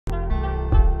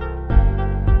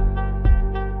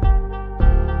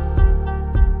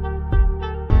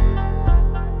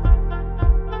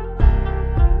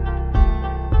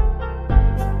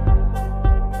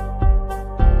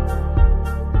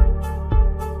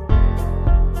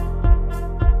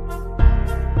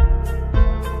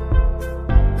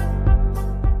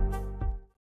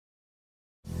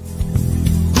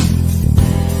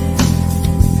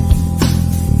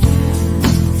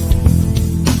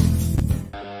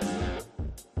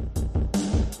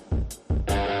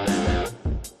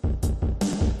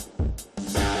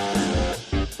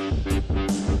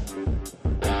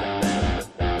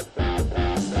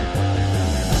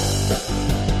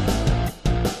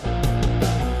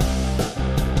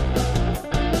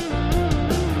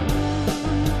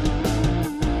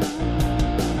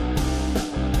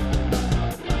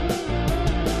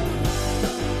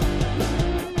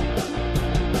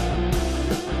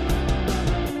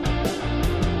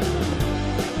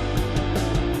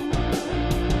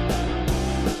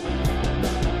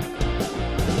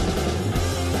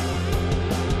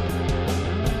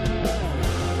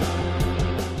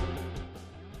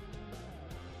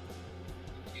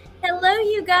Hello,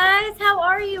 you guys. How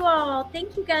are you all?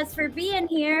 Thank you guys for being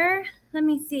here. Let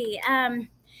me see.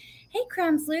 Hey,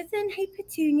 Crumbs Luthen. Hey,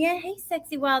 Petunia. Hey,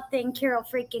 Sexy Wild Thing, Carol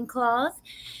Freaking Claus.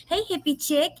 Hey, Hippie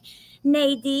Chick.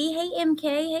 Nadie. Hey, MK.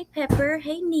 Hey, Pepper.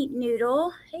 Hey, Neat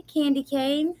Noodle. Hey, Candy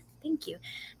Cane. Thank you.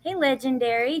 Hey,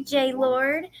 Legendary. J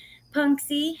Lord.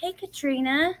 Punksy. Hey,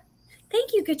 Katrina.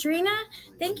 Thank you, Katrina.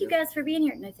 Thank you guys for being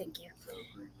here. No, thank you.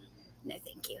 No,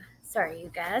 thank you. Sorry,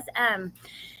 you guys.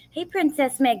 Hey,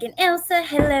 Princess Megan Elsa.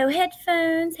 Hello,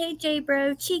 headphones. Hey, J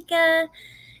Bro Chica.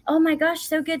 Oh my gosh,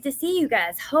 so good to see you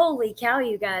guys. Holy cow,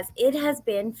 you guys. It has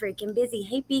been freaking busy.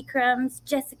 Hey, B Crumbs,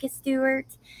 Jessica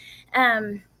Stewart.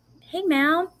 Hey,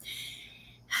 Mal.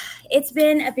 It's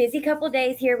been a busy couple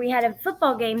days here. We had a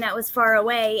football game that was far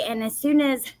away, and as soon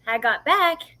as I got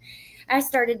back, I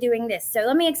started doing this. So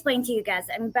let me explain to you guys.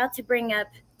 I'm about to bring up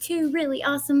two really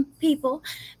awesome people,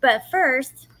 but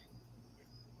first,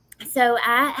 so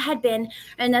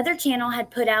another channel had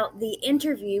put out the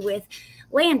interview with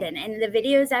Landen, and the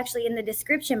video is actually in the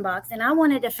description box, and I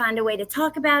wanted to find a way to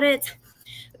talk about it,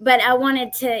 but I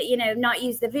wanted to, not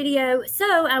use the video.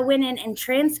 So I went in and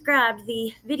transcribed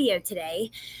the video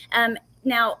today.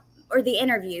 Or the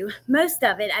interview, most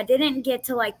of it. I didn't get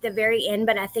to like the very end,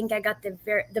 but I think I got the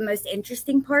most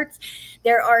interesting parts.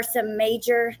 There are some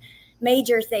major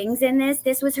things in this.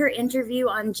 This was her interview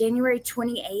on January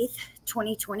 28th,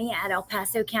 2020 at El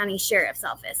Paso County Sheriff's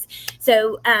Office.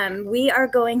 So we are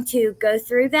going to go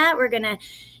through that. We're going to,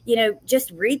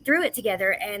 just read through it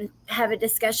together and have a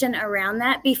discussion around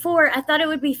that. I thought it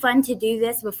would be fun to do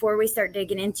this before we start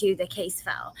digging into the case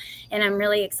file. And I'm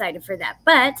really excited for that.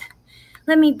 But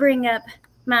let me bring up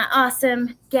my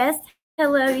awesome guest.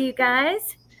 Hello, you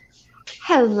guys.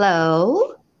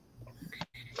 Hello.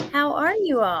 How are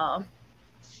you all?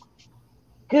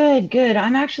 Good.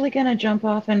 I'm actually going to jump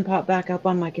off and pop back up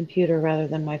on my computer rather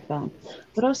than my phone.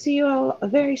 But I'll see you all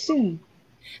very soon.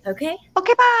 Okay.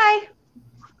 Okay, bye.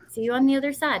 See you on the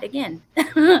other side again.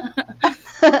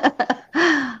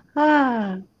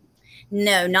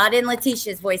 No, not in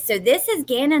Letecia's voice. So this is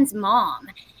Gannon's mom.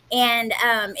 And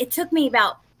it took me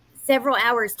about several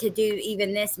hours to do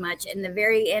even this much. In the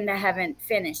very end, I haven't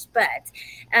finished. But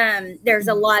there's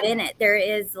a lot in it. There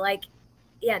is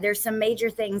there's some major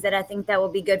things that I think that will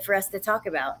be good for us to talk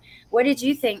about. What did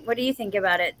you think? What do you think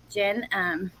about it,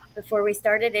 Jen? Before we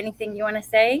started, anything you want to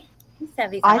say?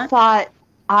 I thought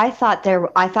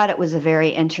it was a very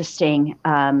interesting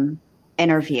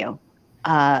interview.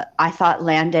 I thought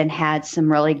Landen had some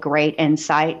really great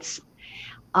insights.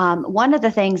 One of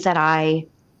the things that I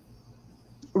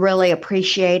really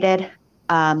appreciated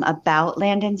about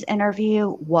Landen's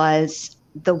interview was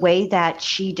the way that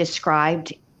she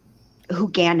described who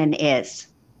Gannon is,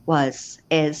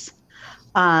 because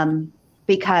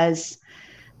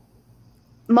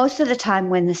most of the time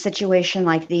when the situation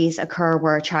like these occur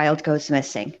where a child goes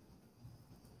missing,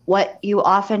 what you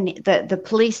often, the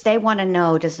police, they want to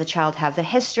know, does the child have the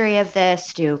history of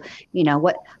this?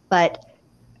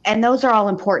 And those are all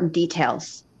important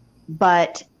details.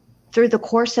 But through the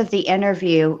course of the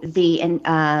interview, the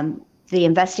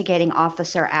investigating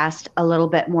officer asked a little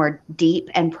bit more deep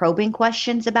and probing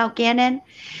questions about Gannon.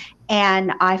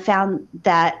 And I found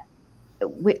that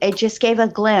it just gave a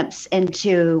glimpse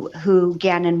into who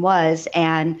Gannon was.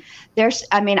 And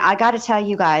I got to tell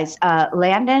you guys,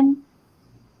 Landen,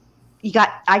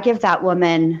 I give that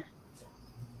woman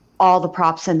all the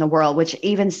props in the world, which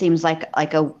even seems like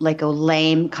a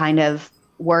lame kind of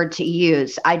word to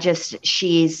use.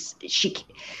 She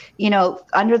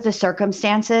under the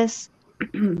circumstances,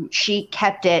 she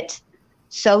kept it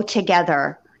so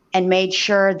together and made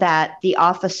sure that the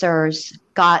officers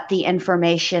got the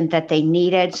information that they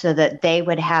needed so that they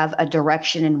would have a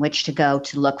direction in which to go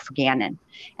to look for Gannon.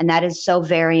 And that is so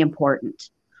very important.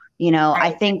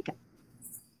 I think,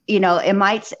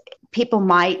 people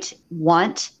might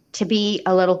want to be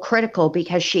a little critical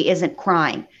because she isn't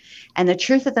crying. And the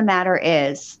truth of the matter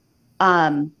is,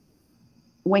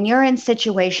 when you're in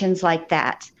situations like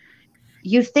that,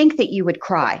 you think that you would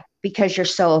cry because you're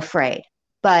so afraid.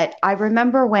 But I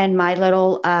remember when my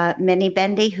little mini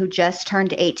Bendy, who just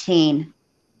turned 18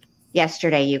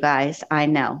 yesterday, you guys, I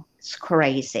know, it's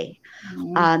crazy.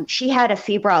 Mm-hmm. She had a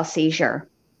febrile seizure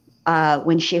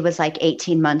when she was like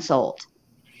 18 months old.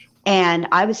 And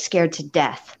I was scared to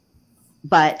death.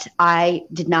 But I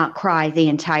did not cry the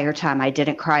entire time. I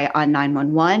didn't cry on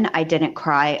 911. I didn't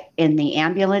cry in the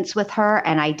ambulance with her.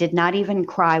 And I did not even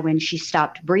cry when she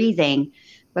stopped breathing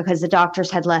because the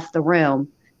doctors had left the room.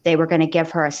 They were going to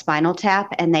give her a spinal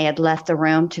tap, and they had left the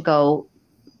room to go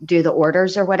do the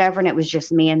orders or whatever. And it was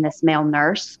just me and this male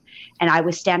nurse. And I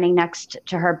was standing next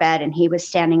to her bed and he was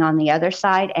standing on the other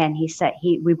side. And he said,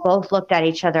 we both looked at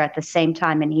each other at the same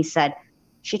time. And he said,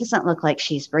 she doesn't look like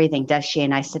she's breathing, does she?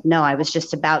 And I said, no, I was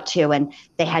just about to. And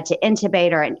they had to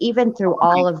intubate her. And even through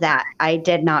all of that, I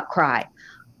did not cry.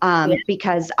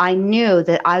 Because I knew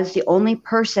that I was the only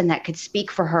person that could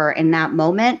speak for her in that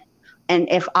moment. And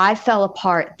if I fell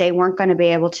apart, they weren't going to be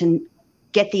able to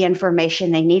get the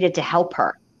information they needed to help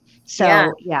her.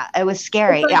 So yeah, it was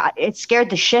scary. Yeah, it scared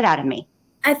the shit out of me.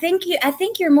 I think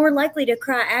you're more likely to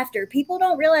cry after. People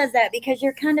don't realize that because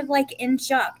you're kind of like in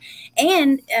shock.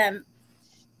 And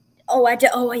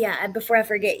before I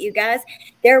forget, you guys,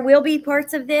 there will be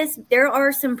parts of this. There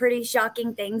are some pretty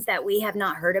shocking things that we have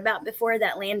not heard about before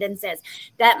that Landen says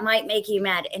that might make you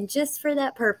mad. And just for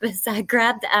that purpose, I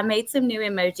made some new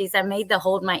emojis. I made the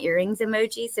hold my earrings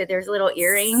emoji. So there's little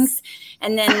earrings.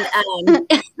 And then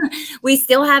we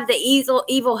still have the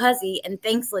evil hussy and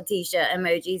thanks Letecia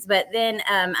emojis. But then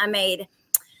I made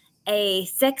a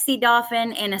sexy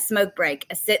dolphin and a smoke break,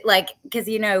 because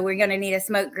we're gonna need a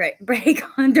smoke break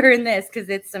on during this because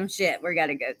it's some shit we're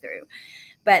gonna go through.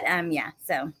 But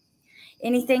so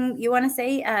anything you want to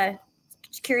say,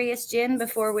 Curious Jen,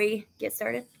 before we get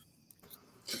started?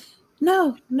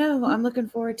 No, I'm looking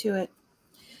forward to it.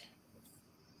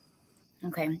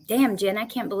 Okay, damn, Jen, I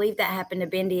can't believe that happened to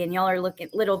Bindi, and y'all are looking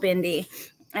little Bindi.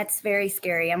 That's very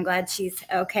scary. I'm glad she's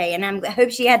okay, and I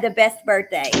hope she had the best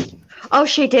birthday. Oh,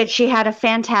 she did. She had a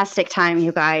fantastic time,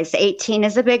 you guys. 18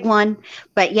 is a big one.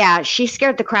 But yeah, she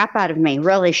scared the crap out of me.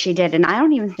 Really, she did. And I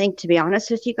don't even think, to be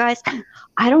honest with you guys,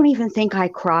 I don't even think I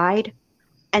cried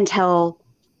until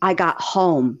I got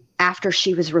home after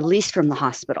she was released from the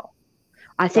hospital.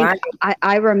 I think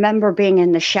I remember being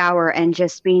in the shower and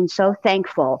just being so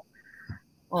thankful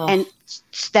and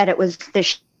that it was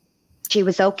she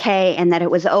was okay and that it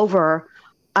was over.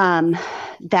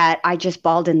 That I just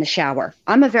bawled in the shower.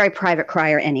 I'm a very private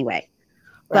crier anyway.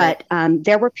 Right.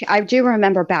 But I do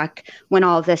remember back when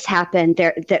all of this happened,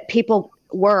 that people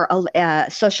were on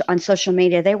social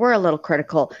media, they were a little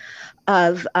critical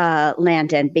of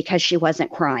Landen because she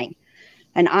wasn't crying.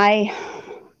 And I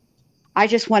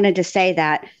just wanted to say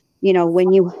that,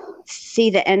 when you see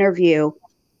the interview,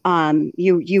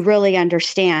 you really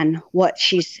understand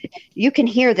you can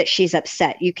hear that she's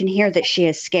upset. You can hear that she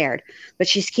is scared, but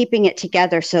she's keeping it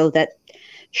together so that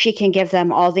she can give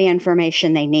them all the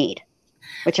information they need,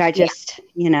 which I just,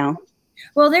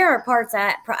 Well, there are parts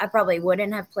I probably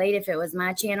wouldn't have played if it was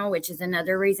my channel, which is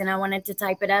another reason I wanted to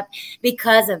type it up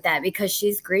because of that, because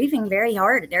she's grieving very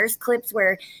hard. There's clips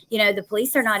where, the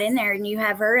police are not in there and you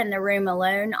have her in the room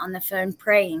alone on the phone,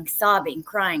 praying, sobbing,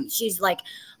 crying. She's like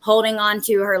holding on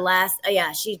to her last,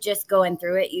 she's just going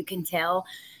through it. You can tell.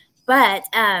 But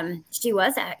she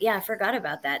was, I forgot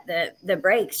about that. The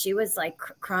breaks, she was like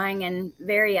crying and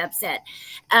very upset.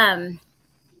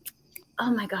 Oh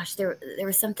my gosh, there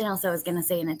was something else I was going to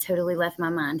say and it totally left my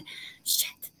mind.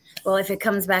 Shit. Well, if it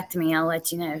comes back to me, I'll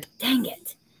let you know. Dang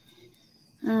it.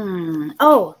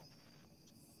 Oh,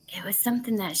 it was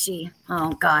something that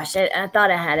oh gosh, I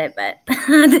thought I had it, but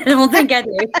I don't think I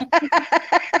do.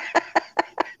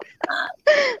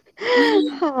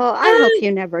 Oh, I hope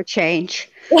you never change.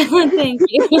 Thank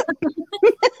you.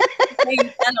 I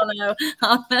don't know.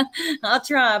 I'll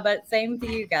try, but same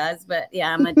to you guys. But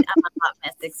yeah, I'm a hot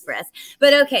mess express.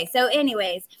 But okay, so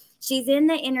anyways, she's in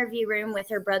the interview room with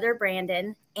her brother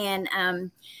Brandon,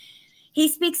 and he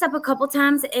speaks up a couple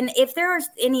times. And if there are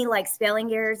any like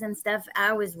spelling errors and stuff,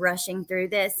 I was rushing through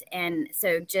this, and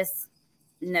so just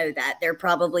know that there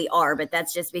probably are, but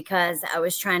that's just because I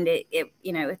was trying to, it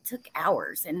took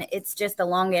hours and it's just a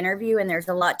long interview and there's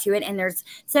a lot to it. And there's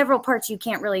several parts you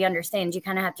can't really understand. You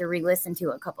kind of have to re-listen to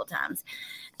it a couple times.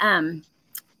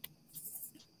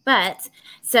 But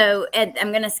so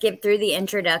I'm going to skip through the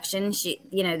introduction.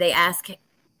 They ask,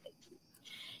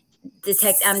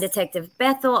 I'm Detective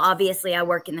Bethel. Obviously, I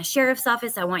work in the sheriff's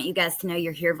office. I want you guys to know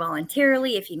you're here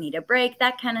voluntarily if you need a break,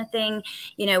 that kind of thing.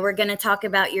 We're going to talk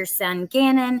about your son,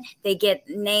 Gannon. They get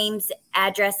names,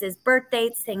 addresses, birth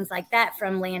dates, things like that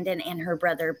from Landen and her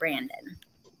brother, Brandon.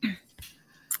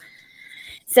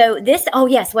 So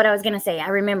yes, what I was going to say. I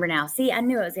remember now. See, I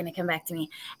knew it was going to come back to me.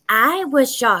 I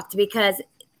was shocked because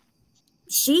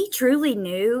she truly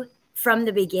knew from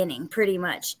the beginning, pretty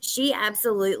much. She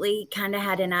absolutely kind of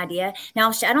had an idea.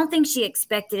 Now, I don't think she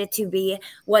expected it to be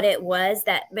what it was,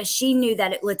 but she knew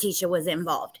that Letecia was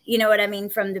involved. You know what I mean?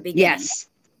 From the beginning.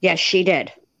 Yes, she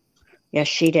did. Yes,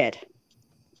 she did.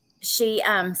 She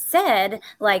said,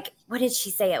 like, what did she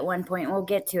say at one point? We'll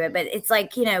get to it, but it's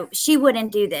like, she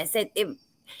wouldn't do this.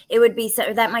 it would be,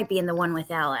 so that might be in the one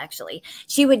with Al, actually.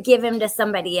 She would give him to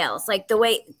somebody else, like the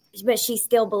way, but she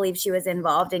still believes she was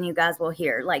involved, and you guys will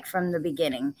hear like from the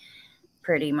beginning,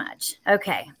 pretty much.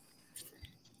 Okay.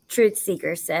 Truth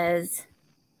Seeker says,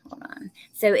 hold on.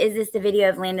 So is this the video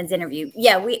of Landen's interview?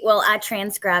 Yeah, well, I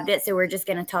transcribed it, so we're just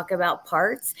going to talk about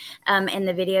parts, and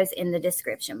the video's in the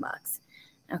description box.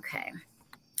 Okay.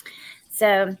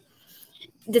 So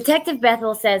Detective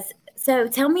Bethel says, so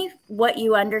tell me what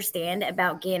you understand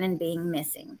about Gannon being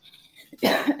missing.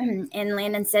 And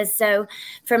Landen says, so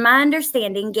from my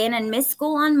understanding, Gannon missed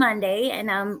school on Monday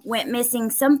and went missing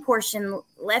some portion,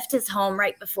 left his home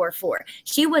right before 4.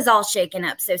 She was all shaken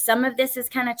up. So some of this is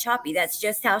kind of choppy. That's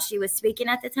just how she was speaking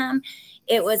at the time.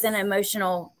 It was an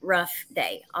emotional, rough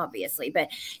day, obviously. But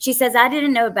she says, I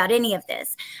didn't know about any of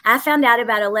this. I found out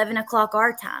about 11 o'clock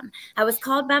our time. I was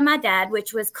called by my dad,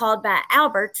 which was called by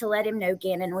Albert to let him know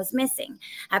Gannon was missing.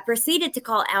 I proceeded to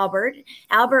call Albert.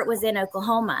 Albert was in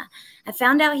Oklahoma. I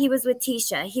found out he was with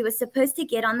Tisha. He was supposed to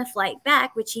get on the flight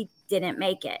back, which he didn't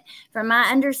make it. From my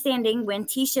understanding, when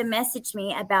Tisha messaged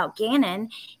me about Gannon,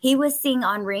 he was seen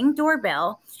on Ring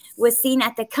Doorbell, was seen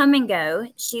at the Come and Go.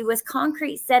 She was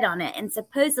concrete set on it, and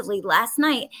supposedly last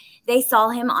night they saw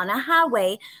him on a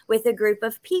highway with a group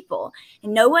of people,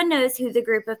 and no one knows who the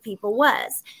group of people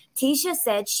was. Tisha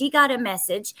said she got a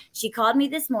message. She called me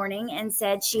this morning and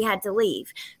said she had to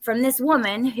leave from this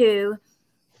woman who,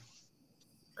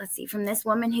 from this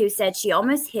woman who said she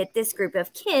almost hit this group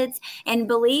of kids and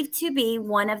believed to be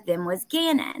one of them was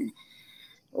Gannon.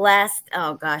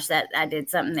 Oh gosh, that I did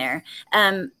something there.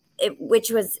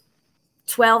 Which was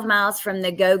 12 miles from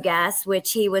the Go Gas,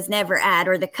 which he was never at,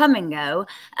 or the Come and Go.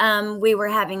 We were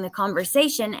having the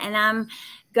conversation, and I'm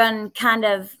going to kind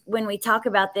of, when we talk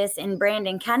about this, and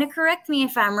Brandon, kind of correct me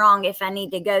if I'm wrong, if I need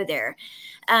to go there.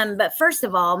 But first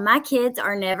of all, my kids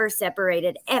are never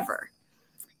separated ever.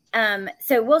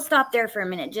 So we'll stop there for a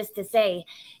minute just to say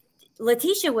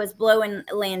Letecia was blowing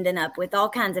Landen up with all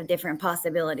kinds of different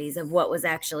possibilities of what was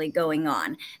actually going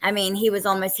on. I mean, he was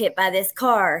almost hit by this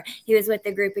car. He was with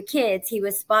a group of kids. He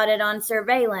was spotted on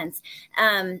surveillance.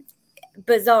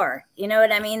 Bizarre. You know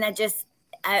what I mean? That just,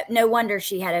 no wonder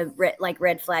she had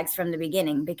red flags from the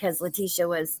beginning, because Letecia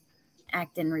was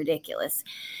acting ridiculous.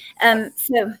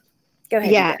 So go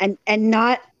ahead. Yeah. And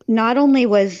not only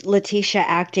was Letecia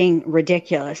acting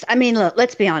ridiculous. I mean, look,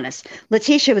 let's be honest.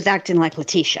 Letecia was acting like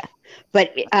Letecia,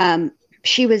 but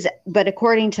but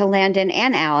according to Landen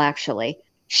and Al, actually,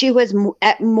 she was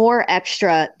more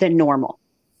extra than normal.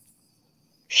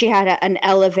 She had an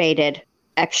elevated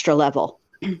extra level.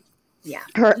 Yeah.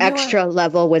 Her extra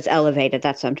level was elevated.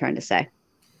 That's what I'm trying to say.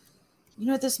 You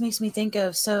know what this makes me think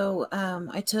of? So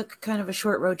I took kind of a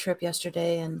short road trip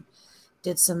yesterday and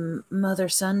did some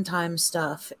mother-son time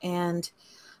stuff. And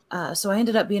so I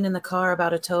ended up being in the car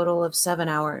about a total of 7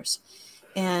 hours.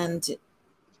 And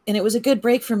it was a good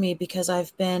break for me, because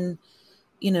I've been,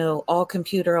 all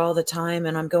computer all the time,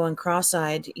 and I'm going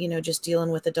cross-eyed, just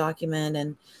dealing with the document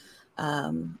and,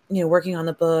 working on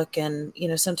the book. And,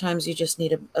 sometimes you just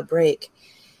need a break.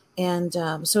 And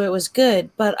so it was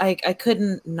good, but I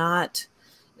couldn't not,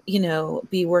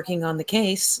 be working on the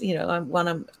case, when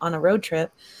I'm on a road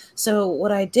trip. So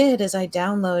what I did is I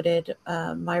downloaded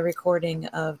my recording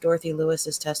of Dorothy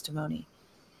Lewis's testimony.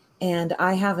 And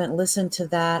I haven't listened to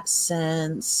that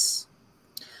since,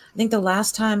 I think the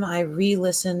last time I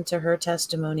re-listened to her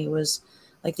testimony was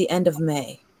like the end of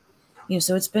May.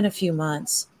 So it's been a few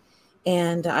months.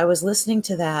 And I was listening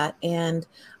to that, and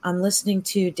I'm listening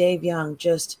to Dave Young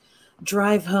just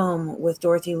drive home with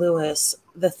Dorothy Lewis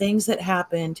the things that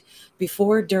happened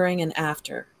before, during, and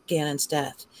after Gannon's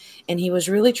death. And he was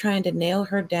really trying to nail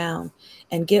her down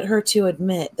and get her to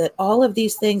admit that all of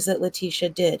these things that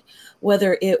Letecia did,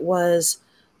 whether it was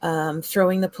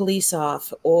throwing the police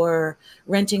off, or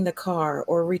renting the car,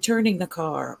 or returning the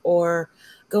car, or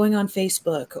going on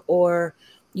Facebook, or,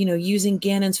 using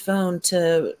Gannon's phone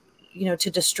to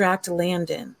distract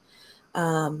Landen.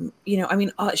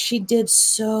 She did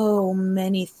so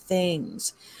many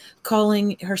things,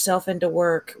 calling herself into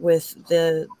work with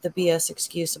the BS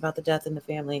excuse about the death in the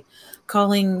family,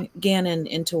 calling Gannon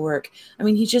into work. I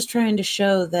mean, he's just trying to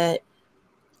show that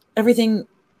everything,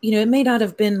 it may not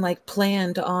have been like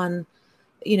planned on,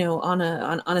 on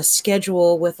a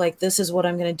schedule with like, this is what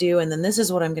I'm going to do, and then this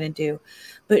is what I'm going to do.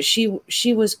 But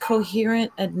she was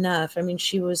coherent enough. I mean,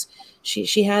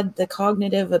 she had the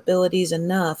cognitive abilities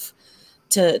enough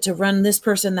to run this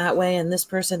person that way and this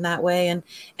person that way.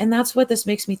 And that's what this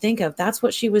makes me think of. That's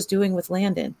what she was doing with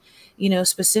Landen,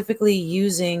 specifically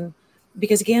using,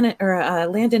 because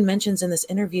Landen mentions in this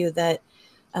interview that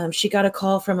She got a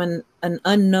call from an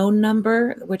unknown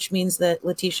number, which means that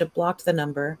Letecia blocked the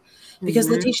number because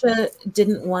Letecia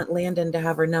didn't want Landen to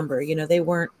have her number. You know, they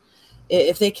weren't,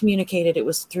 if they communicated, it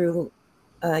was through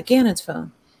Gannon's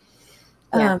phone.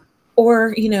 Yeah.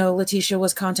 Or, you know, Letecia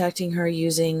was contacting her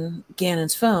using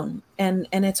Gannon's phone. And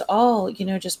it's all, you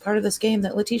know, just part of this game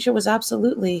that Letecia was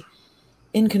absolutely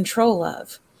in control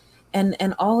of. And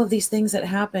all of these things that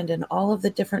happened and all of the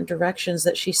different directions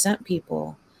that she sent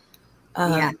people.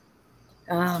 Yeah.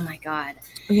 Oh my God.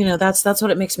 You know, that's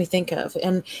what it makes me think of.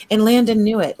 And Landen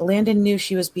knew it. Landen knew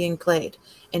she was being played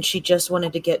and she just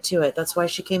wanted to get to it. That's why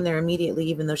she came there immediately,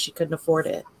 even though she couldn't afford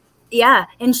it. Yeah.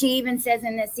 And she even says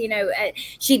in this, you know,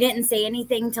 she didn't say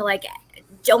anything to like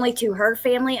only to her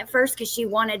family at first because she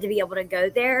wanted to be able to go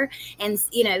there and,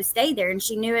 you know, stay there. And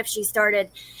she knew if she started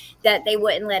that they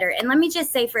wouldn't let her. And let me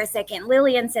just say for a second,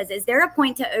 Lillian says, is there a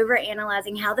point to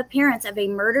overanalyzing how the parents of a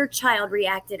murdered child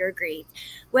reacted or grieved?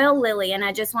 Well, Lillian,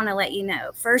 I just want to let you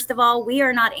know, first of all, we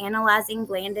are not analyzing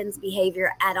Landen's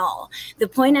behavior at all. The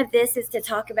point of this is to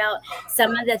talk about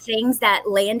some of the things that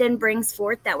Landen brings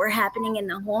forth that were happening in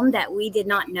the home that we did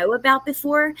not know about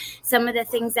before, some of the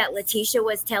things that Letecia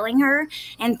was telling her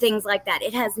and things like that.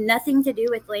 It has nothing to do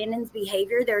with Landen's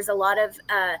behavior. There's a lot of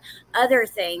other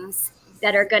things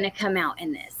that are going to come out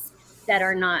in this that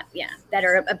are not, that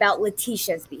are about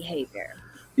Letecia's behavior.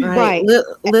 Right.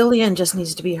 Lillian just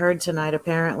needs to be heard tonight,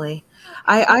 apparently.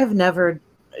 I've never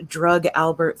drug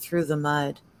Albert through the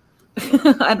mud.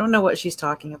 I don't know what she's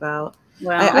talking about.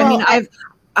 Well, I mean,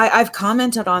 I've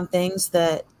commented on things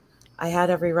that I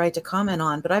had every right to comment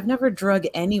on, but I've never drug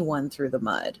anyone through the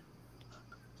mud.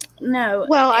 No.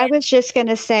 Well, I was just going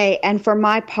to say, and for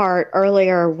my part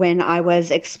earlier when I was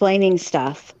explaining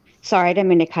stuff, sorry, I didn't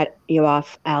mean to cut you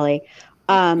off, Allie,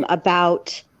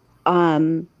 about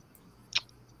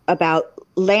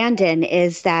Landen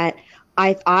is that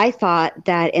I thought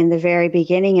that in the very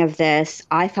beginning of this,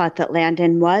 I thought that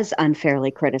Landen was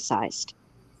unfairly criticized.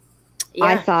 Yeah.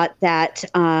 I thought that,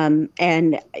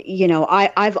 and, you know,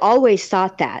 I've always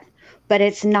thought that, but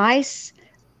it's nice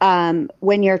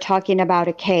when you're talking about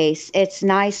a case, it's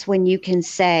nice when you can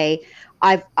say,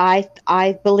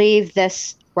 I believe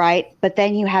this, right? But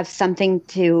then you have some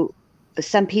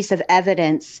piece of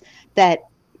evidence that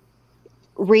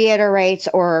reiterates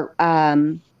or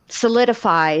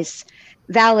solidifies,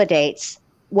 validates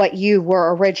what you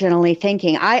were originally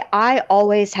thinking. I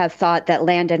always have thought that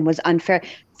Landen was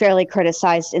fairly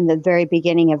criticized in the very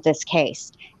beginning of this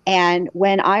case. And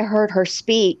when I heard her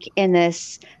speak in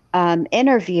this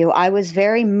interview, I was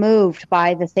very moved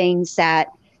by the things that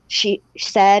she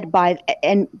said,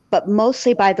 but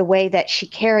mostly by the way that she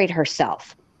carried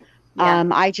herself. Yeah.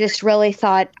 I just really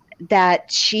thought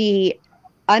that she,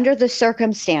 under the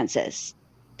circumstances,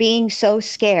 being so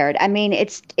scared. I mean,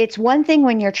 it's one thing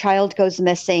when your child goes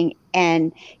missing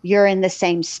and you're in the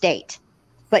same state,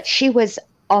 but she was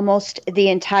almost the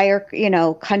entire, you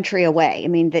know, country away. I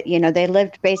mean, that, you know, they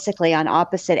lived basically on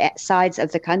opposite sides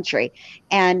of the country.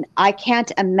 And I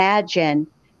can't imagine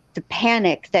the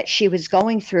panic that she was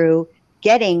going through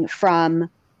getting from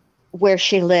where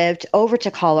she lived over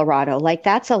to Colorado. Like,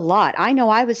 that's a lot. I know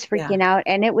I was freaking out,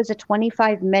 and it was a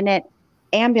 25-minute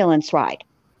ambulance ride.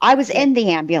 I was in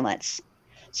the ambulance.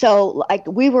 So like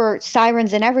we were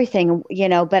sirens and everything, you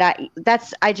know, but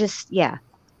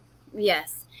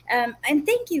Yes. And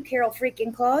thank you, Carol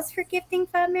freaking Claus, for gifting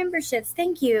 5 memberships.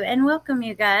 Thank you and welcome,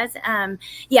 you guys.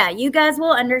 Yeah, you guys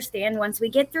will understand once we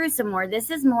get through some more.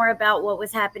 This is more about what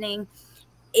was happening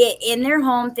in their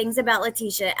home, things about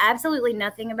Letecia. Absolutely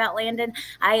nothing about Landen.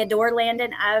 I adore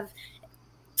Landen. I've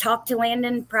talked to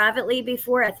Landen privately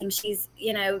before. I think she's,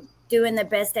 you know, doing the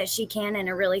best that she can in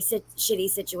a really shitty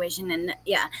situation. And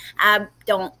yeah, I'm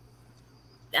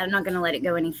not going to let it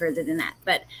go any further than that.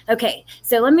 But okay,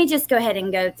 so let me just go ahead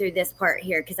and go through this part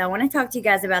here because I want to talk to you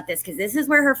guys about this because this is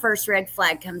where her first red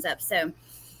flag comes up. So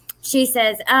she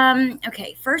says,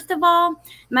 okay, first of all,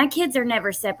 my kids are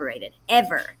never separated,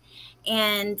 ever.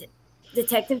 And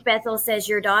Detective Bethel says,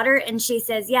 your daughter? And she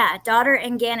says, yeah, daughter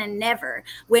and Gannon never.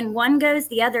 When one goes,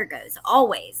 the other goes,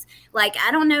 always. Like,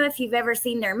 I don't know if you've ever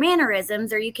seen their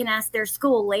mannerisms or you can ask their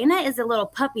school. Lena is a little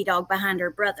puppy dog behind her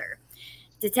brother.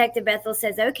 Detective Bethel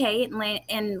says, okay.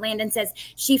 And Landen says,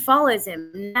 she follows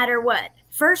him no matter what.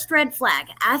 First red flag,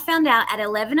 I found out at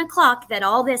 11 o'clock that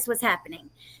all this was happening.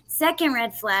 Second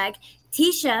red flag,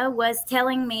 Tisha was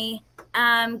telling me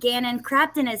Gannon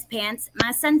crapped in his pants.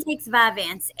 My son takes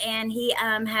Vyvanse and he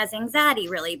has anxiety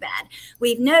really bad.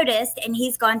 We've noticed and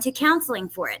he's gone to counseling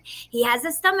for it. He has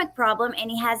a stomach problem and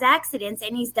he has accidents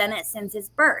and he's done it since his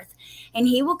birth. And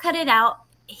he will cut it out.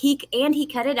 he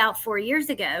cut it out 4 years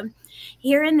ago.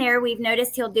 Here and there, we've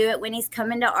noticed he'll do it when he's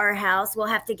coming to our house. We'll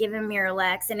have to give him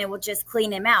Miralax, and it will just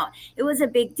clean him out. It was a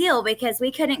big deal because we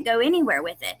couldn't go anywhere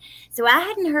with it. So I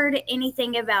hadn't heard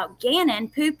anything about Gannon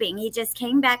pooping. He just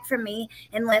came back from me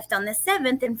and left on the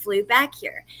 7th and flew back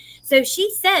here. So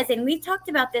she says, and we've talked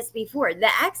about this before, the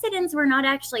accidents were not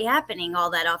actually happening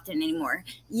all that often anymore.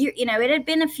 You know, it had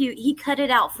been a few. He cut it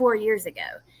out 4 years ago.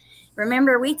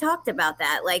 Remember, we talked about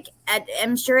that. Like,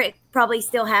 I'm sure it probably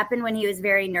still happened when he was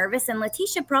very nervous, and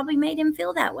Letecia probably made him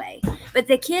feel that way. But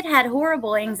the kid had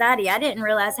horrible anxiety. I didn't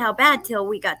realize how bad till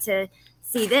we got to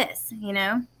see this, you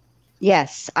know?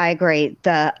 Yes, I agree.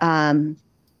 That's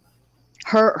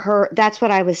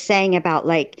what I was saying about,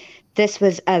 like, this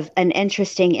was an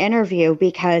interesting interview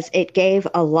because it gave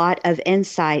a lot of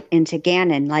insight into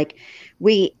Gannon. Like,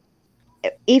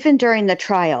 even during the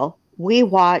trial, we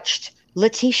watched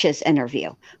Letecia's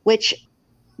interview, which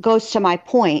goes to my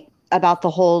point about the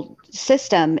whole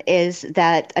system, is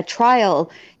that a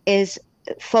trial is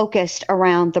focused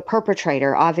around the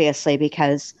perpetrator, obviously,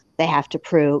 because the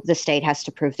state has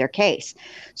to prove their case.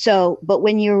 So, but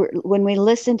when we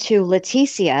listen to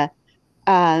Letecia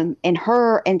in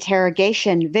her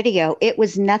interrogation video, it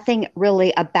was nothing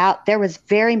really there was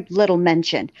very little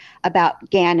mention about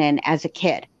Gannon as a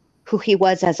kid, who he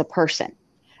was as a person.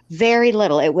 Very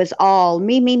little. It was all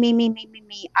me,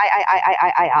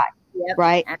 I. Yep,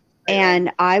 right. Absolutely.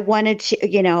 And I wanted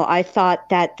to, I thought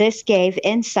that this gave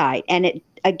insight,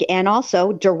 and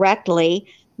also directly,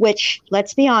 which,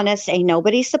 let's be honest, ain't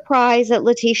nobody surprised that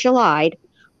Letecia lied,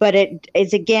 but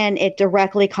it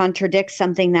directly contradicts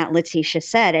something that Letecia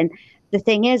said. And the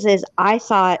thing is I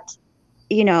thought,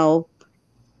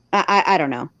 I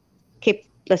don't know.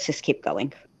 Let's just keep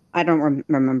going. I don't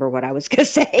remember what I was going to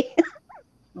say.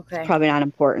 Okay. Probably not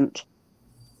important.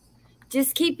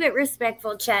 Just keep it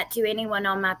respectful, chat, to anyone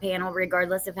on my panel,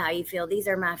 regardless of how you feel. These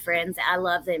are my friends. I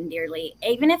love them dearly.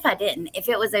 Even if I didn't, if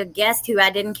it was a guest who I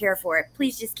didn't care for it,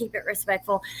 please just keep it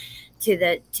respectful to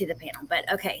the panel.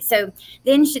 But okay, so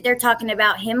then they're talking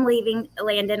about him leaving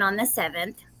Landen on the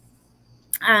 7th.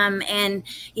 And,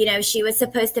 she was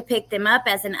supposed to pick them up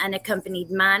as an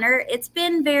unaccompanied minor. It's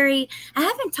been I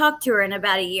haven't talked to her in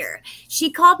about a year.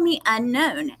 She called me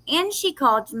unknown, and she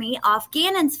called me off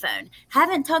Gannon's phone.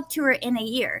 Haven't talked to her in a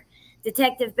year.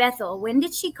 Detective Bethel, when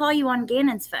did she call you on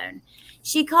Gannon's phone?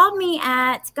 She called me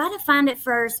gotta find it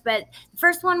first, but the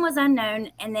first one was unknown,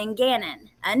 and then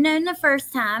Gannon. Unknown the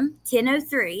first time,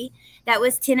 10:03. That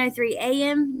was 10:03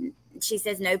 a.m. She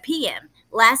says no p.m.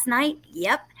 Last night,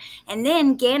 yep. And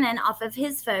then Gannon off of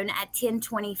his phone at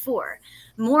 10:24.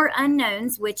 More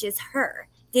unknowns, which is her.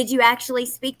 Did you actually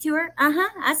speak to her?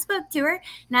 I spoke to her,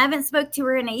 and I haven't spoke to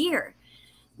her in a year.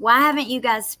 Why haven't you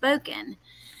guys spoken?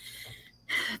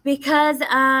 Because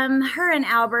her and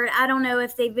Albert, I don't know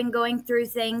if they've been going through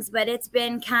things, but it's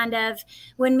been kind of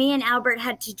when me and Albert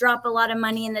had to drop a lot of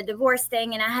money in the divorce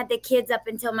thing, and I had the kids up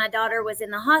until my daughter was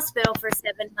in the hospital for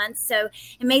 7 months. So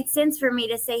it made sense for me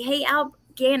to say, hey,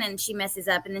 Gannon, she messes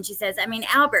up. And then she says,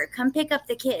 Albert, come pick up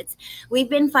the kids. We've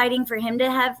been fighting for him to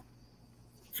have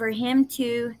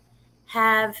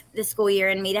the school year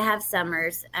and me to have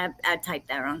summers. I typed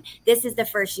that wrong. This is the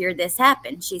first year this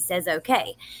happened. She says,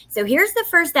 okay. So here's the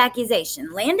first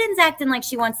accusation. Landen's acting like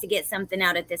she wants to get something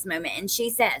out at this moment. And she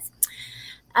says,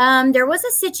 there was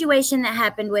a situation that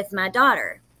happened with my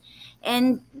daughter.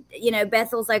 And,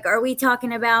 Bethel's like, are we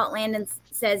talking about, Landen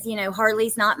says,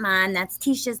 Harley's not mine. That's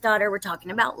Tisha's daughter. We're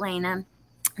talking about Lena.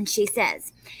 And she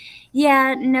says,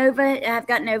 yeah, Nova, I've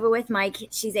got Nova with Mike.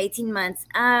 She's 18 months.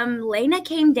 Lena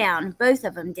came down. Both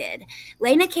of them did.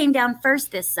 Lena came down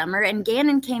first this summer, and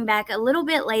Gannon came back a little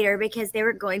bit later because they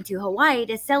were going to Hawaii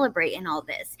to celebrate and all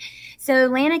this. So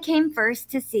Lena came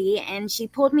first to see, and she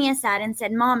pulled me aside and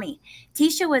said, Mommy,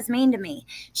 Tisha was mean to me.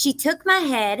 She took my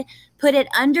head, put it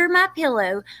under my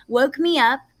pillow, woke me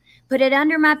up, put it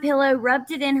under my pillow,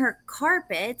 rubbed it in her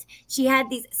carpet. She had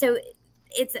these, so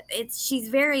she's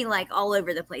very like all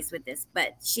over the place with this,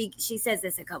 but she says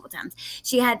this a couple times.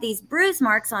 She had these bruise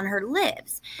marks on her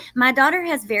lips. My daughter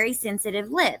has very sensitive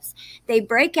lips. They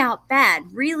break out bad,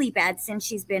 really bad. Since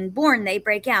she's been born, they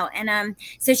break out. And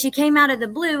so she came out of the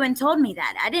blue and told me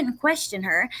that. I didn't question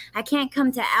her. I can't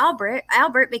come to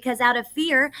Albert because out of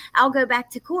fear, I'll go back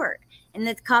to court. And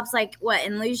the cop's like, what,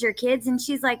 and lose your kids? And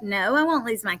she's like, no, I won't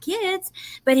lose my kids.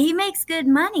 But he makes good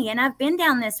money, and I've been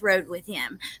down this road with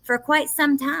him for quite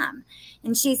some time.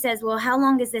 And she says, well, how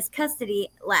long has this custody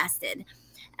lasted?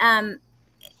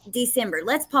 December.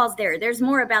 Let's pause there. There's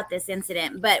more about this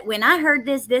incident. But when I heard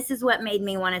this, this is what made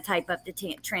me want to type up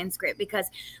the transcript, because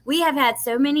we have had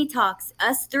so many talks,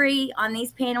 us three on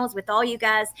these panels with all you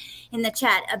guys in the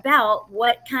chat, about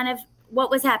what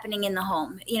was happening in the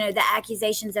home, you know, the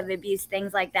accusations of abuse,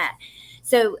 things like that.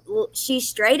 So she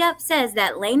straight up says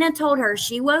that Lena told her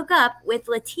she woke up with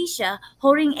Letecia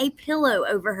holding a pillow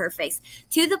over her face,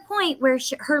 to the point where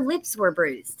her lips were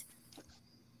bruised.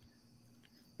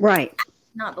 Right.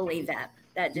 Not believe that.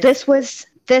 This was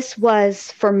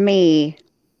for me,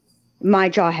 my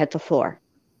jaw hit the floor.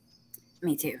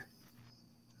 Me too.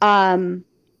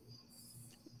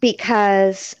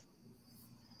 Because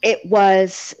it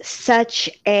was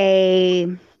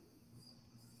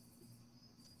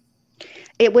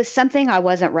it was something I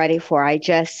wasn't ready for. I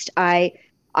just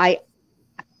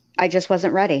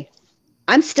wasn't ready.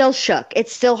 I'm still shook.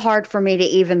 It's still hard for me to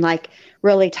even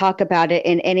really talk about it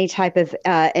in any type of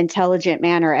intelligent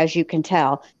manner, as you can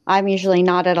tell. I'm usually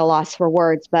not at a loss for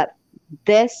words, but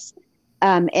this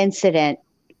incident,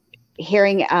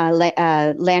 hearing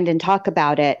Landen talk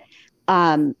about it,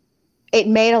 it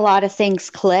made a lot of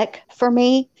things click for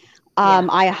me.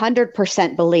 I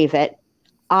 100% believe it.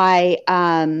 I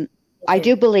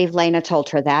do believe Lena told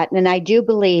her that, and I do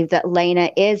believe that Lena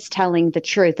is telling the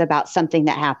truth about something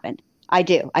that happened. I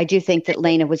do think that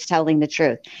Lena was telling the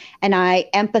truth. And I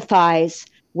empathize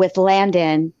with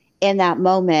Landen in that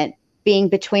moment, being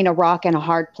between a rock and a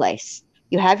hard place.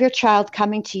 You have your child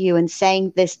coming to you and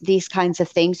saying these kinds of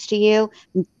things to you.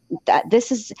 That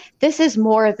this is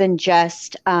more than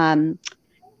just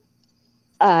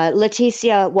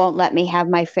Letecia won't let me have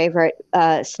my favorite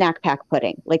snack pack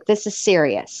pudding. Like, this is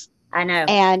serious. I know.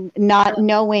 And not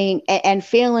knowing and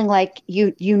feeling like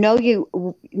you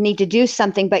need to do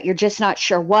something, but you're just not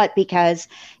sure what, because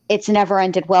it's never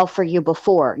ended well for you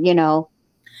before, you know.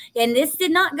 And this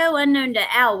did not go unknown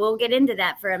to Al. We'll get into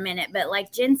that for a minute. But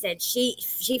like Jen said, she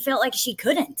felt like she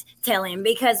couldn't tell him,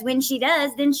 because when she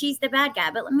does, then she's the bad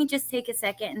guy. But let me just take a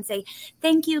second and say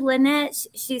thank you, Lynette.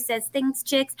 She says, thanks,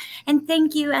 chicks. And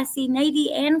thank you. I see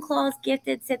Navy and Claus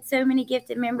gifted, said so many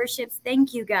gifted memberships.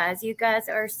 Thank you, guys. You guys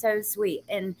are so sweet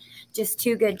and just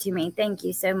too good to me. Thank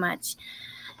you so much.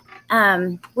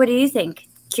 What do you think,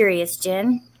 Curious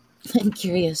Jen?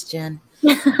 Curious Jen.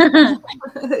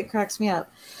 It cracks me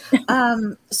up.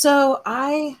 So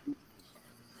I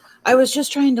was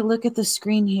just trying to look at the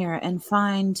screen here and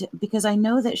find, because I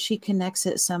know that she connects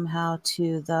it somehow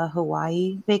to the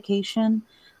Hawaii vacation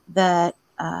that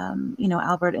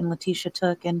Albert and Letecia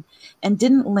took, and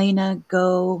didn't Lena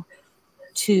go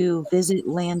to visit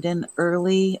Landen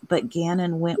early, but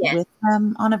Gannon went with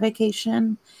them on a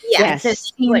vacation? Yes,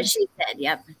 that's what she said.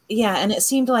 Yep. Yeah, and it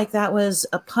seemed like that was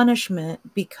a punishment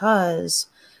because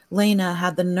Lena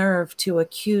had the nerve to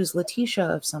accuse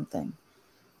Letecia of something.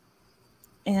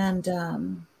 And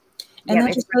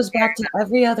that just goes back to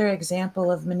every other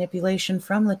example of manipulation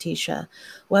from Letecia,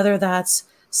 whether that's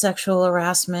sexual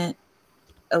harassment,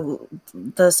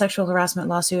 the sexual harassment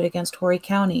lawsuit against Horry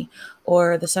County,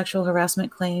 or the sexual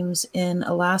harassment claims in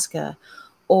Alaska,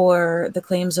 or the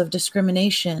claims of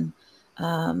discrimination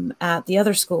at the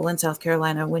other school in South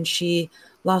Carolina when she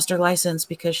lost her license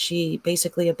because she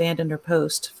basically abandoned her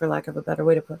post, for lack of a better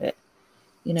way to put it,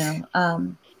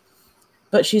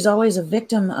 but she's always a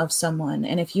victim of someone.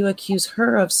 And if you accuse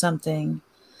her of something,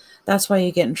 that's why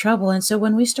you get in trouble. And so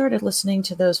when we started listening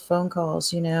to those phone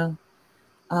calls, I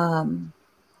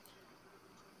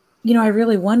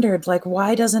really wondered,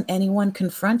 why doesn't anyone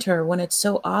confront her when it's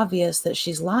so obvious that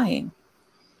she's lying?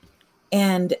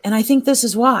 And I think this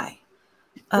is why.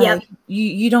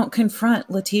 You don't confront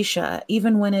Letecia,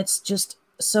 even when it's just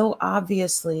so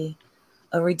obviously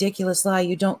a ridiculous lie.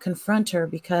 You don't confront her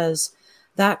because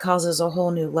that causes a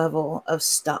whole new level of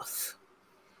stuff.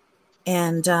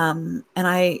 And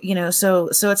I, so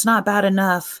it's not bad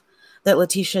enough that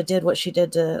Letecia did what she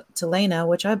did to Lena,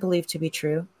 which I believe to be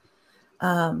true.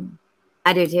 I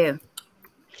do too.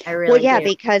 I really do.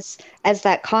 Because as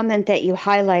that comment that you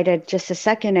highlighted just a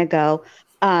second ago,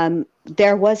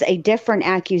 there was a different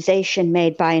accusation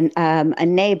made by a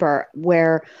neighbor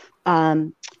where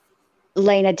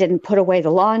Lena didn't put away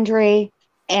the laundry,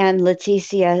 and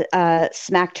Letecia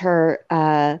smacked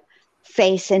her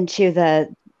face into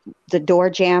the door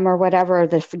jamb or whatever,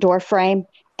 the door frame,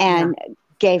 and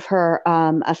gave her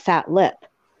a fat lip.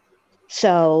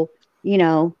 So,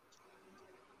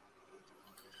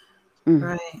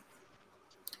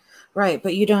 Right.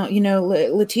 But you don't,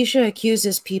 Letecia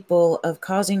accuses people of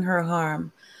causing her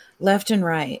harm left and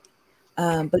right.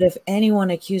 But if anyone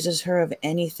accuses her of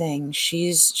anything,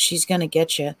 she's going to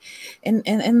get you.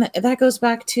 And that goes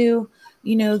back to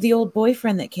You know, the old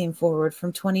boyfriend that came forward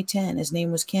from 2010, his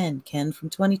name was Ken from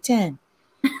 2010.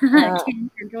 Ken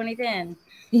from 2010.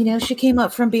 You know, she came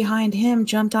up from behind him,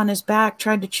 jumped on his back,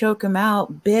 tried to choke him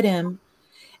out, bit him.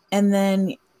 And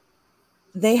then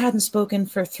they hadn't spoken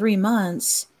for 3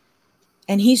 months.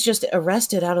 And he's just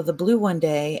arrested out of the blue one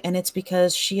day. And it's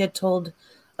because she had told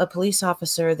a police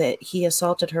officer that he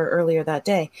assaulted her earlier that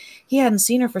day. He hadn't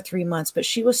seen her for 3 months, but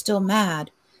she was still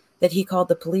mad that he called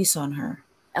the police on her,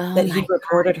 that he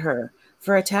reported her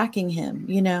for attacking him,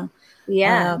 you know?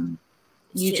 Yeah.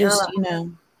 You just, you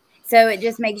know. So it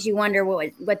just makes you wonder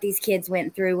what these kids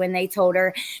went through when they told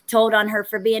on her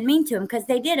for being mean to him, because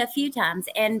they did a few times.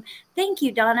 And thank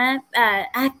you, Donna.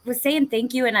 I was saying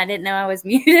thank you, and I didn't know I was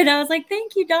muted. I was like,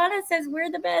 thank you, Donna says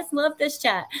we're the best. Love this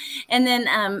chat. And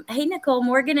then, hey, Nicole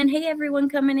Morgan, and hey, everyone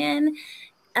coming in.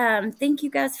 Thank you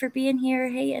guys for being here.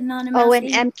 Hey, Anonymous. Oh, and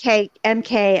MK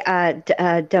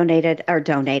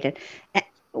donated.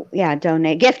 Yeah,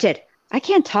 gifted. I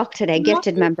can't talk today.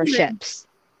 Gifted memberships.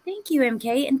 Thank you,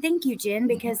 MK, and thank you, Jen,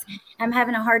 because I'm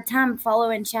having a hard time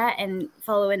following chat and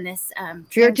following this.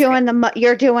 You're doing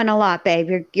a lot,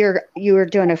 babe. You're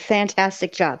doing a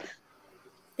fantastic job.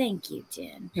 Thank you,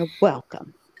 Jen. You're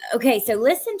welcome. Okay, so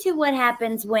listen to what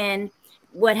happens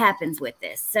with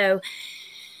this. So,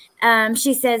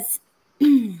 she says,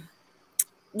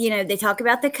 you know, they talk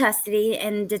about the custody,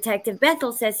 and Detective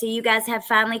Bethel says, so you guys have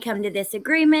finally come to this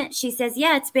agreement. She says,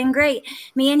 yeah, it's been great.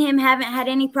 Me and him haven't had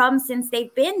any problems since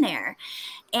they've been there.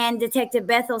 And Detective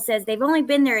Bethel says they've only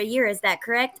been there a year. Is that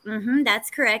correct? Mm-hmm, that's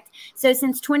correct. So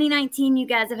since 2019, you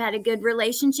guys have had a good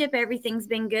relationship. Everything's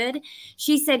been good.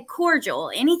 She said cordial.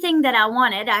 Anything that I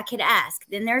wanted, I could ask.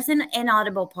 Then there's an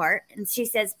inaudible part. And she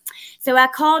says, so I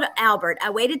called Albert. I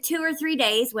waited 2 or 3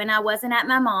 days when I wasn't at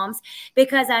my mom's,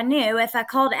 because I knew if I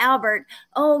called Albert,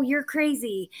 oh, you're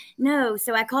crazy. No.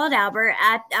 So I called Albert.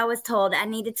 I was told I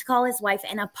needed to call his wife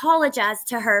and apologize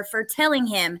to her for telling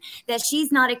him that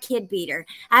she's not a kid beater.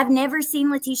 I've never seen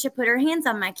Letecia put her hands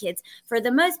on my kids. For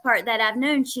the most part that I've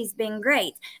known, she's been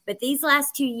great. But these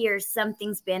last 2 years,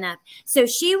 something's been up. So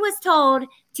she was told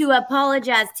to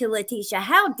apologize to Letecia.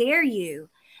 How dare you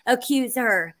accuse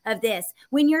her of this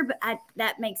when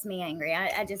that makes me angry.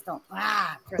 I just don't,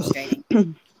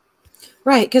 frustrating.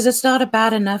 Right, because it's not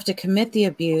bad enough to commit the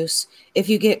abuse. If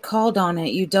you get called on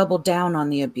it, you double down on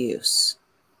the abuse.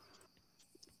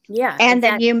 Yeah. And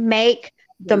then you make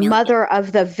the mother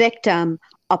of the victim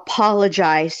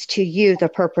apologize to you, the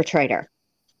perpetrator.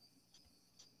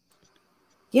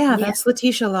 Yeah, that's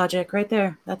Letecia logic right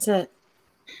there. That's it.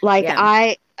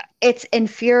 It's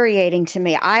infuriating to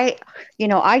me. I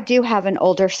do have an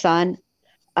older son.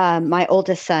 My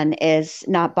oldest son is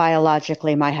not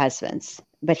biologically my husband's,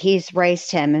 but he's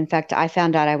raised him. In fact, I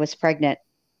found out I was pregnant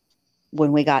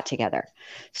when we got together.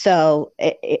 So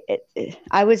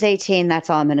I was 18. That's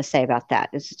all I'm going to say about that.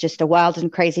 It's just a wild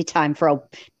and crazy time for old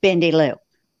Bendy Lou.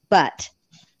 But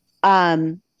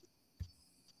I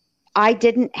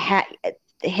didn't have,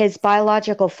 his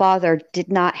biological father did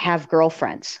not have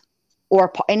girlfriends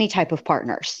or any type of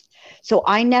partners. So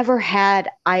I never had,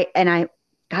 God,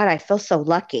 I feel so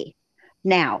lucky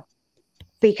now,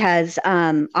 because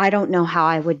I don't know how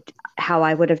I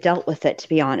would have dealt with it, to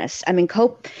be honest. I mean,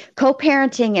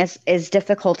 co-parenting is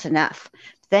difficult enough.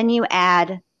 Then you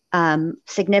add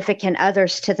significant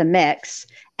others to the mix,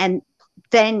 and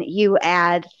then you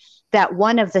add that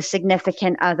one of the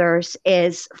significant others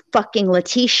is fucking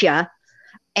Letecia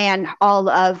and all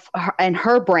of her, and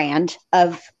her brand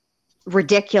of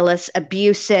ridiculous,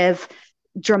 abusive,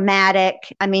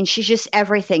 dramatic. I mean, she's just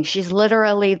everything. She's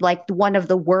literally like one of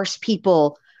the worst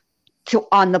people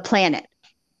on the planet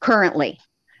currently.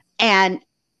 And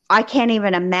I can't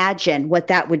even imagine what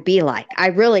that would be like. I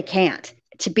really can't.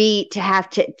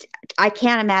 I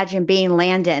can't imagine being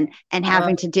Landen and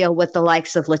having to deal with the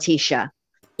likes of Letecia.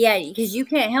 Yeah, because you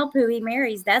can't help who he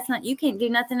marries. You can't do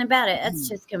nothing about it. That's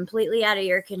just completely out of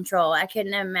your control. I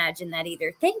couldn't imagine that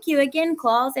either. Thank you again,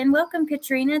 Claus, and welcome,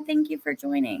 Katrina. Thank you for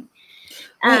joining.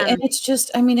 Right, and it's just,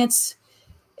 I mean, it's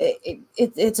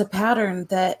a pattern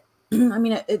that, I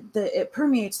mean, it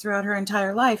permeates throughout her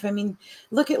entire life. I mean,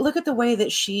 look at the way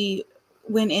that she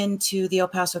went into the El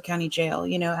Paso County Jail,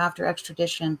 after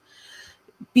extradition.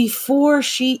 Before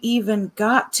she even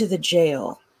got to the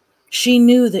jail, she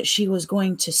knew that she was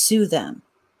going to sue them.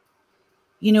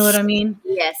 You know what I mean?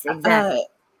 Yes, exactly.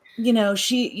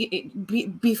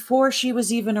 Before she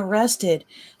was even arrested,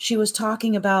 she was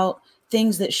talking about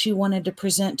things that she wanted to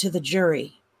present to the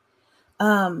jury.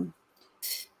 I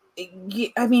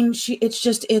mean,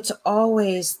 it's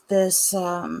always this,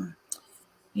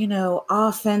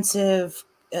 offensive,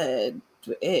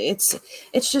 it's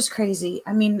just crazy.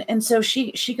 I mean, and so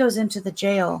she goes into the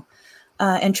jail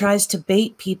and tries to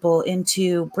bait people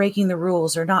into breaking the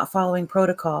rules or not following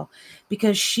protocol,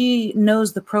 because she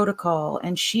knows the protocol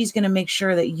and she's going to make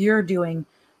sure that you're doing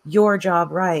your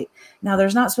job right. Now,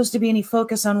 there's not supposed to be any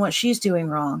focus on what she's doing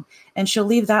wrong, and she'll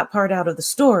leave that part out of the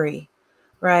story,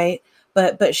 right?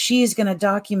 But she's going to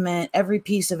document every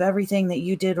piece of everything that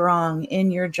you did wrong in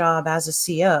your job as a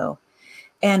CO.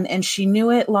 And she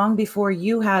knew it long before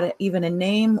you had even a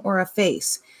name or a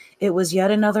face. It was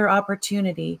yet another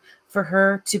opportunity for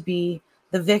her to be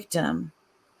the victim.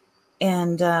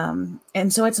 And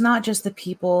so it's not just the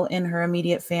people in her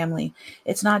immediate family.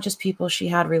 It's not just people she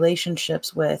had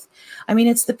relationships with. I mean,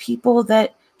 it's the people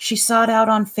that she sought out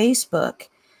on Facebook,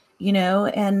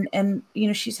 and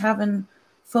she's having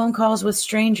phone calls with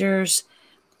strangers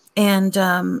and,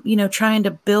 trying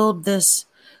to build this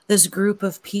group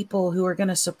of people who are going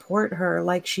to support her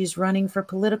like she's running for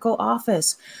political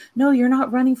office. No, you're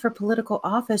not running for political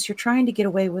office. You're trying to get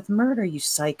away with murder, you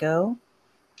psycho.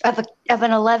 Of an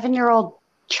 11-year-old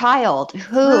child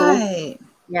who, right.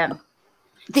 Yeah,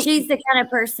 she's the kind of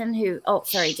person who,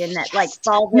 didn't that like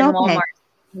falls in Walmart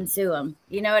and sue them?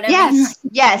 You know what I mean?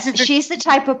 Yes. She's the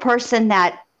type of person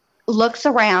that looks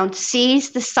around,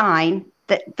 sees the sign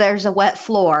that there's a wet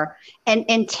floor, and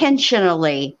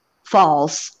intentionally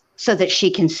falls so that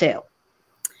she can sue.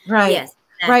 Right. Yes.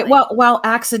 Exactly. Right. While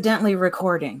accidentally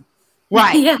recording.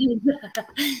 Right. Yeah.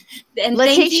 And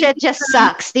Letecia just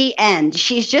sucks. The end.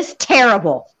 She's just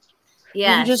terrible.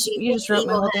 Yeah. You just wrote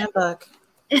my whole damn book.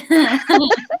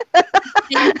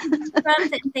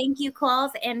 Thank you,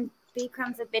 Claus. And B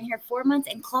Crumbs have been here 4 months,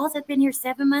 and Claus have been here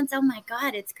 7 months. Oh my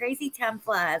God, it's crazy. Time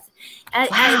flies.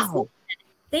 Wow.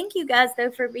 Thank you guys,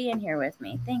 though, for being here with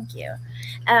me. Thank you.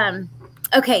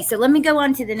 Okay, so let me go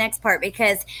on to the next part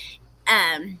because,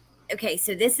 okay,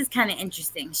 so this is kind of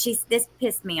interesting. This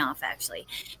pissed me off, actually.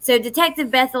 So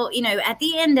Detective Bethel, at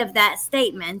the end of that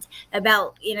statement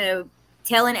about,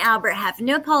 telling Albert having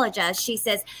to apologize, she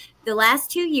says, the last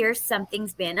 2 years,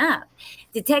 something's been up.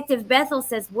 Detective Bethel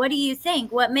says, what do you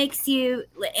think? What makes you?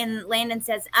 And Landen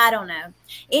says, I don't know.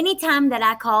 Anytime that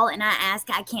I call and I ask,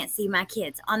 I can't see my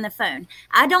kids on the phone.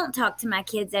 I don't talk to my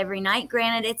kids every night.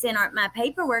 Granted, it's in my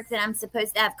paperwork that I'm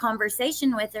supposed to have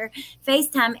conversation with her,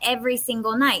 FaceTime every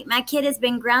single night. My kid has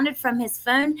been grounded from his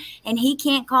phone and he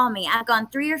can't call me. I've gone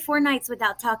 3 or 4 nights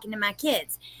without talking to my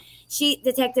kids.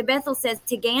 Detective Bethel says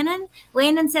to Gannon,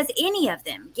 Landen says any of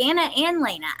them, Ganna and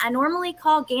Lena. I normally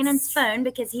call Gannon's phone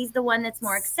because he's the one that's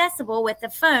more accessible with the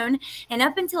phone. And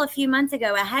up until a few months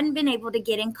ago, I hadn't been able to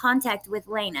get in contact with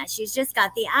Lena. She's just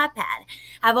got the iPad.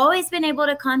 I've always been able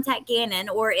to contact Gannon,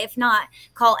 or if not,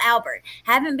 call Albert.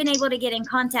 Haven't been able to get in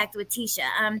contact with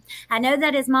Tisha. I know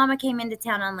that his mama came into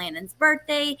town on Landen's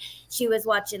birthday. She was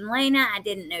watching Lena. I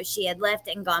didn't know she had left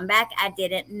and gone back. I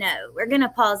didn't know. We're going to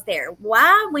pause there.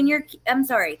 Why?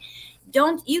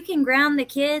 You can ground the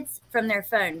kids from their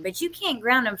phone, but you can't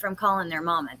ground them from calling their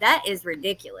mama. That is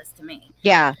ridiculous to me.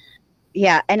 Yeah.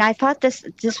 And I thought this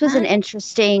was an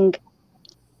interesting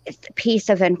piece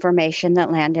of information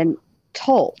that Landen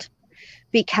told,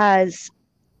 because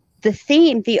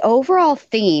the overall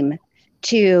theme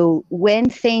to when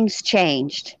things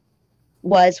changed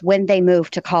was when they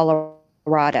moved to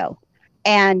Colorado.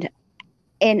 And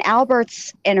in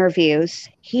Albert's interviews,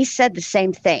 he said the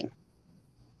same thing.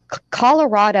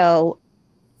 Colorado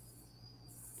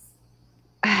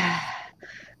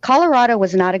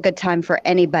was not a good time for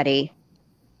anybody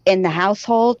in the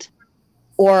household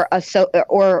or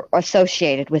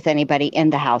associated with anybody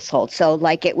in the household. So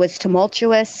like it was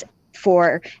tumultuous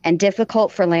and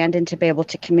difficult for Landen to be able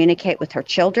to communicate with her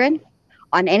children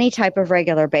on any type of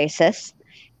regular basis.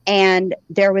 And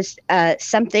there was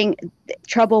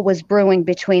trouble was brewing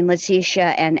between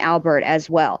Letecia and Albert as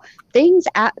well. Things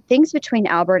between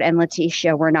Albert and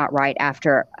Letecia were not right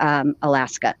after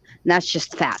Alaska. And that's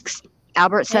just facts.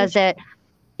 Albert says it,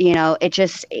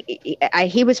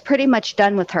 he was pretty much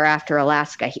done with her after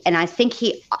Alaska. And I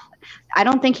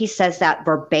don't think he says that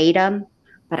verbatim,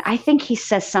 but I think he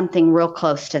says something real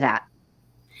close to that.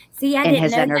 See, in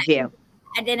his interview.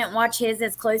 I didn't watch his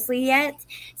as closely yet,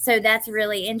 so that's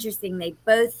really interesting. They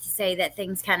both say that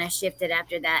things kind of shifted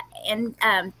after that. And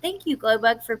thank you,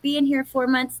 Glowbug, for being here 4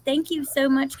 months. Thank you so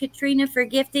much, Katrina, for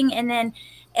gifting. And then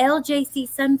LJC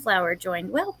Sunflower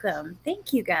joined. Welcome.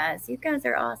 Thank you, guys. You guys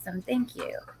are awesome. Thank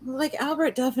you. Like,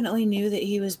 Albert definitely knew that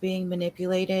he was being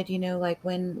manipulated. Like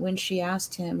when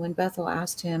Bethel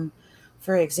asked him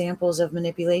for examples of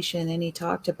manipulation, and he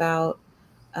talked about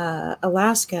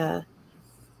Alaska,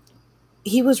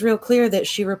 he was real clear that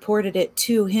she reported it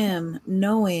to him,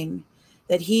 knowing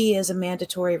that he is a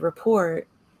mandatory report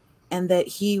and that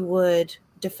he would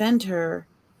defend her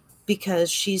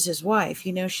because she's his wife.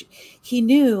 You know, he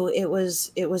knew it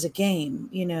was a game,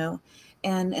 you know,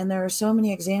 and there are so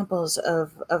many examples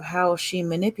of how she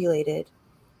manipulated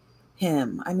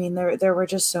him. I mean, there were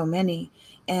just so many.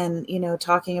 And, you know,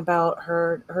 talking about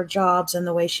her jobs and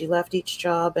the way she left each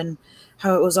job and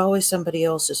how it was always somebody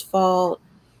else's fault.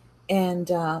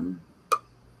 And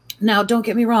now, don't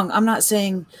get me wrong. I'm not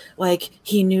saying like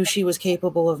he knew she was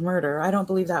capable of murder. I don't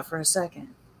believe that for a second.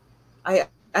 I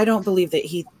don't believe that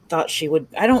he thought she would.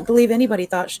 I don't believe anybody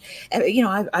thought, you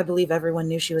know, I believe everyone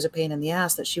knew she was a pain in the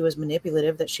ass, that she was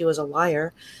manipulative, that she was a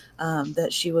liar,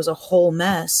 that she was a whole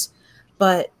mess.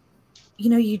 But, you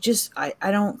know,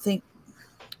 I don't think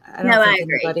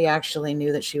anybody actually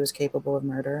knew that she was capable of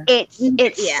murder.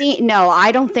 No,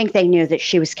 I don't think they knew that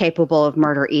she was capable of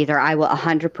murder either. I will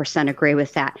 100% agree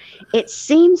with that. It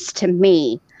seems to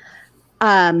me,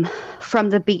 in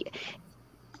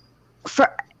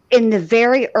the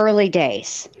very early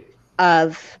days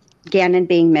of Gannon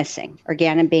being missing or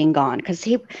Gannon being gone, because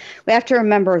we have to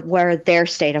remember where their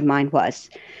state of mind was.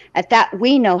 At that,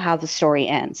 we know how the story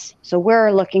ends, so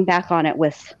we're looking back on it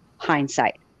with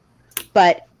hindsight.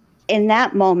 But in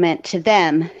that moment, to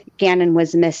them, Gannon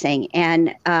was missing,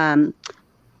 and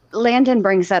Landen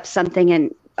brings up something,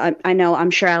 and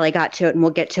I'm sure Allie got to it, and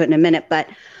we'll get to it in a minute. But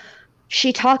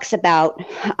she talks about,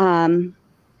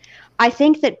 I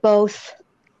think that both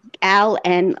Al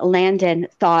and Landen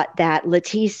thought that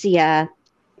Letecia,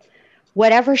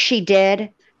 whatever she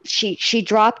did, she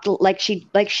dropped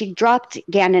she dropped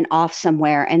Gannon off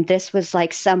somewhere, and this was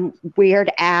like some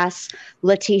weird ass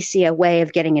Letecia way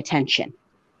of getting attention.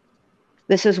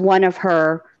 This was one of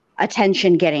her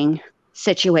attention getting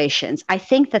situations. I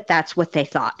think that that's what they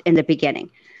thought in the beginning.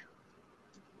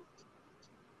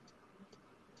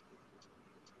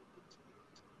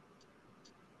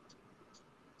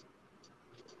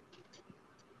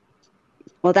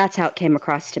 Well, that's how it came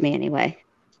across to me anyway.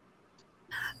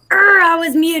 I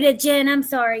was muted, Jen. I'm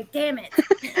sorry. Damn it.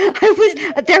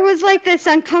 There was like this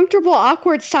uncomfortable,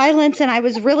 awkward silence, and I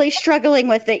was really struggling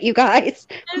with it, you guys.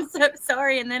 I'm so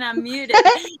sorry. And then I'm muted.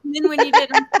 And then when you did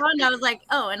respond, I was like,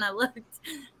 oh, and I looked.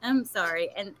 I'm sorry.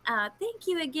 And thank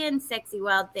you again, Sexy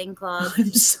Wild Thing Claus.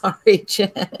 I'm sorry,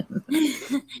 Jen.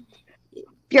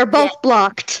 You're both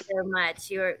blocked. So much.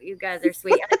 You guys are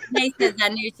sweet. Nate says I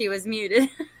knew she was muted.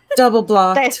 Double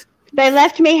blocked. They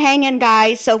left me hanging,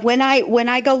 guys. So when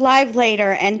I go live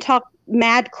later and talk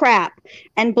mad crap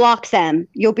and block them,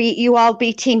 you all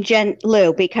be Team Jen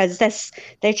Lou, because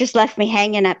they just left me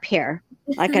hanging up here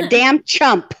like a damn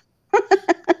chump.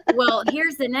 Well,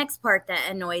 here's the next part that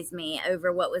annoys me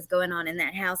over what was going on in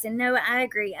that house. And no, I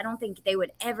agree. I don't think they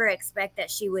would ever expect that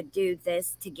she would do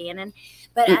this to Gannon.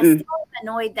 But I still am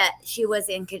annoyed that she was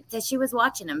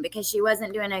watching him, because she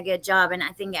wasn't doing a good job. And I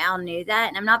think Al knew that.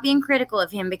 And I'm not being critical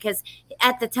of him, because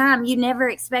at the time you never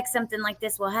expect something like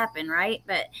this will happen, right?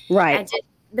 But right.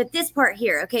 But this part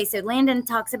here, okay, so Landen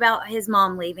talks about his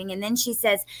mom leaving, and then she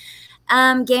says,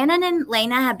 Gannon and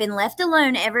Lena have been left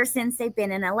alone ever since they've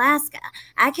been in Alaska.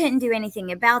 I couldn't do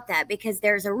anything about that because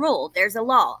there's a rule, there's a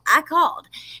law. I called,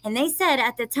 and they said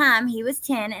at the time he was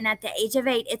 10, and at the age of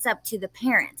 8, it's up to the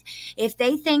parent if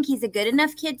they think he's a good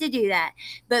enough kid to do that.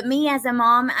 But me as a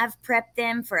mom, I've prepped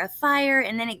them for a fire,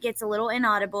 and then it gets a little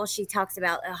inaudible. She talks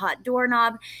about a hot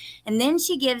doorknob, and then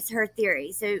she gives her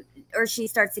theory. Or she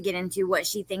starts to get into what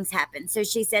she thinks happened. So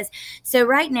she says, so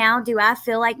right now, do I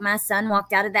feel like my son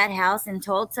walked out of that house and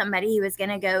told somebody he was going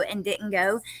to go and didn't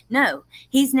go? No,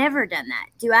 he's never done that.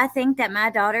 Do I think that my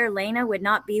daughter Lena would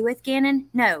not be with Gannon?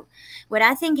 No. What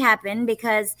I think happened,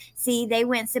 because see, they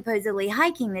went supposedly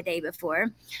hiking the day before.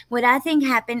 What I think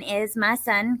happened is my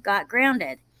son got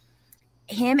grounded.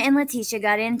 Him and Letecia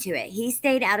got into it. He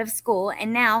stayed out of school,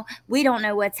 and now we don't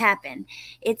know what's happened.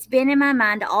 It's been in my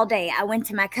mind all day. I went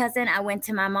to my cousin. I went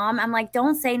to my mom. I'm like,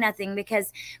 don't say nothing,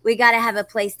 because we got to have a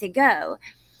place to go.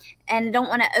 And I don't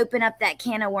want to open up that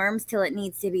can of worms till it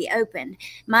needs to be opened.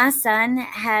 My son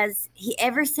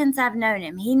ever since I've known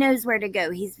him, he knows where to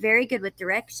go. He's very good with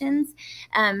directions.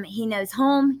 He knows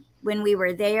home. When we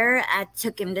were there, I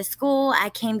took him to school. I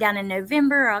came down in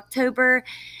October,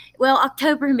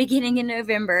 and beginning in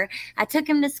November. I took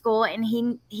him to school, and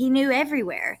he knew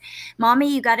everywhere.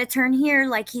 Mommy, you got to turn here.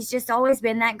 Like, he's just always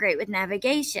been that great with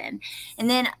navigation. And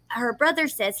then her brother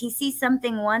says he sees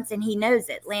something once and he knows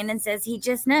it. Landen says he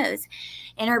just knows.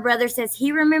 And her brother says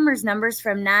he remembers numbers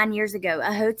from 9 years ago,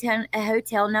 a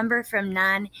hotel number from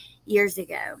 9 years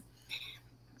ago.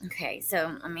 Okay,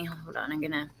 so let me hold on.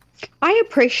 I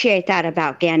appreciate that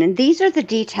about Gannon. These are the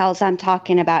details I'm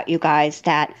talking about, you guys,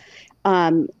 that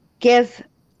give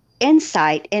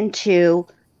insight into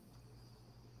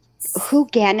who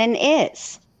Gannon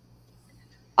is.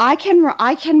 I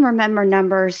can remember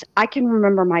numbers. I can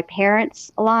remember my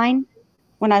parents' line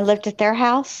when I lived at their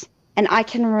house, and I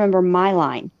can remember my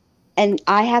line. And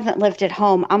I haven't lived at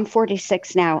home. I'm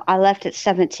 46 now. I left at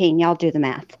 17. Y'all do the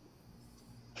math.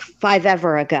 5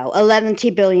 ever ago, 11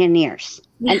 billion years.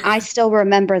 Yeah. And I still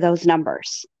remember those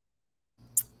numbers.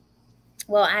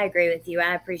 Well, I agree with you.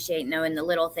 I appreciate knowing the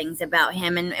little things about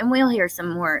him, and we'll hear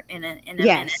some more in a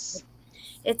minute.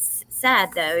 It's sad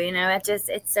though, you know.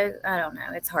 It's so, I don't know.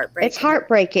 It's heartbreaking. It's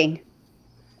heartbreaking.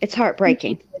 It's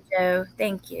heartbreaking. Thank you, Joe.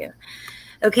 Thank you.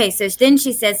 Okay, so then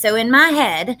she says, so in my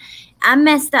head, I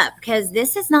messed up because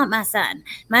this is not my son.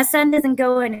 My son doesn't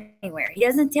go anywhere. He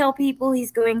doesn't tell people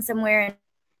he's going somewhere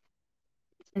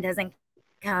and doesn't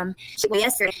come.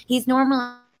 Yesterday, he's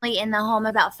normally in the home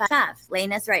about 5.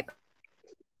 Lena's right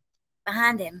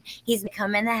behind him. He's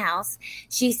come in the house.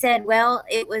 She said, well,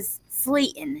 it was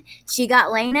sleeting. She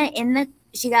got Lena in.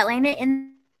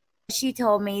 She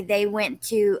told me they went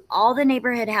to all the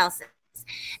neighborhood houses.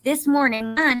 This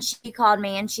morning, she called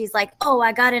me and she's like, oh,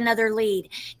 I got another lead.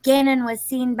 Gannon was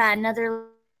seen by another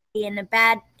lady in a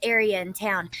bad area in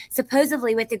town,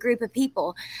 supposedly with a group of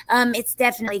people. It's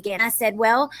definitely Gannon. I said,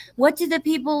 well, what do the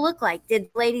people look like? Did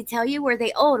the lady tell you? Were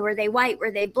they old? Were they white?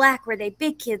 Were they black? Were they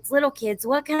big kids, little kids?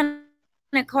 What kind of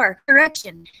car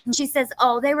direction? And she says,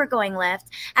 oh, they were going left.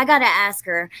 I gotta ask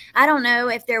her. I don't know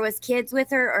if there was kids with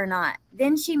her or not.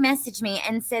 Then she messaged me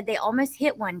and said they almost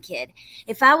hit one kid.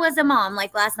 If I was a mom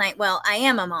like last night, well, I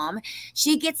am a mom,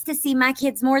 she gets to see my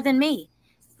kids more than me.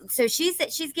 So she's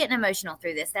getting emotional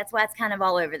through this. That's why it's kind of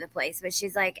all over the place. But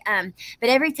she's like, but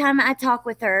every time I talk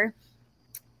with her,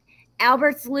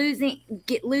 Albert's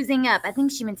losing up. I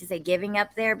think she meant to say giving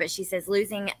up there, but she says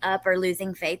losing up or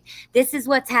losing faith. This is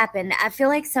what's happened. I feel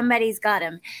like somebody's got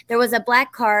him. There was a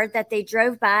black car that they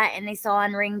drove by and they saw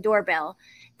on Ring doorbell.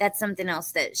 That's something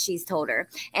else that she's told her.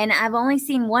 And I've only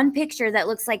seen one picture that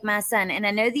looks like my son, and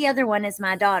I know the other one is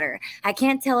my daughter. I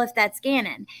can't tell if that's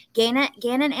Gannon.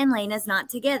 Gannon and Lena's not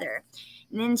together.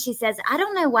 And then she says, I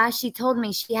don't know why she told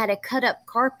me she had a cut up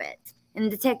carpet. And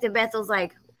Detective Bethel's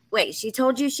like, wait, she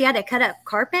told you she had a cut up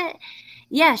carpet?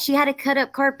 Yeah, she had a cut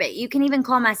up carpet. You can even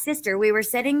call my sister. We were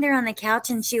sitting there on the couch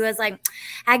and she was like,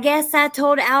 I guess I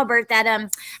told Albert that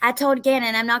I told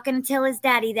Gannon I'm not going to tell his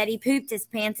daddy that he pooped his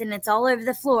pants and it's all over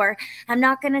the floor. I'm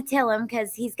not going to tell him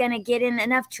because he's going to get in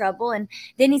enough trouble and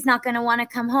then he's not going to want to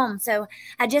come home. So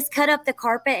I just cut up the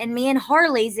carpet and me and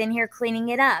Harley's in here cleaning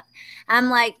it up. I'm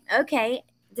like, okay.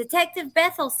 Detective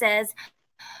Bethel says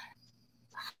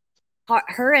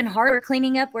her and Hart were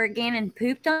cleaning up where Gannon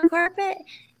pooped on the carpet.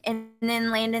 And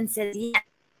then Landen says,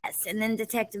 yes. And then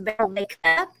Detective Bell, they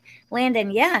cut up.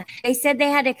 Landen, yeah. They said they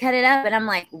had to cut it up. And I'm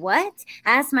like, what?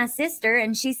 I asked my sister,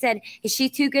 and she said, is she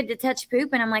too good to touch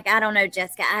poop? And I'm like, I don't know,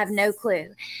 Jessica. I have no clue.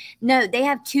 No, they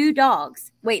have 2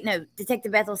 dogs. Wait, no.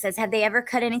 Detective Bethel says, have they ever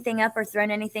cut anything up or thrown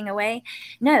anything away?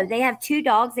 No, they have 2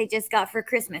 dogs they just got for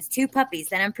Christmas, 2 puppies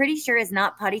that I'm pretty sure is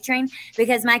not potty trained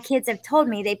because my kids have told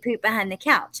me they poop behind the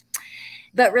couch.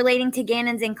 But relating to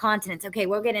Gannon's incontinence. Okay,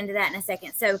 we'll get into that in a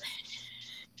second. So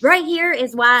right here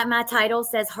is why my title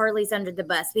says Harley's under the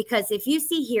bus. Because if you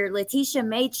see here, Letecia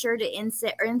made sure to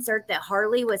insert that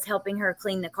Harley was helping her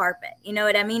clean the carpet. You know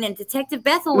what I mean? And Detective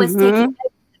Bethel was taking note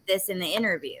of this in the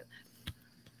interview.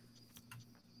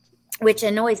 Which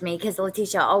annoys me because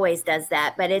Letecia always does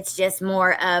that. But it's just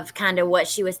more of kind of what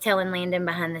she was telling Landen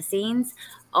behind the scenes.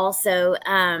 Also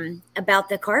about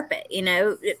the carpet, you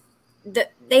know.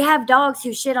 They have dogs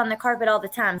who shit on the carpet all the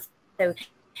time. So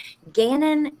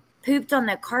Gannon pooped on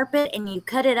the carpet and you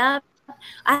cut it up.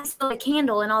 I saw a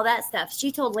candle and all that stuff.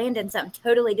 She told Landen something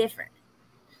totally different.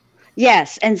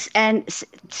 Yes. And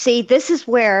see, this is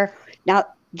where, now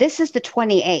this is the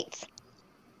 28th.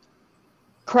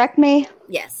 Correct me?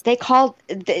 Yes. They called,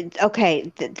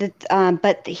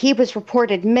 but he was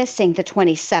reported missing the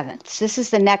 27th. So this is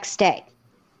the next day.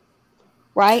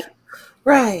 Right?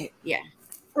 Right. Yeah.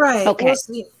 Right. Okay. Well,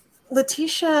 see,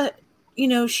 Letecia, you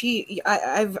know,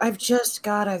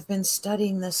 I've been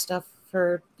studying this stuff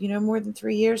for, you know, more than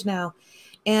 3 years now.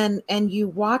 And you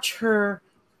watch her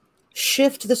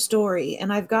shift the story.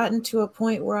 And I've gotten to a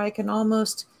point where I can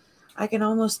almost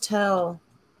tell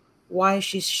why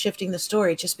she's shifting the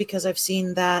story just because I've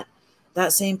seen that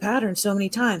same pattern so many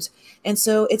times. And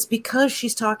so it's because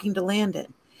she's talking to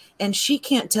Landen and she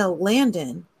can't tell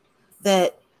Landen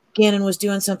that Gannon was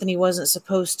doing something he wasn't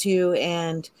supposed to,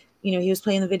 and you know he was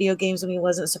playing the video games when he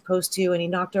wasn't supposed to, and he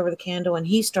knocked over the candle and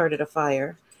he started a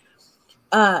fire.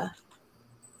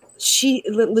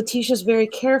 Letecia's very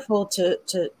careful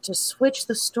to switch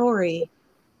the story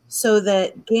so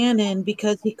that Gannon,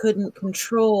 because he couldn't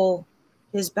control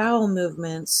his bowel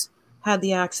movements, had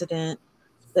the accident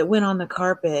that went on the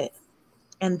carpet.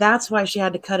 And that's why she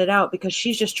had to cut it out, because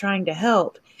she's just trying to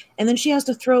help. And then she has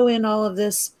to throw in all of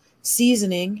this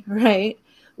seasoning, right?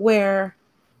 Where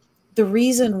the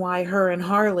reason why her and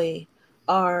Harley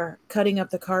are cutting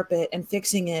up the carpet and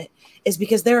fixing it is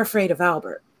because they're afraid of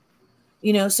Albert.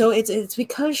 You know, so it's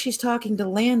because she's talking to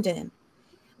Landen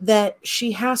that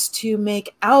she has to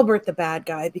make Albert the bad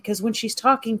guy, because when she's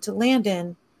talking to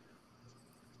Landen,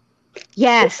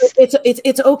 Yes.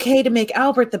 it's okay to make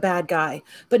Albert the bad guy,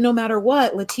 but no matter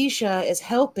what, Letecia is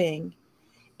helping,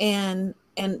 but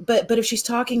if she's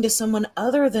talking to someone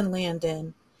other than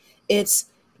Landen, it's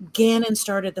Gannon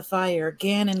started the fire,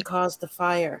 Gannon caused the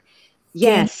fire.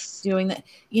 Yes. Doing that,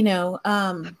 you know.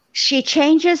 She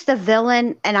changes the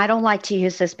villain, and I don't like to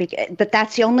use this, but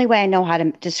that's the only way I know how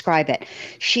to describe it.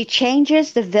 She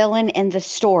changes the villain in the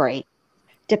story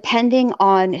depending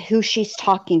on who she's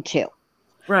talking to.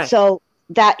 Right. So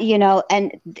that, you know,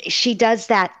 and she does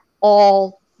that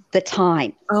all the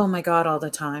time. Oh my God, all the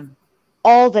time.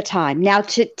 All the time. Now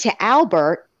to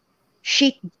Albert,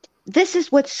 this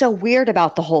is what's so weird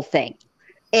about the whole thing,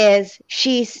 is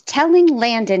she's telling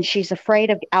Landen she's afraid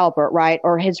of Albert, right?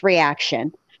 Or his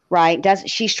reaction, right?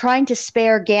 She's trying to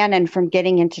spare Gannon from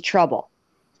getting into trouble.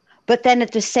 But then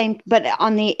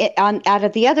out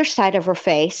of the other side of her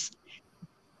face,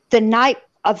 the night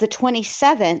of the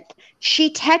 27th,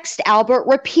 she texts Albert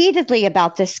repeatedly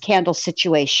about this candle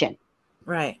situation.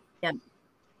 Right. Yeah.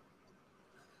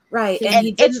 Right. And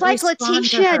he didn't, it's like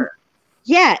Letecia.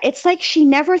 Yeah, it's like she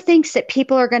never thinks that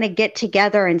people are going to get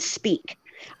together and speak.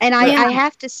 And I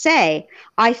have to say,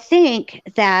 I think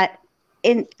that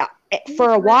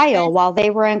for a while they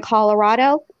were in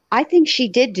Colorado, I think she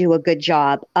did do a good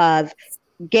job of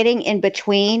getting in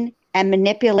between and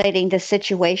manipulating the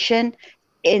situation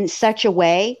in such a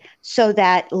way so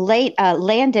that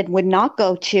Landen would not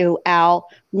go to Al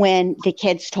when the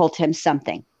kids told him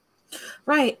something.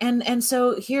 Right. And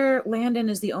so here Landen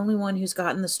is the only one who's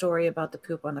gotten the story about the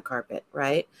poop on the carpet,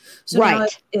 right? So now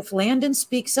if Landen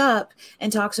speaks up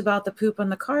and talks about the poop on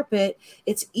the carpet,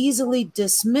 it's easily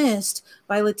dismissed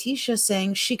by Letecia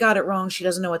saying she got it wrong. She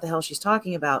doesn't know what the hell she's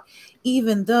talking about,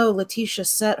 even though Letecia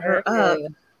set her up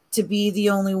to be the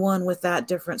only one with that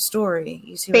different story.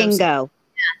 You see what I'm saying?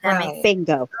 Yeah, that makes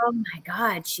bingo. Oh my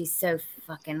God, she's so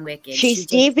fucking wicked. She's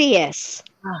devious.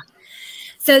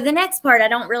 So the next part I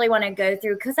don't really want to go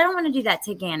through because I don't want to do that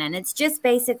to Gannon. It's just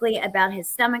basically about his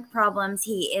stomach problems.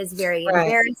 He is very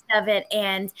embarrassed of it.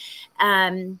 And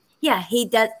he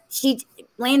does.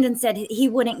 Landen said he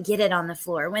wouldn't get it on the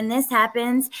floor. When this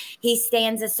happens, he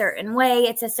stands a certain way.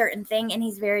 It's a certain thing. And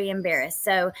he's very embarrassed.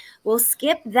 So we'll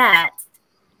skip that.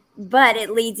 But it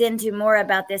leads into more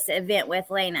about this event with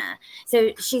Lena.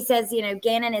 So she says, you know,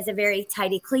 Gannon is a very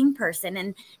tidy, clean person.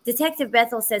 And Detective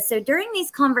Bethel says, so during these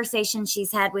conversations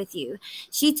she's had with you,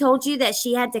 she told you that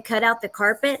she had to cut out the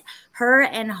carpet. Her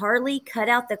and Harley cut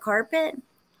out the carpet.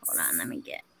 Hold on, let me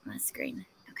get my screen.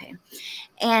 Okay.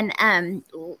 And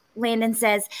Landen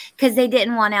says, because they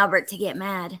didn't want Albert to get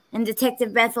mad. And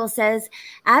Detective Bethel says,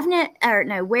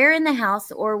 where in the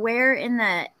house or where in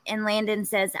the, and Landen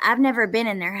says, I've never been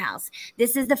in their house.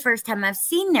 This is the first time I've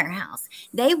seen their house.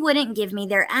 They wouldn't give me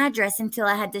their address until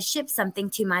I had to ship something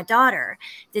to my daughter.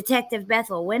 Detective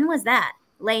Bethel, when was that?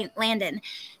 Landen,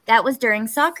 that was during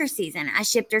soccer season. I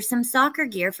shipped her some soccer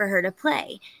gear for her to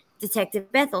play.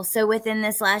 Detective Bethel, so within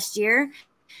this last year?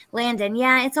 Landen,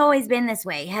 yeah, it's always been this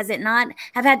way, has it not?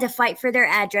 I've had to fight for their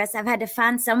address. I've had to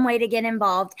find some way to get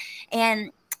involved.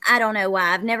 And I don't know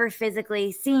why. I've never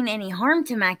physically seen any harm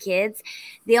to my kids.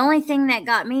 The only thing that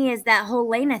got me is that whole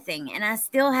Lena thing. And I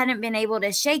still hadn't been able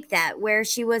to shake that, where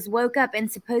she was woke up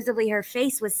and supposedly her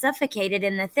face was suffocated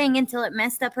in the thing until it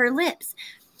messed up her lips.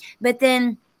 But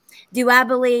then, do I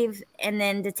believe? And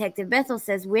then Detective Bethel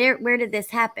says, where did this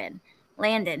happen?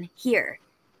 Landen, here.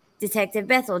 Detective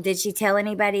Bethel, did she tell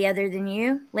anybody other than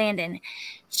you? Landen,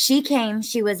 she came.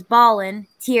 She was bawling,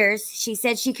 tears. She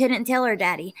said she couldn't tell her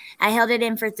daddy. I held it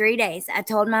in for 3 days. I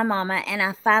told my mama, and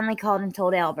I finally called and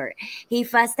told Albert. He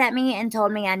fussed at me and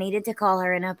told me I needed to call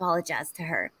her and apologize to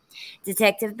her.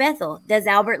 Detective Bethel, does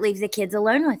Albert leave the kids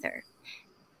alone with her?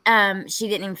 she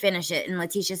didn't even finish it. And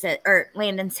Letecia said, or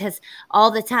Landen says, all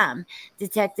the time,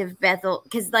 Detective Bethel,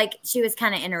 because like she was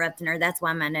kind of interrupting her. That's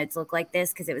why my notes look like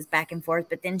this, because it was back and forth.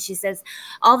 But then she says,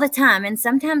 all the time, and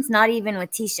sometimes not even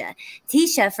with Tisha.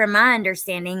 Tisha, from my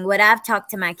understanding, what I've talked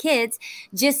to my kids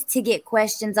just to get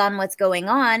questions on what's going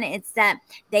on, it's that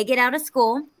they get out of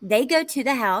school, they go to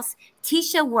the house.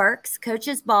 Tisha works,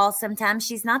 coaches ball. Sometimes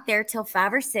she's not there till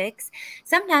 5 or 6.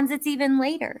 Sometimes it's even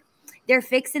later. They're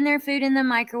fixing their food in the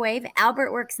microwave.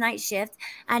 Albert works night shift.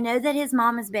 I know that his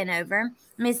mom has been over.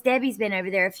 Miss Debbie's been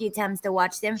over there a few times to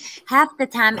watch them. Half the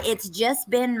time, it's just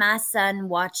been my son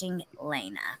watching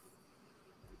Lena.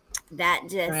 That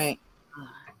just... Right.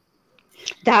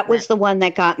 That was the one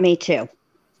that got me too.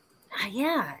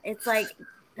 Yeah, it's like...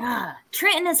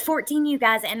 Trenton is 14, you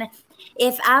guys, and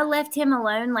if I left him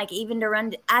alone, like even to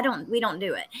run, we don't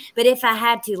do it. But if I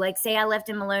had to, like say I left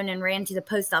him alone and ran to the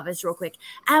post office real quick,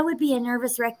 I would be a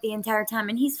nervous wreck the entire time.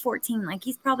 And he's 14, like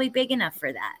he's probably big enough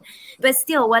for that. But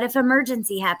still, what if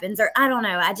emergency happens? Or I don't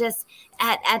know. I just,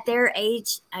 at their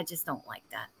age, I just don't like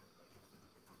that.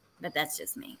 But that's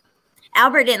just me.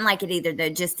 Albert didn't like it either, though,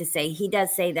 just to say. He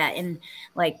does say that in,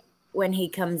 like, when he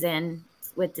comes in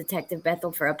with Detective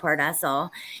Bethel for a part I saw,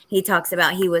 he talks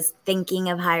about he was thinking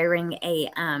of hiring a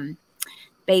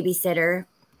babysitter,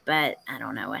 but I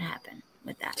don't know what happened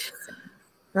with that. So.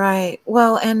 Right.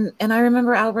 Well, and I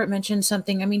remember Albert mentioned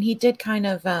something. I mean, he did kind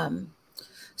of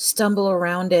stumble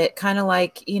around it, kind of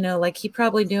like, you know, like he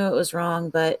probably knew it was wrong,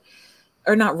 but,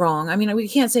 or not wrong. I mean, we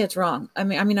can't say it's wrong.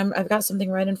 I've got something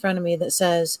right in front of me that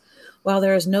says, while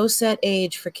there is no set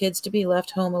age for kids to be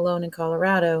left home alone in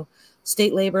Colorado,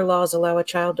 state labor laws allow a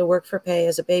child to work for pay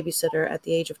as a babysitter at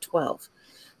the age of 12.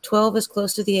 12 is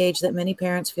close to the age that many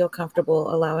parents feel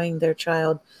comfortable allowing their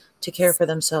child to care for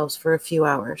themselves for a few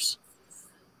hours.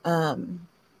 You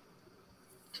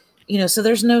know, so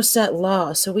there's no set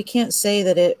law, so we can't say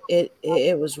that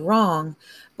it was wrong,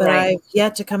 but right. I've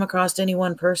yet to come across any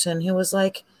one person who was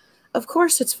like, of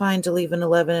course it's fine to leave an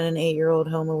 11 and an 8-year-old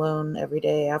home alone every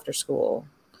day after school.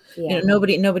 Yeah. You know,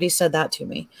 nobody said that to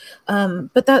me.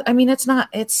 But that, I mean, it's not,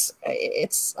 it's,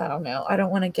 I don't know. I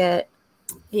don't want to get,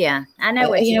 yeah, I know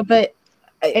what you know, but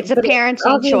it's a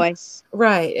parenting choice,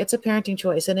 right? It's a parenting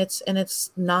choice, and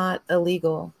it's not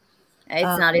illegal.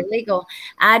 It's not illegal.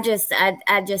 I just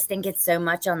think it's so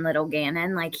much on little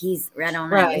Gannon. Like he's, I don't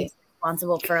know. Right. He's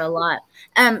responsible for a lot.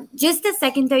 Just a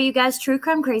second though, you guys, True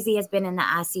Crime Crazy has been in the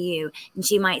ICU and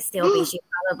she might still be. She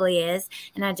probably is.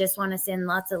 And I just want to send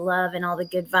lots of love and all the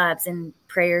good vibes and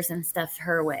prayers and stuff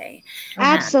her way.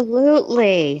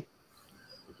 Absolutely.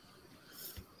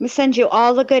 We send you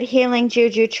all the good healing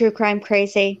juju, True Crime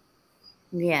Crazy.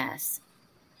 Yes.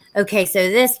 Okay, so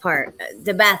this part,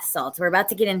 the bath salts. We're about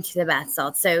to get into the bath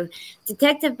salts. So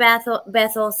Detective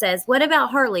Bethel says, what about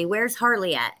Harley? Where's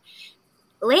Harley at?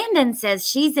 Landen says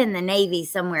she's in the Navy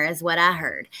somewhere is what I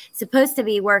heard. Supposed to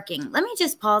be working. Let me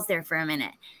just pause there for a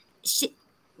minute.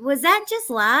 Was that just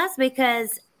lies?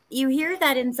 Because you hear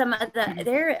that in some of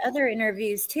their other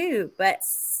interviews too, but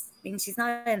I mean, she's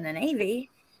not in the Navy.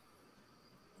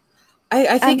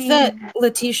 I think that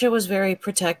Letecia was very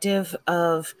protective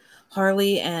of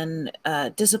Harley and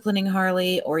disciplining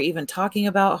Harley or even talking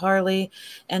about Harley.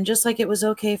 And just like it was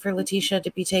okay for Letecia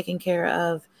to be taking care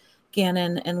of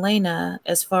Gannon and Lena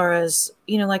as far as,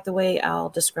 you know, like the way Al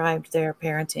described their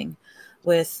parenting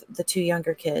with the two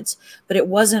younger kids. But it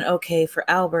wasn't okay for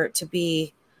Albert to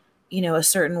be, you know, a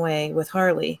certain way with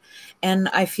Harley. And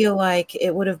I feel like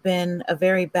it would have been a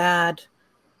very bad...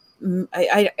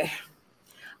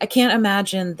 I can't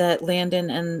imagine that Landen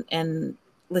and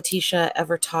Letecia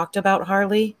ever talked about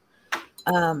Harley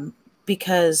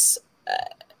because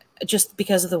just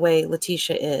because of the way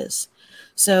Letecia is.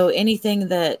 So anything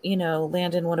that, you know,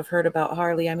 Landen would have heard about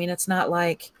Harley, I mean, it's not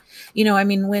like, you know, I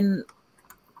mean, when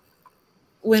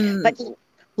but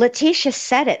Letecia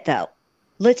said it though.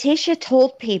 Letecia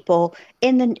told people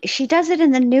she does it in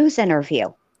the news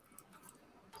interview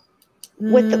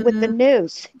with the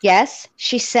news. Yes,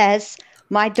 she says,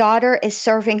 my daughter is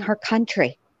serving her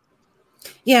country.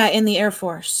 Yeah, in the Air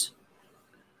Force.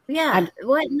 Yeah,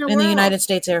 what in the world? In the United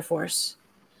States Air Force.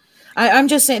 I'm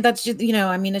just saying that's just, you know,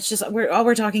 I mean, it's just all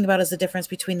we're talking about is the difference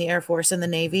between the Air Force and the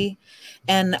Navy.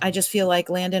 And I just feel like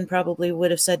Landen probably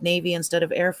would have said Navy instead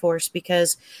of Air Force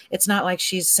because it's not like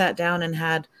she's sat down and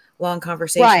had long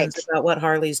conversations about what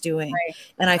Harley's doing. Right.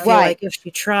 And I feel like if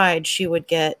she tried, she would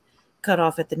get cut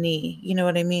off at the knee. You know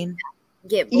what I mean?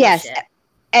 Yes.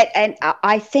 And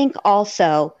I think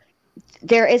also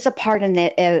there is a part in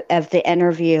of the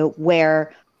interview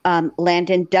where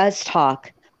Landen does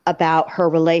talk about her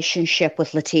relationship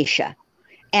with Letecia.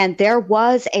 And there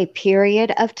was a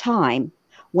period of time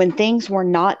when things were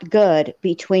not good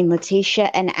between Letecia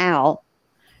and Al,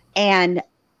 and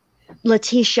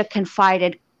Letecia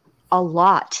confided a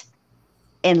lot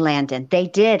in Landen. They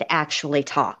did actually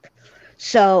talk.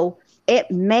 So it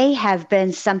may have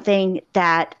been something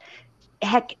that,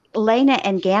 heck, Lena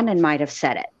and Gannon might have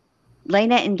said it.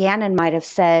 Lena and Gannon might have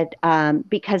said,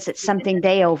 because it's something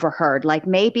they overheard. Like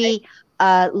maybe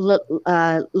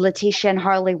Letecia and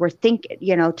Harley were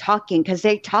talking, because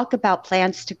they talk about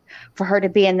plans for her to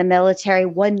be in the military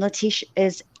when Letecia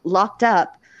is locked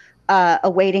up,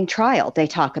 awaiting trial. They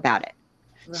talk about it.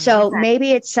 Right. So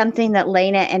maybe it's something that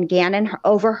Lena and Gannon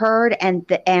overheard, and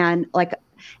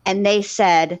they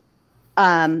said,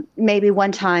 maybe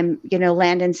one time,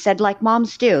 Landen said, like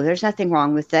moms do, there's nothing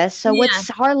wrong with this. So what's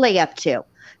Harley up to?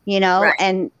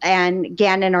 Right. And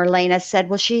Gannon or Lena said,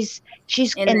 well, she's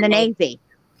in the Navy.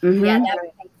 Mm-hmm. Yeah, that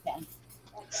would make sense.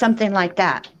 Something like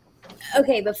that.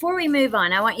 Okay, before we move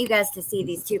on, I want you guys to see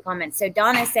these 2 comments. So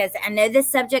Donna says, I know this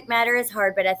subject matter is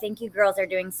hard, but I think you girls are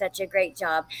doing such a great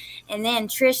job. And then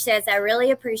Trish says, I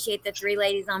really appreciate the 3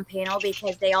 ladies on panel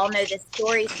because they all know this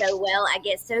story so well. I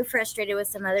get so frustrated with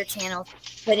some other channels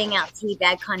putting out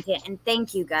teabag content. And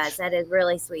thank you guys. That is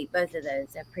really sweet. Both of those.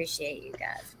 I appreciate you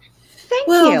guys. Thank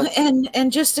you.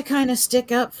 And just to kind of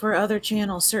stick up for other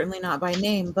channels, certainly not by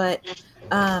name, but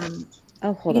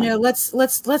hold on.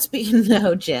 Let's be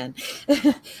no, Jen.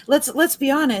 let's be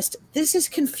honest. This is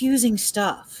confusing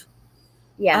stuff.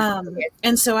 Yeah.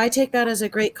 And so I take that as a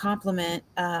great compliment.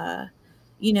 That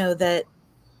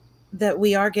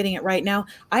we are getting it right now.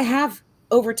 I have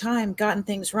over time gotten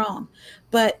things wrong,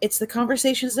 but it's the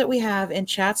conversations that we have in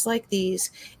chats like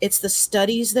these. It's the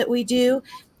studies that we do.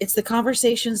 It's the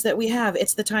conversations that we have.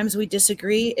 It's the times we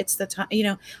disagree. It's the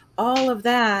time, all of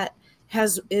that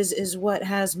is what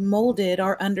has molded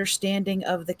our understanding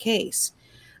of the case.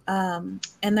 And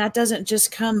that doesn't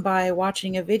just come by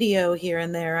watching a video here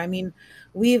and there. I mean,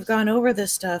 we've gone over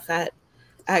this stuff at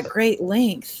great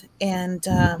length. And,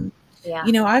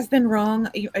 I've been wrong.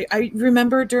 I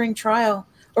remember during trial,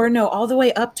 all the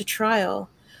way up to trial,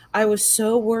 I was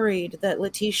so worried that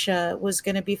Letecia was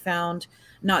going to be found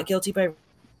not guilty by.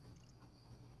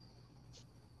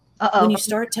 When you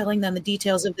start telling them the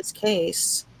details of this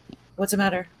case, what's the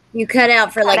matter? You cut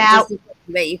out for just a second,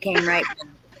 but you came right back.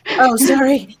 Oh,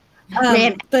 sorry.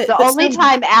 But the only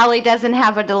time Allie doesn't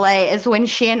have a delay is when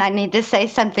she and I need to say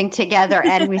something together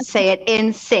and we say it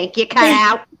in sync. You cut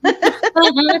out.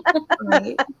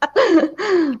 Right.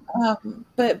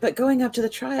 But going up to the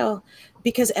trial,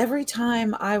 because every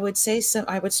time I would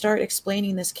I would start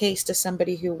explaining this case to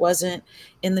somebody who wasn't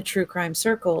in the true crime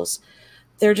circles,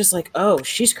 they're just like, oh,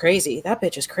 she's crazy. That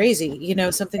bitch is crazy,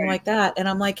 something like that. And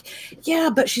I'm like, yeah,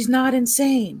 but she's not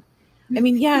insane. I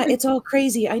mean, yeah, it's all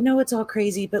crazy. I know it's all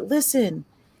crazy, but listen,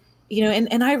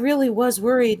 and I really was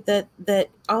worried that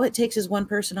all it takes is one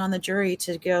person on the jury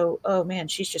to go, oh man,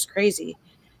 she's just crazy.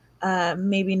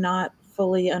 Maybe not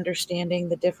fully understanding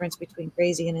the difference between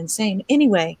crazy and insane.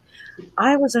 Anyway,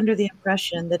 I was under the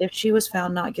impression that if she was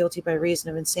found not guilty by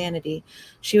reason of insanity,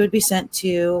 she would be sent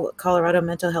to Colorado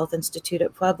Mental Health Institute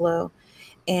at Pueblo,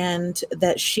 and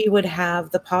that she would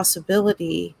have the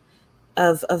possibility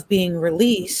of being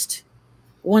released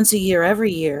once a year,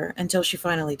 every year, until she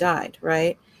finally died,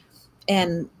 right?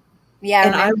 And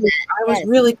I was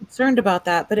really concerned about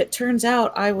that, but it turns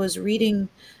out I was reading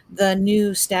the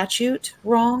new statute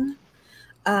wrong.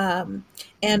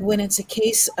 And when it's a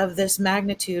case of this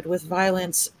magnitude with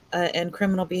violence and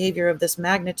criminal behavior of this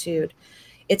magnitude,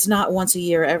 it's not once a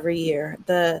year, every year.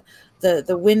 The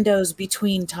windows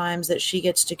between times that she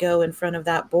gets to go in front of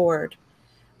that board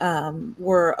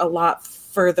were a lot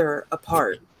further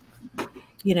apart,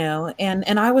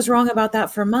 and I was wrong about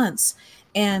that for months.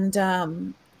 And,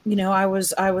 I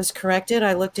was corrected.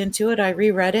 I looked into it. I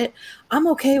reread it. I'm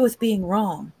okay with being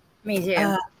wrong. Me too.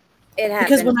 It happens.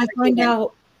 Because when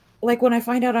I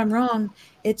find out I'm wrong,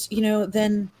 it's,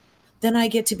 then I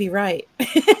get to be right.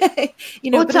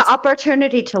 Well, it's an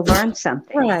opportunity to learn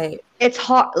something. Right. It's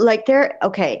hard.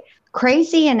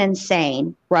 Crazy and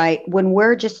insane, right? When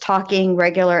we're just talking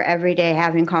regular, everyday,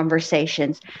 having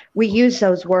conversations, we use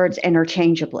those words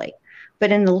interchangeably.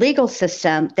 But in the legal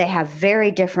system, they have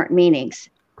very different meanings.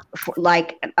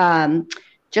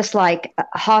 Just like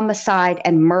homicide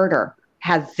and murder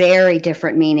have very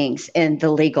different meanings in the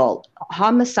legal.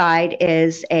 Homicide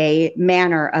is a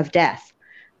manner of death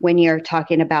when you're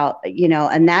talking about,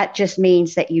 and that just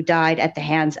means that you died at the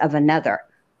hands of another.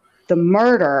 The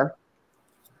murder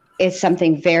is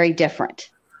something very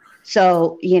different.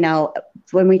 So,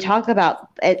 when we talk about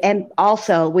it, and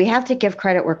also we have to give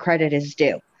credit where credit is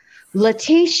due.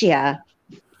 Letecia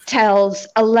tells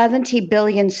 11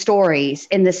 billion stories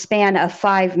in the span of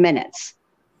 5 minutes.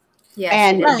 Yes,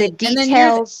 and Right. the And then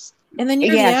details. And then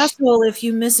you're the Yes. asshole if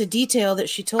you miss a detail that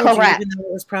she told you, Correct. even though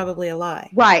it was probably a lie.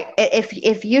 Right.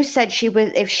 If you said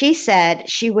if she said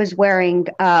she was wearing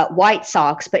white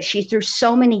socks, but she threw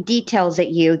so many details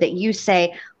at you that you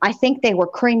say, I think they were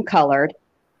cream colored,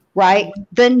 right? Mm-hmm.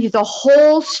 Then the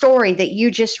whole story that you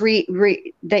just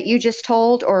that you just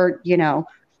told, or That's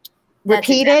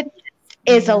repeated,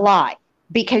 is a Mhm. lie,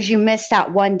 because you missed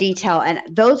out one detail. And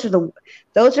those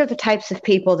are the types of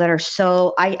people that are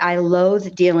so, I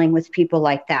loathe dealing with people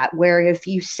like that, where if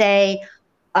you say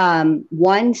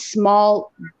one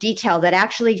small detail that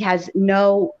actually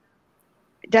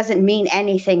doesn't mean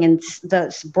anything in the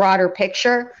broader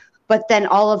picture, but then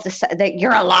all of that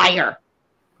you're a liar.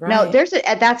 Right. No,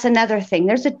 that's another thing.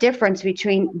 There's a difference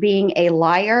between being a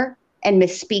liar and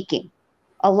misspeaking.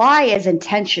 A lie is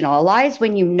intentional. A lie is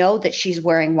when you know that she's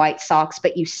wearing white socks,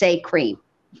 but you say cream.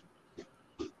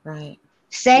 Right.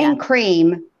 Saying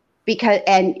cream because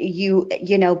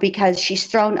she's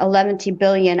thrown 11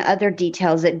 billion other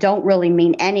details that don't really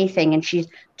mean anything, and she's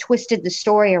twisted the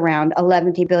story around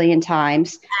 11 billion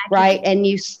times, right? And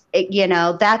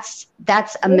that's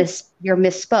you're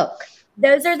misspoke.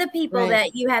 Those are the people Right.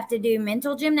 that you have to do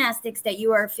mental gymnastics, that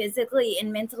you are physically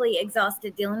and mentally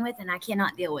exhausted dealing with, and I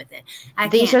cannot deal with it.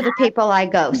 These are the people I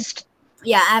ghost.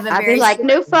 Yeah, I have a I'd very be like,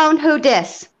 new phone, who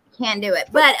dis? can't do it.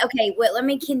 But okay, well, let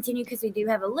me continue, because we do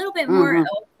have a little bit more,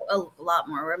 a lot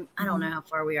more. I don't know how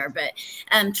far we are, but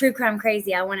True Crime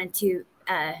Crazy, I wanted to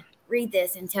read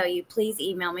this and tell you, please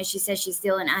email me. She says she's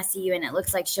still in ICU and it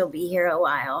looks like she'll be here a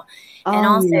while. And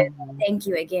also, thank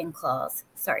you again, Claus.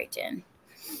 Sorry, Jen.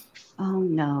 Oh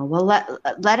no. Well,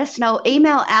 let us know.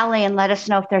 Email Allie and let us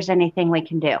know if there's anything we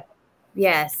can do.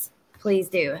 Yes, please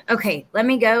do. Okay, let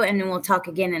me go, and then we'll talk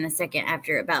again in a second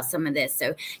after about some of this.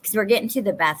 So, because we're getting to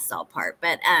the bath salt part,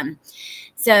 but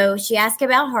so she asked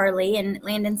about Harley, and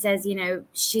Landen says,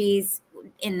 she's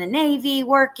in the Navy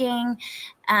working.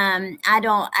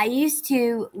 I used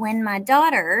to, when my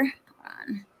daughter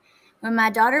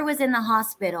was in the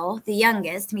hospital, the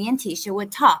youngest, me and Tisha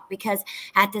would talk, because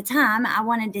at the time I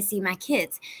wanted to see my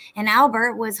kids, and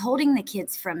Albert was holding the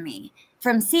kids from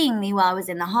seeing me while I was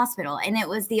in the hospital. And it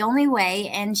was the only way,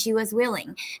 and she was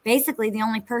willing, basically the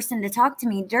only person to talk to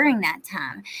me during that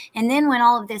time. And then when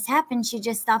all of this happened, she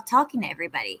just stopped talking to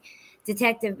everybody.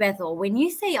 Detective Bethel, when you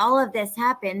say all of this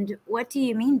happened, what do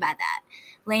you mean by that?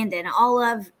 Landen,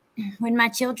 when my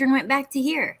children went back to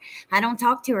here. I don't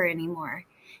talk to her anymore.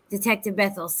 Detective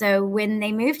Bethel, so when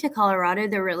they moved to Colorado,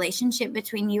 the relationship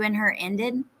between you and her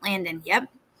ended? Landen, yep.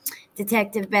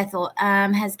 Detective Bethel,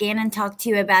 has Gannon talked to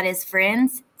you about his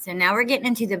friends? So now we're getting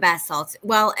into the bath salts.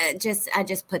 Well, I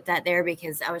just put that there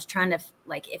because I was trying to,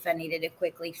 if I needed to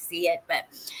quickly see it. But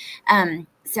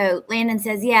so Landen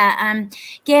says, yeah,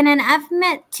 Gannon, I've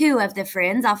met 2 of the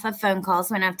friends off of phone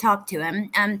calls when I've talked to him.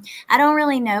 I don't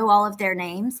really know all of their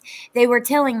names. They were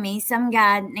telling me some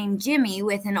guy named Jimmy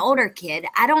with an older kid.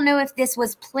 I don't know if this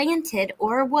was planted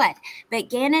or what, but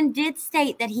Gannon did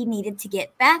state that he needed to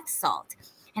get bath salt.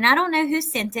 And I don't know who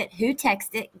sent it, who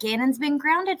texted it. Gannon's been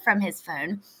grounded from his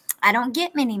phone. I don't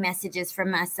get many messages from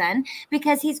my son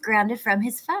because he's grounded from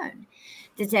his phone.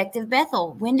 Detective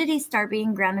Bethel, when did he start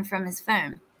being grounded from his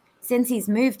phone? Since he's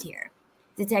moved here.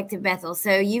 Detective Bethel,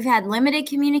 so you've had limited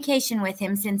communication with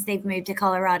him since they've moved to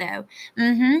Colorado.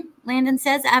 Landen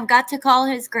says, I've got to call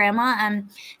his grandma.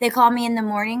 They call me in the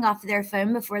morning off their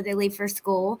phone before they leave for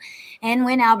school. And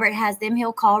when Albert has them,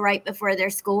 he'll call right before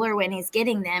their school or when he's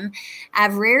getting them.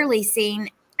 I've seen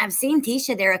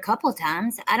Tisha there a couple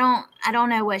times. I don't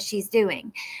know what she's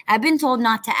doing. I've been told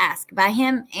not to ask by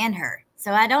him and her.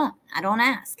 So I don't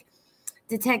ask.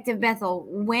 Detective Bethel,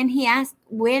 when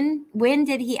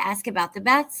did he ask about the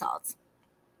bath salts?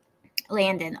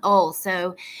 Landen,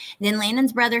 so then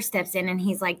Landen's brother steps in and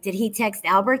he's like, did he text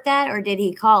Albert that or did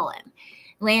he call him?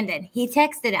 Landen, he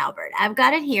texted Albert. I've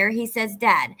got it here. He says,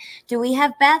 Dad, do we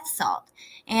have bath salt?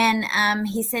 And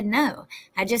he said, no,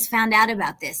 I just found out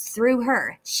about this through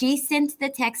her. She sent the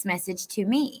text message to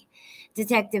me.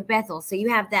 Detective Bethel, so you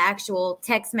have the actual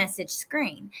text message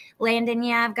screen. Landen,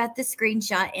 yeah, I've got the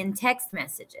screenshot in text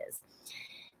messages.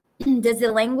 Does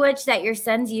the language that your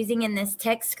son's using in this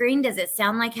text screen, does it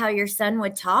sound like how your son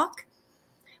would talk?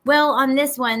 Well, on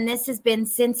this one, this has been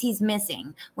since he's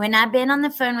missing. When I've been on the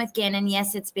phone with Gannon,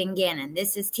 yes, it's been Gannon.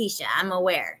 This is Tisha. I'm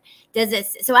aware. Does it?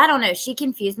 So I don't know. She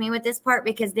confused me with this part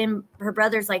because then her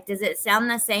brother's like, does it sound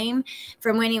the same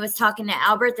from when he was talking to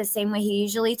Albert, the same way he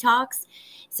usually talks?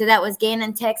 So that was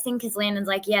Gannon texting because Landon's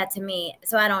like, yeah, to me.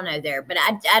 So I don't know there, but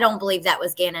I don't believe that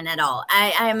was Gannon at all.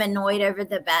 I am annoyed over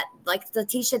the bat. Like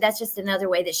Letecia, that's just another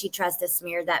way that she tries to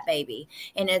smear that baby.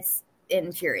 And it's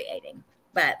infuriating.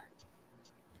 But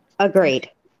agreed.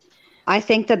 I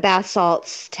think the bath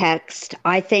salts text,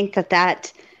 I think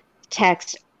that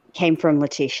text came from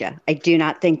Letecia. I do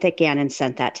not think that Gannon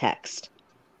sent that text.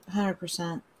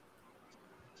 100%.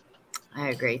 I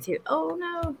agree too. Oh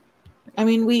no. I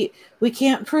mean, we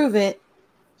can't prove it,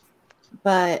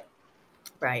 but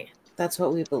right. That's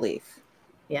what we believe.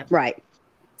 Yeah. Right.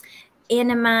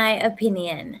 In my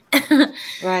opinion.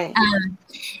 Right.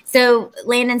 So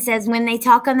Landon says when they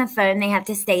talk on the phone, they have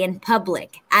to stay in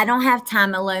public. I don't have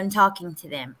time alone talking to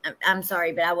them. I'm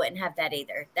sorry, but I wouldn't have that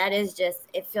either. That is just,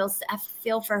 I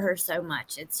feel for her so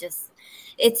much. It's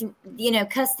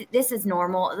custody. This is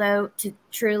normal though, to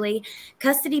truly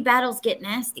custody battles get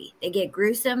nasty. They get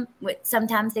gruesome.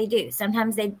 Sometimes they do.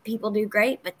 Sometimes people do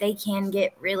great, but they can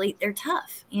get they're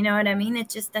tough. You know what I mean?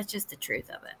 That's just the truth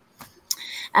of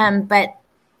it. But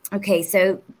okay,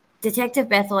 so Detective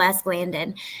Bethel asked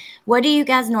Landon, what do you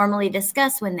guys normally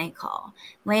discuss when they call?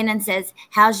 Landon says,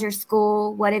 how's your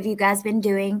school? What have you guys been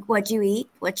doing? What'd you eat?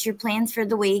 What's your plans for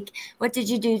the week? What did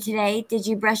you do today? Did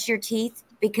you brush your teeth?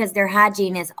 Because their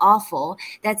hygiene is awful.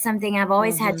 That's something I've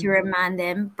always had to remind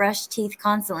them. Brush teeth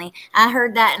constantly. I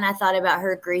heard that and I thought about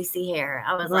her greasy hair.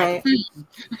 I was like,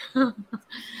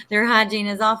 their hygiene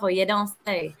is awful. You don't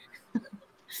say.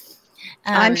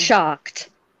 I'm shocked.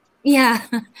 Yeah.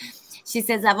 She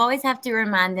says, I've always have to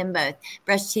remind them both.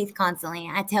 Brush teeth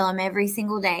constantly. I tell them every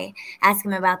single day. Ask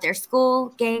them about their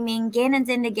school, gaming. Gannon's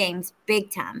into games big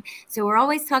time. So we're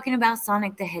always talking about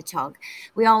Sonic the Hedgehog.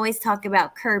 We always talk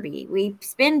about Kirby. We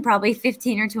spend probably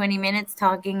 15 or 20 minutes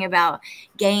talking about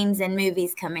games and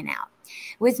movies coming out.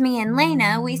 With me and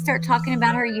Lena, we start talking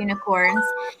about her unicorns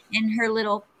and her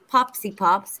little popsy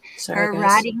pops. Sorry, her guys.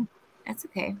 riding. That's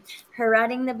okay. Her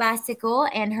riding the bicycle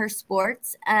and her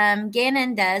sports.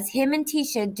 Gannon does. Him and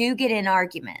Tisha do get in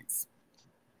arguments.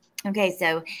 Okay,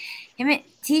 so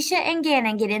Tisha and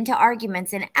Gannon get into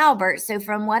arguments, and Albert. So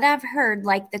from what I've heard,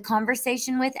 like the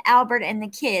conversation with Albert and the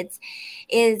kids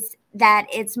is that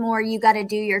it's more you got to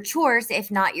do your chores. If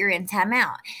not, you're in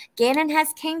timeout. Gannon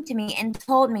has came to me and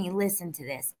told me, listen to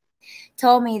this,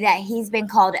 told me that he's been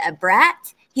called a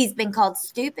brat. He's been called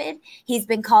stupid. He's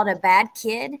been called a bad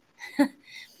kid.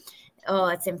 Oh,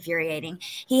 it's infuriating.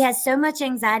 He has so much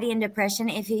anxiety and depression.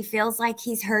 If he feels like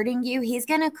he's hurting you, he's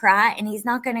going to cry and he's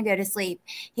not going to go to sleep.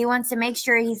 He wants to make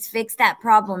sure he's fixed that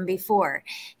problem before.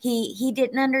 He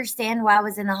didn't understand why I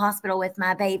was in the hospital with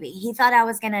my baby. He thought I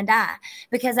was going to die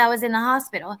because I was in the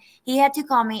hospital. He had to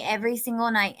call me every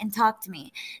single night and talk to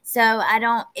me. So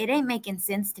it ain't making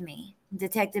sense to me.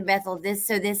 Detective Bethel, this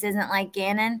isn't like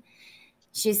Gannon.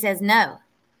 She says no.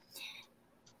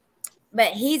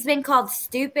 But he's been called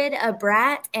stupid, a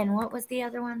brat, and what was the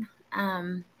other one?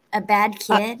 A bad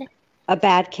kid. A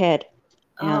bad kid.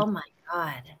 Yeah. Oh my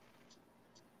God.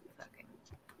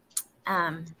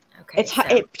 Okay.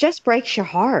 It just breaks your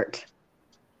heart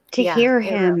to hear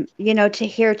him, to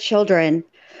hear children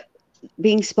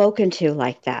being spoken to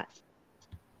like that.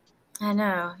 I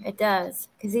know it does,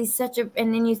 because he's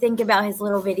and then you think about his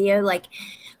little video, like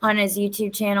on his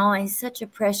YouTube channel. He's such a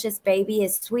precious baby,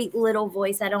 his sweet little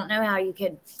voice. I don't know how you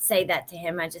could say that to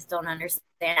him. I just don't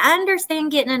understand. I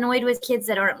understand getting annoyed with kids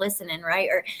that aren't listening, right?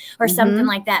 Or something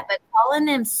like that. But calling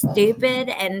them stupid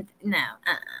and no,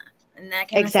 and that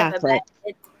kind of stuff. No.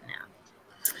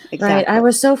 Exactly. Right. I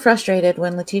was so frustrated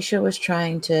when Letecia was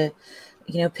trying to,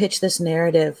 pitch this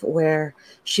narrative where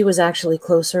she was actually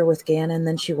closer with Gannon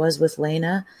than she was with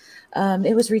Lena.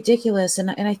 It was ridiculous. And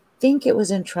I think it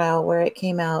was in trial where it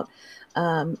came out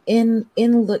I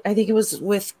think it was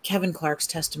with Kevin Clark's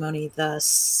testimony the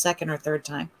second or third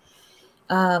time.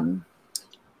 And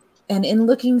in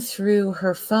looking through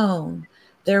her phone,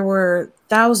 there were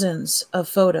thousands of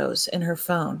photos in her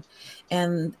phone.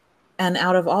 And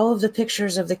out of all of the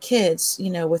pictures of the kids,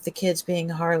 with the kids being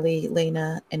Harley,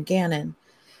 Lena, and Gannon,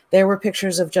 there were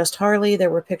pictures of just Harley. There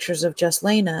were pictures of just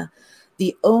Lena.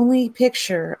 The only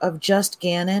picture of just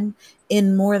Gannon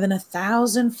in more than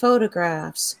 1,000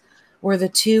 photographs were the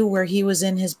two where he was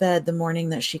in his bed the morning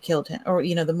that she killed him, or,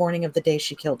 the morning of the day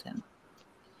she killed him.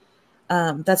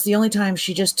 That's the only time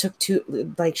she just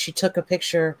she took a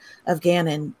picture of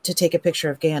Gannon to take a picture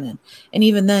of Gannon. And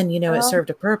even then, it served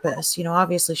a purpose.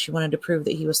 Obviously she wanted to prove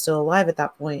that he was still alive at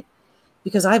that point,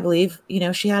 because I believe,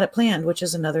 she had it planned, which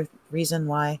is another reason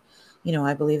why,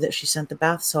 I believe that she sent the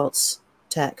bath salts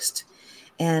text.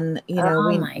 And, we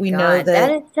know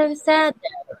that is so sad.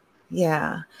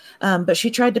 Yeah. But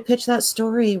she tried to pitch that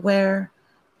story where,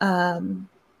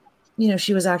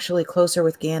 she was actually closer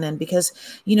with Gannon because,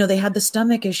 they had the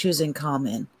stomach issues in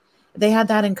common. They had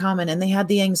that in common, and they had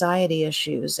the anxiety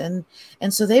issues. And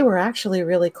so they were actually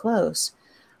really close.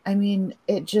 I mean,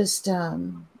 it just,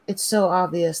 it's so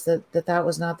obvious that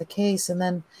was not the case. And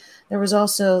then there was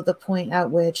also the point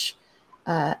at which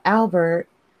Albert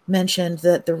mentioned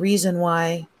that the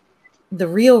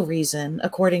real reason,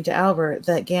 according to Albert,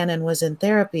 that Gannon was in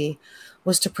therapy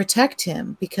was to protect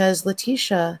him, because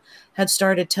Letecia had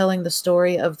started telling the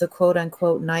story of the quote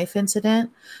unquote knife incident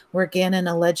where Gannon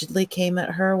allegedly came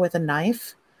at her with a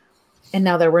knife. And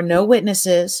now there were no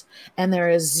witnesses, and there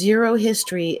is zero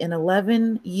history in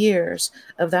 11 years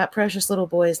of that precious little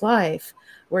boy's life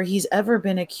where he's ever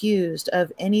been accused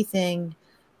of anything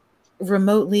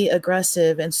remotely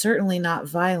aggressive and certainly not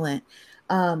violent.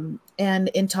 And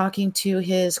in talking to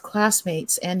his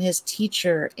classmates and his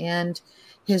teacher and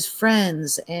his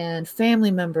friends and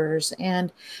family members,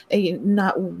 and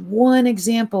not one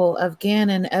example of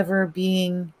Gannon ever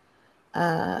being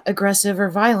aggressive or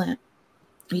violent.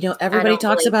 Everybody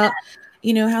talks about,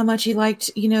 how much he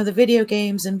liked, the video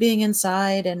games and being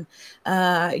inside. And,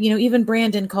 even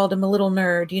Brandon called him a little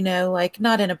nerd, like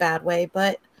not in a bad way,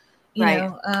 but,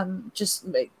 just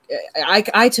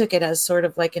I took it as sort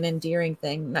of like an endearing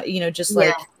thing, just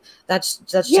like that's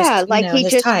just, like he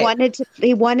his just type.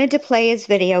 wanted to play his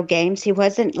video games. He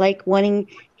wasn't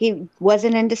he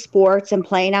wasn't into sports and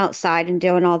playing outside and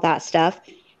doing all that stuff.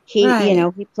 He,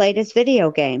 he played his video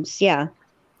games. Yeah.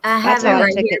 I have it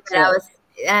right here, but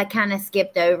I kind of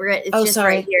skipped over it. It's just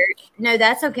sorry. right here. No,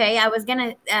 that's okay. I was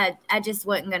gonna, I just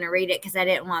wasn't gonna read it because I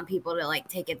didn't want people to like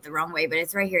take it the wrong way. But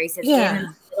it's right here. He says,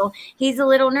 he's a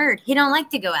little nerd. He don't like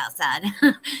to go outside.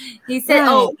 He said,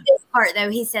 this part though.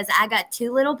 He says, I got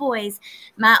 2 little boys.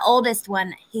 My oldest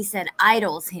one, he said,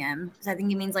 idols him. So I think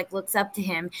he means like looks up to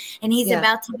him. And he's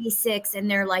about to be 6, and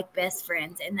they're like best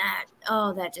friends. And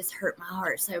that just hurt my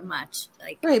heart so much.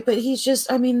 Like, right, but he's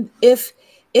just, I mean, if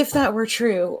that were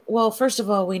true, well, first of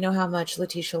all, we know how much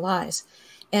Letecia lies.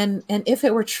 And if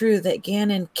it were true that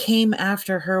Gannon came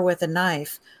after her with a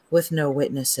knife with no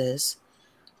witnesses,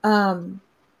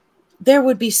 there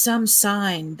would be some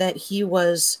sign that he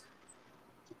was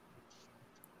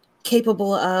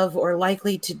capable of or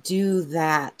likely to do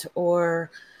that,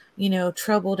 or,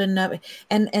 troubled enough.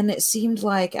 And it seemed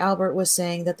like Albert was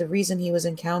saying that the reason he was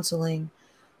in counseling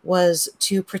was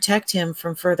to protect him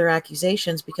from further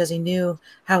accusations because he knew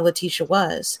how Letecia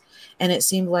was. And it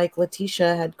seemed like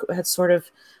Letecia had sort of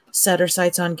set her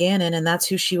sights on Gannon, and that's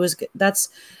who she was.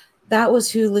 That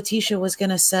was who Letecia was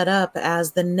going to set up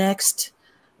as the next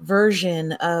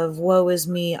version of woe is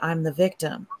me, I'm the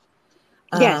victim.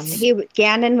 Yes,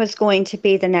 Gannon was going to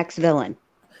be the next villain.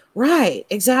 Right,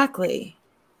 exactly.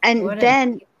 And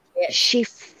then she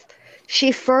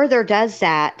further does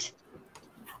that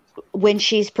when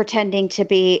she's pretending to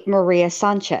be Maria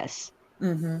Sanchez.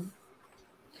 Mm-hmm.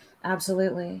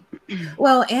 Absolutely.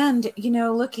 Well, and,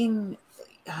 looking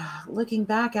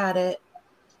back at it,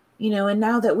 and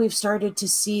now that we've started to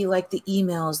see like the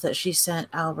emails that she sent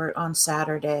Albert on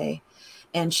Saturday,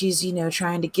 and she's,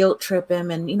 trying to guilt trip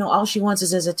him, and, all she wants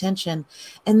is his attention.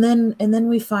 And then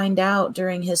we find out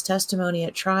during his testimony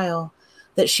at trial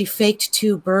that she faked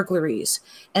 2 burglaries,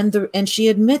 and she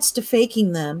admits to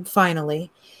faking them finally.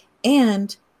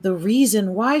 And the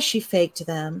reason why she faked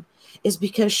them is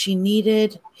because she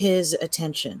needed his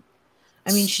attention.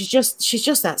 I mean, she's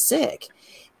just that sick.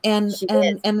 And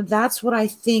that's what I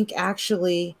think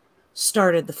actually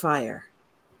started the fire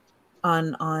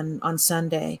on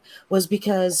Sunday, was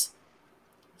because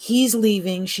he's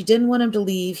leaving. She didn't want him to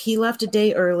leave. He left a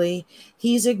day early.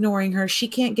 He's ignoring her. She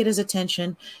can't get his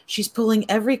attention. She's pulling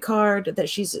every card that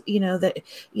she's,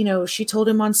 she told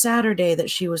him on Saturday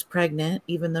that she was pregnant,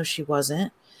 even though she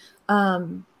wasn't.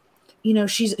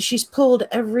 She's pulled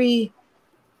every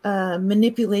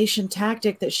manipulation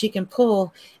tactic that she can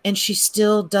pull, and she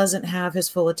still doesn't have his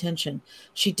full attention.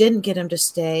 She didn't get him to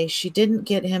stay. She didn't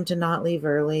get him to not leave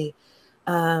early.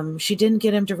 She didn't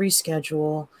get him to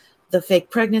reschedule. The fake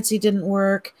pregnancy didn't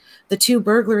work. The 2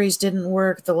 burglaries didn't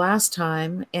work the last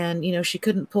time. And, she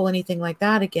couldn't pull anything like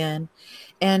that again.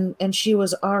 And she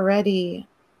was already,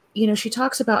 she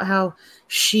talks about how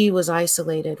she was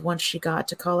isolated once she got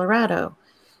to Colorado.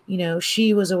 you know,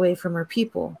 she was away from her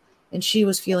people and she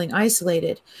was feeling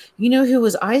isolated. You know who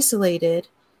was isolated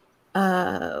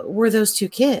were those two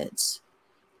kids.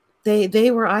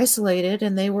 They were isolated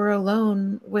and they were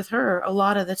alone with her a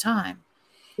lot of the time.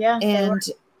 Yeah.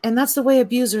 And that's the way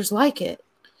abusers like it,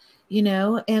 you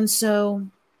know? And so,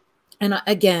 and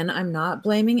again, I'm not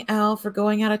blaming Al for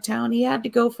going out of town. He had to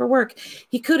go for work.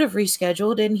 He could have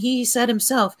rescheduled, and he said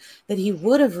himself that he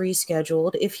would have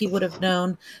rescheduled if he would have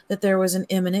known that there was an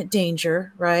imminent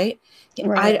danger, right?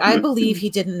 Right. I believe he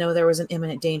didn't know there was an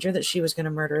imminent danger that she was going to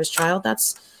murder his child.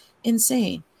 That's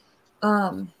insane.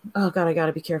 Oh God, I got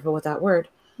to be careful with that word.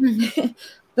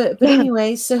 But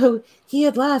anyway, so he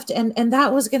had left, and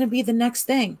that was going to be the next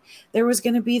thing. There was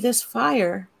going to be this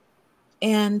fire,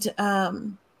 and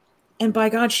by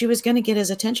God, she was going to get his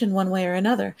attention one way or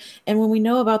another. And when we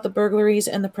know about the burglaries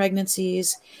and the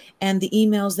pregnancies and the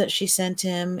emails that she sent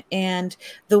him, and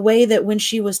the way that when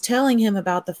she was telling him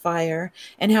about the fire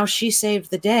and how she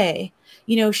saved the day,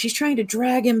 you know, she's trying to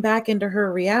drag him back into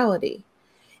her reality,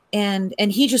 and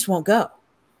he just won't go.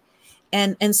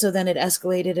 And so then it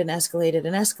escalated and escalated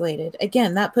and escalated.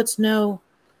 Again, that puts no,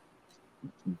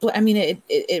 I mean,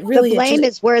 it really, the blame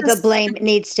is where the blame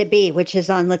needs to be, which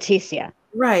is on Letecia.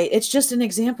 Right. It's just an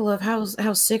example of how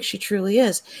sick she truly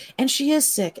is. And she is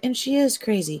sick and she is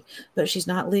crazy, but she's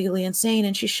not legally insane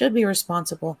and she should be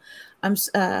responsible.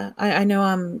 I know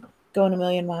I'm going a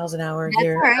million miles an hour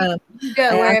here. Right. Go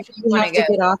I wherever you want have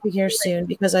to get off of here soon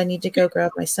because I need to go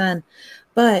grab my son.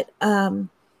 But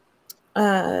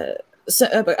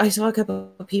so I saw a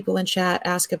couple of people in chat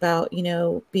ask about, you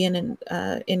know, being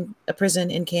in a prison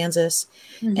in Kansas,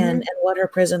 and what her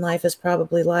prison life is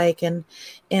probably like. And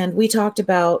we talked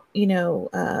about, you know,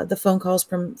 the phone calls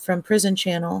from Prison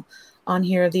Channel on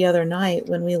here the other night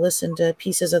when we listened to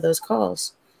pieces of those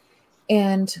calls.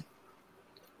 And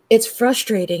it's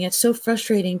frustrating. It's so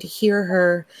frustrating to hear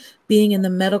her being in the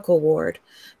medical ward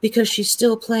because she's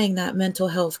still playing that mental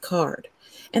health card.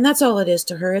 And that's all it is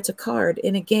to her. It's a card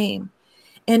in a game.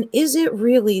 And is it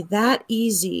really that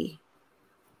easy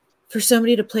for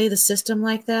somebody to play the system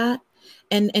like that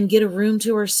and get a room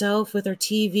to herself with her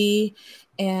TV?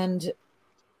 And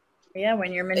yeah,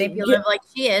 when you're manipulative like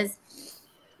she is.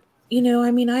 You know,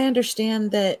 I mean, I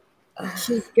understand that.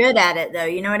 She's good at it, though.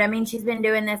 You know what I mean? She's been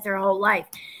doing this her whole life.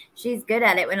 She's good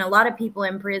at it. When a lot of people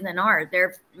in prison are,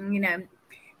 they're, you know,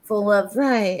 full of.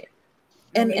 Right.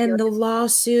 And the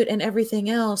lawsuit and everything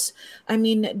else. I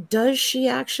mean, did she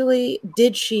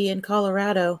in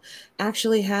Colorado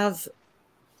actually have,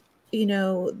 you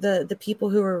know, the people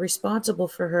who were responsible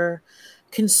for her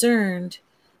concerned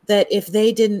that if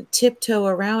they didn't tiptoe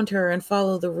around her and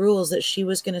follow the rules that she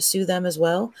was going to sue them as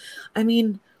well? I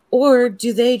mean, or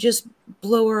do they just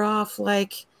blow her off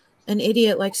like an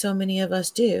idiot like so many of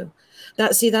us do?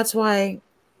 That's why.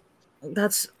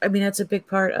 I mean, that's a big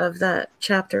part of that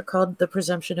chapter called The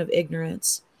Presumption of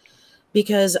Ignorance,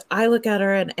 because I look at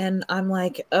her and I'm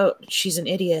like, oh, she's an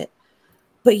idiot.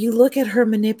 But you look at her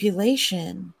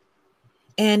manipulation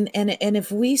and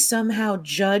if we somehow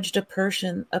judged a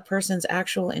person's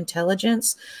actual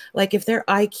intelligence, like if their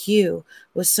IQ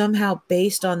was somehow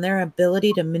based on their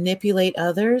ability to manipulate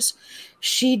others,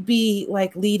 she'd be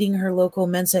like leading her local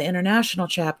Mensa International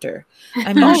chapter.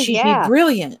 I mean, she'd be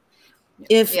brilliant.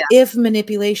 If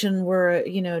manipulation were,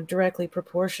 you know, directly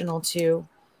proportional to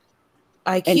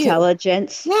IQ.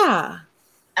 Intelligence. Yeah.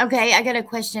 Okay, I got a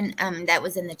question that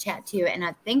was in the chat too, and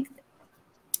I think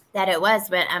that it was,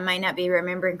 but I might not be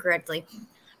remembering correctly.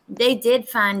 They did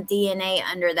find DNA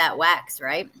under that wax,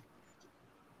 right?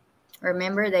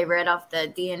 Remember, they read off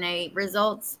the DNA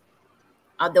results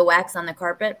of the wax on the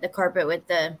carpet with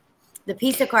the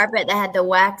piece of carpet that had the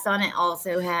wax on it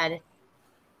also had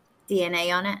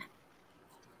DNA on it.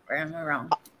 Or am I wrong?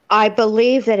 I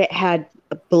believe that it had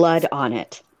blood on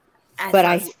it, but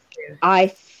I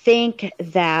think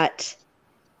that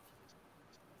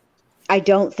I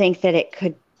don't think that it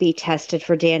could be tested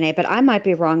for DNA, but I might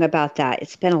be wrong about that.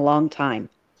 It's been a long time.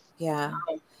 Yeah.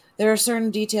 There are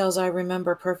certain details I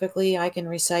remember perfectly. I can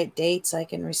recite dates. I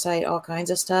can recite all kinds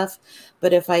of stuff.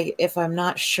 But if I'm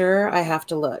not sure, I have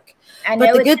to look.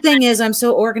 But the good thing is I'm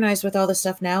so organized with all this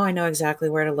stuff now. I know exactly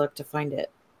where to look to find it.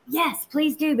 Yes,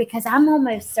 please do, because I'm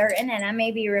almost certain, and I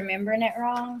may be remembering it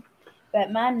wrong,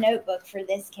 but my notebook for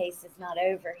this case is not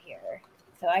over here.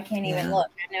 So I can't even look.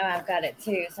 I know I've got it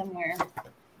too somewhere.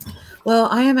 Well,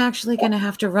 I am actually going to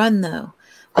have to run, though,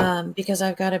 because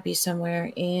I've got to be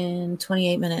somewhere in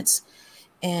 28 minutes,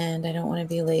 and I don't want to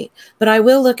be late. But I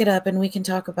will look it up, and we can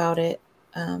talk about it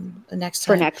next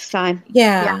time. For next time.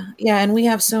 Yeah. And we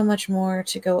have so much more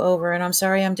to go over, and I'm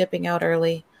sorry I'm dipping out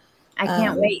early. I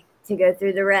can't wait to go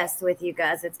through the rest with you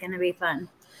guys. It's going to be fun.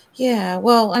 Yeah,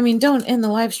 well, I mean, don't end the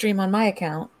live stream on my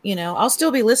account. You know, I'll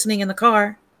still be listening in the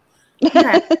car.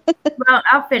 Okay. Well,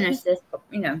 I'll finish this,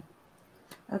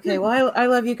 Okay, well, I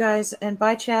love you guys, and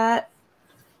bye, chat.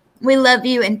 We love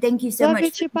you, and thank you so Love much.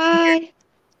 you too. Bye.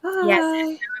 Bye.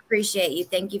 Yes, I appreciate you.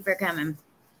 Thank you for coming.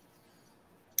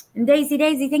 And Daisy,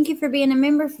 thank you for being a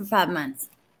member for 5 months.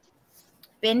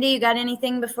 Bendy, you got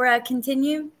anything before I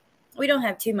continue? We don't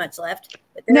have too much left.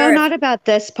 No, not about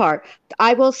this part.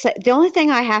 I will say the only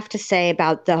thing I have to say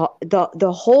about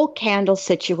the whole candle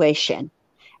situation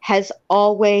has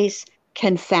always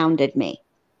confounded me.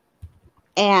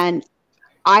 And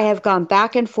I have gone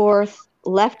back and forth,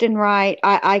 left and right.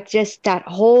 I just,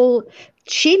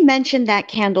 she mentioned that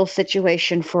candle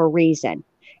situation for a reason.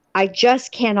 I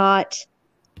just cannot,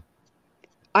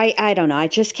 I don't know. I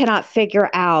just cannot figure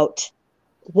out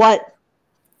what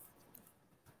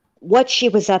she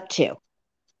was up to.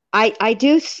 I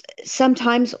do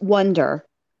sometimes wonder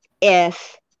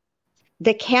if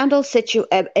the candle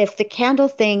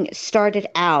thing started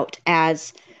out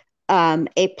as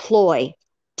a ploy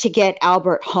to get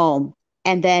Albert home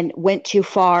and then went too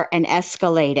far and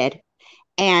escalated,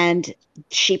 and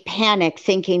she panicked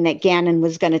thinking that Gannon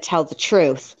was going to tell the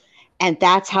truth, and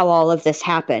that's how all of this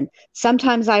happened.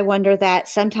 Sometimes I wonder that,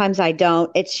 sometimes I don't.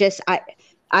 It's just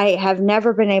I have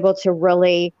never been able to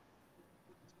really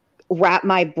wrap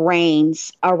my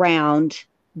brains around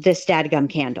this dadgum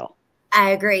candle.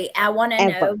 I agree. I want to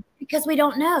know because we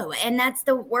don't know. And that's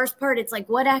the worst part. It's like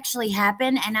what actually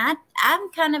happened. And I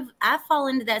fall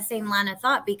into that same line of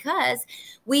thought because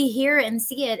we hear and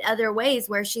see it other ways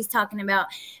where she's talking about,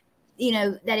 you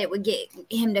know, that it would get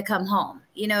him to come home.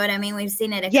 You know what I mean? We've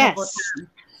seen it a couple of times.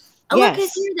 Oh, look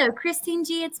who's here though. Christine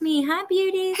G, it's me. Hi,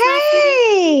 beauties.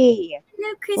 Hey.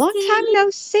 Hello, Christine. Long time no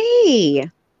see.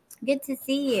 Good to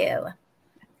see you.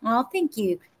 Well, thank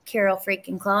you, Carol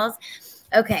freaking Claus.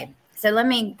 Okay, so let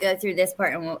me go through this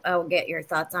part and I'll get your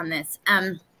thoughts on this.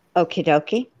 Okie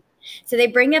dokie. So they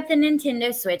bring up the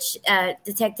Nintendo Switch.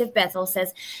 Detective Bethel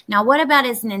says, now what about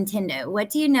his Nintendo?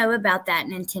 What do you know about that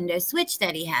Nintendo Switch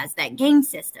that he has, that game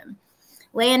system?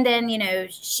 Landon, you know,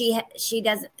 she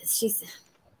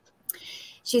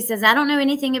says, I don't know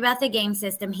anything about the game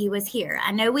system. He was here.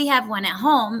 I know we have one at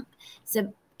home.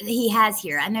 So he has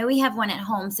here. I know we have one at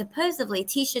home. Supposedly,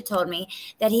 Tisha told me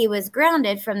that he was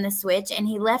grounded from the Switch and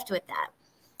he left with that.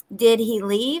 Did he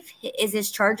leave? Is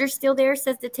his charger still there?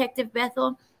 Says Detective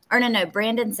Bethel. Or no,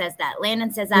 Brandon says that.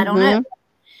 Landon says, I don't know.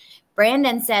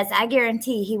 Brandon says, I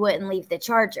guarantee he wouldn't leave the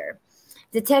charger.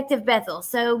 Detective Bethel.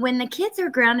 So when the kids are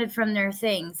grounded from their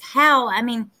things, how? I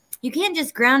mean, you can't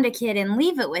just ground a kid and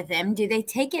leave it with them. Do they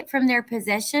take it from their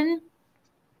possession?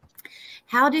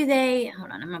 How do they,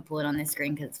 hold on, I'm going to pull it on this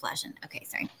screen because it's flashing. Okay,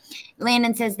 sorry.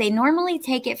 Landon says they normally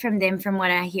take it from them from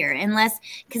what I hear, unless,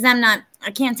 because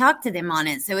I can't talk to them on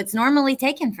it, so it's normally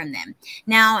taken from them.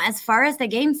 Now, as far as the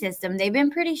game system, they've been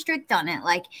pretty strict on it.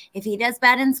 Like, if he does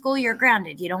bad in school, you're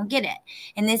grounded. You don't get it.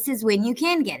 And this is when you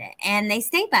can get it. And they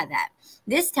stay by that.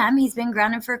 This time, he's been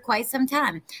grounded for quite some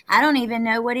time. I don't even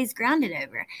know what he's grounded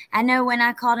over. I know when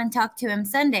I called and talked to him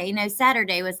Sunday, you know,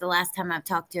 Saturday was the last time I've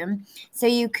talked to him. So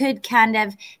you could kind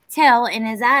of tell in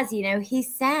his eyes, you know,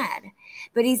 he's sad.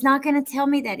 But he's not going to tell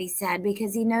me that he's sad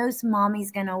because he knows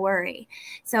mommy's going to worry.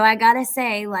 So I got to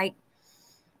say, like,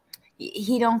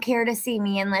 he don't care to see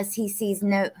me unless he sees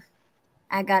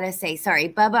I got to say, sorry,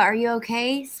 Bubba, are you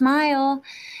okay? Smile.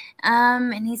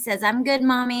 And he says, I'm good,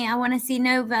 mommy. I want to see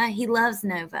Nova. He loves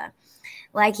Nova.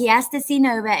 Like, he has to see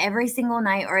Nova every single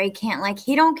night or he can't. Like,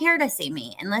 he don't care to see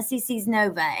me unless he sees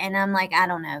Nova. And I'm like, I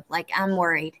don't know. Like, I'm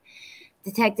worried.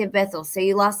 Detective Bethel, so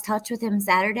you lost touch with him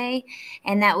Saturday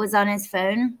and that was on his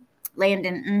phone?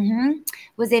 Landon,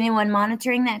 Was anyone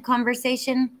monitoring that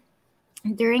conversation?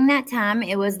 During that time,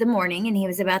 it was the morning and he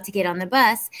was about to get on the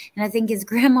bus. And I think his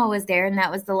grandma was there and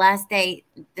that was the last day.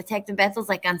 Detective Bethel's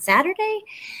like, on Saturday?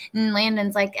 And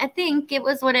Landon's like, I think it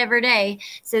was whatever day.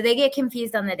 So they get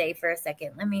confused on the day for a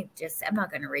second. I'm not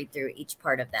going to read through each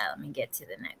part of that. Let me get to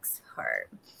the next part.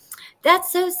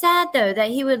 That's so sad, though, that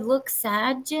he would look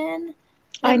sad, Jen.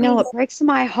 I know, it breaks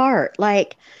my heart.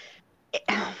 Like,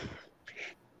 the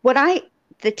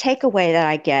takeaway that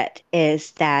I get is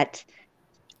that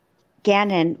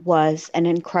Gannon was an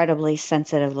incredibly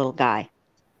sensitive little guy.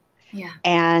 Yeah.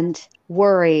 And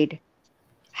worried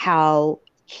how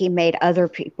he made other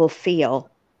people feel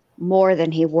more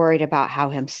than he worried about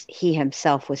how he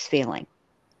himself was feeling.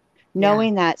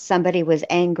 Knowing that somebody was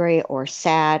angry or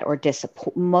sad or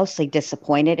mostly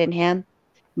disappointed in him,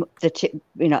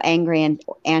 angry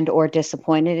and or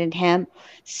disappointed in him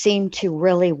seemed to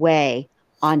really weigh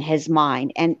on his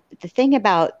mind. And the thing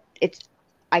about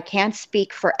I can't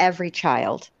speak for every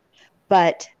child,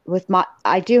 but with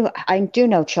I do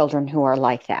know children who are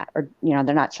like that, or, they're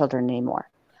not children anymore.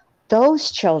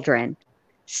 Those children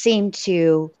seem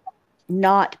to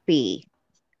not be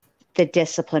the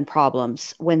discipline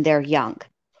problems when they're young,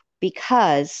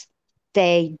 because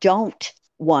they don't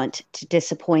want to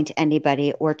disappoint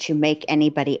anybody or to make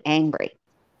anybody angry.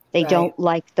 They don't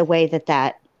like the way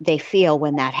that they feel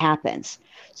when that happens.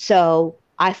 So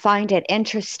I find it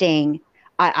interesting.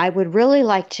 I would really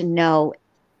like to know,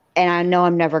 and I know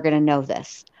I'm never going to know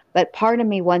this, but part of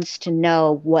me wants to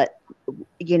know what,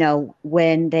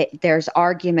 when there's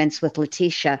arguments with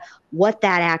Letecia, what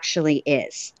that actually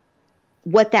is,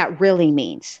 what that really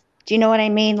means. Do you know what I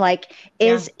mean? Like,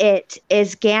 is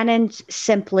Gannon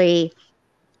simply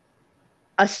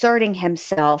asserting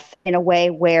himself in a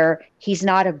way where he's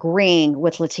not agreeing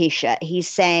with Letecia? He's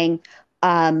saying,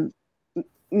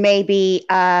 maybe,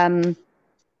 I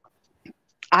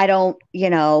don't,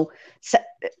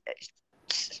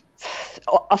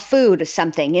 a food or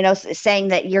something, saying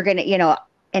that you're going to,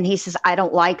 and he says, I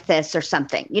don't like this or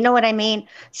something. You know what I mean?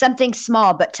 Something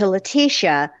small, but to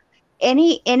Letecia,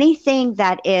 anything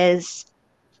that is,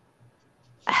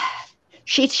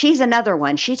 she's another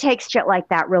one. She takes shit like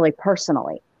that really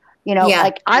personally.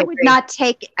 Like, I would not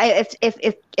take,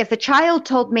 if a child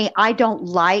told me I don't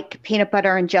like peanut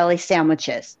butter and jelly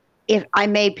sandwiches, if I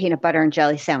made peanut butter and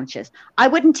jelly sandwiches, I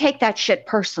wouldn't take that shit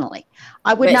personally.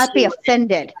 I would not be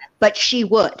offended, but she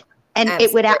would. And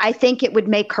I think it would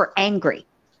make her angry.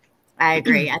 I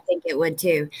agree. I think it would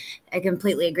too. I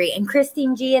completely agree. And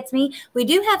Christine G, it's me. We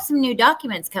do have some new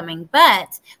documents coming,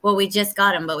 but, we just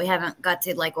got them, but we haven't got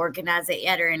to organize it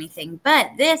yet or anything.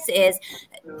 But this is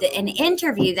an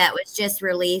interview that was just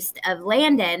released of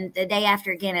Landen the day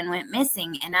after Gannon went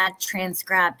missing, and I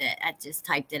transcribed it. I just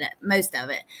typed it up, most of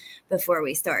it, before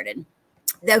we started.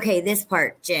 Okay, this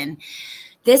part, Jen.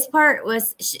 This part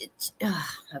was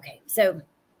okay. So,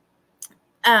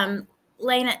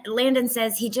 Landen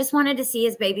says he just wanted to see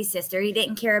his baby sister. He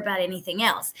didn't care about anything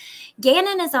else.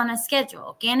 Gannon is on a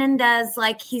schedule. Gannon does,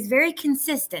 he's very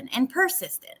consistent and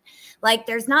persistent.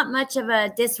 There's not much of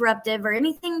a disruptive or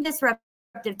anything disruptive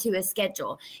to his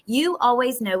schedule. You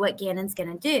always know what Gannon's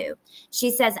going to do.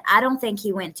 She says, I don't think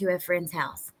he went to a friend's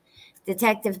house.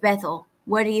 Detective Bethel,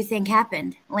 what do you think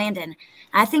happened? Landen,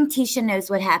 I think Tisha knows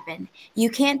what happened. You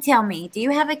can't tell me. Do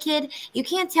you have a kid? You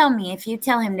can't tell me if you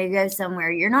tell him to go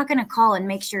somewhere. You're not going to call and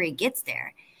make sure he gets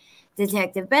there.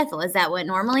 Detective Bethel, is that what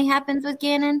normally happens with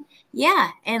Gannon? Yeah,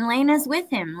 and Lena's with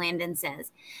him, Landen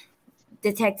says.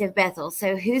 Detective Bethel,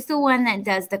 so who's the one that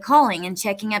does the calling and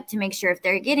checking up to make sure if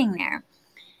they're getting there?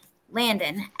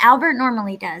 Landen, Albert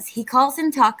normally does. He calls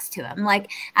and talks to him.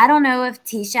 I don't know if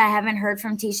Tisha, I haven't heard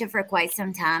from Tisha for quite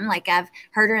some time. I've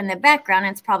heard her in the background.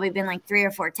 It's probably been 3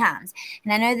 or 4 times.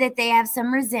 And I know that they have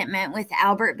some resentment with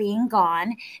Albert being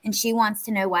gone, and she wants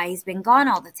to know why he's been gone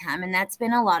all the time. And that's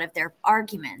been a lot of their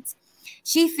arguments.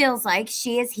 She feels like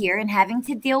she is here and having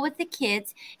to deal with the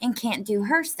kids and can't do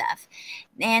her stuff.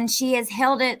 And she has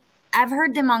held it. I've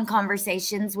heard them on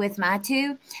conversations with my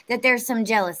two that there's some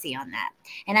jealousy on that.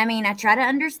 And I mean, I try to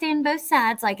understand both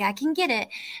sides, I can get it,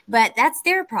 but that's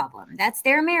their problem. That's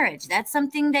their marriage. That's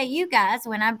something that you guys,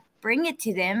 when I bring it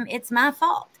to them, it's my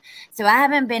fault. So I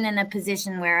haven't been in a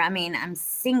position where, I'm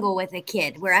single with a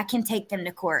kid where I can take them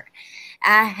to court.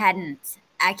 I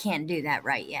can't do that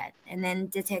right yet. And then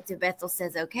Detective Bethel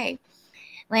says, okay.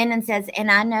 Landen says, and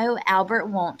I know Albert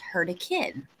won't hurt a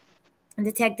kid.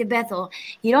 Detective Bethel,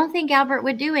 you don't think Albert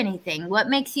would do anything. What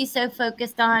makes you so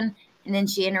focused on? And then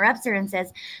she interrupts her and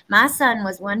says, my son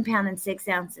was 1 pound and 6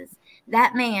 ounces.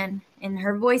 That man, and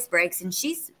her voice breaks, and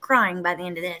she's crying by the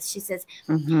end of this. She says,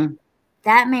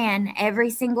 that man,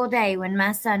 every single day when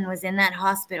my son was in that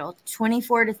hospital,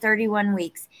 24 to 31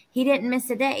 weeks, he didn't miss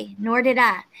a day, nor did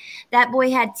I. That boy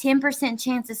had 10%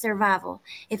 chance of survival.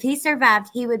 If he survived,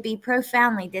 he would be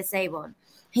profoundly disabled.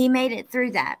 He made it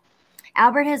through that.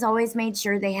 Albert has always made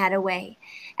sure they had a way.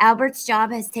 Albert's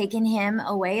job has taken him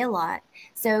away a lot,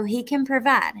 so he can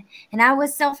provide. And I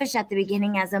was selfish at the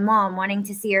beginning as a mom, wanting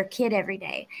to see her kid every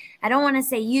day. I don't want to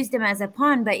say use them as a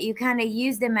pawn, but you kind of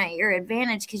use them at your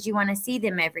advantage because you want to see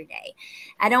them every day.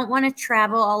 I don't want to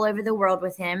travel all over the world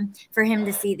with him for him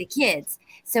to see the kids.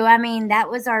 So, that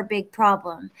was our big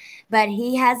problem. But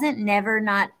he hasn't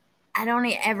I don't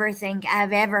ever think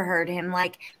I've ever heard him.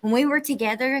 When we were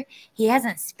together, he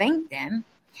hasn't spanked them.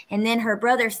 And then her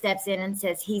brother steps in and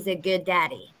says, he's a good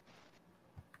daddy.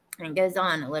 And it goes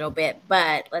on a little bit,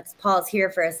 but let's pause here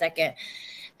for a second.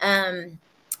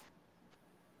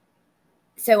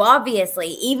 So obviously,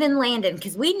 even Landen,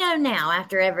 because we know now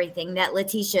after everything that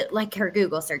Letecia, like her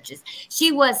Google searches,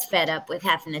 she was fed up with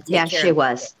having to take care she of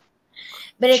was. it.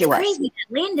 But it's She was. crazy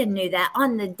that Landen knew that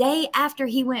on the day after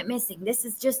he went missing. This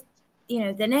is just,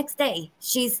 the next day.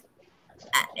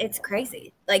 It's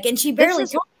crazy. Like, and she barely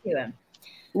talked to him.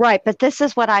 Right. But this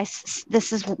is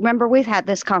remember, we've had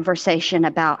this conversation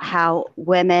about how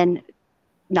women,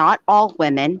 not all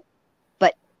women,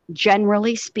 but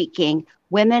generally speaking,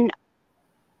 women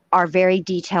are very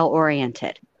detail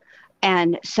oriented.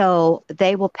 And so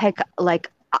they will pick, like,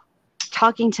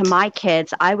 talking to my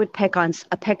kids, I would pick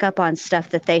up on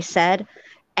stuff that they said,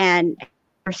 and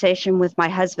conversation with my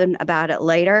husband about it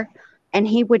later, and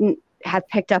he wouldn't have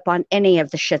picked up on any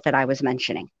of the shit that I was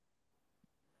mentioning.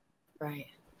 Right.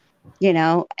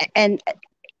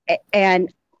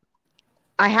 And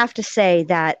I have to say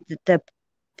that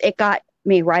it got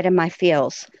me right in my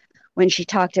feels when she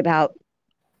talked about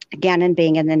Gannon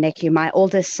being in the NICU. My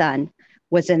oldest son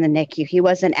was in the NICU. He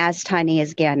wasn't as tiny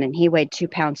as Gannon. He weighed 2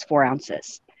 pounds, 4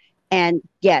 ounces. And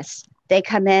yes, they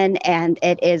come in, and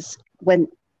it is, when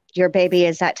your baby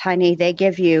is that tiny, they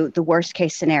give you the worst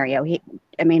case scenario.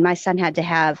 My son had to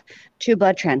have 2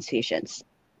 blood transfusions.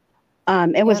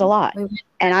 It was a lot.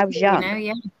 And I was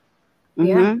young.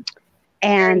 Yeah.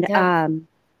 And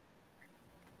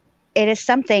it is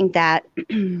something that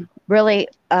really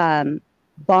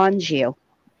bonds you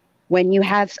when you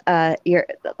have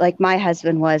like my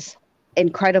husband was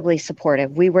incredibly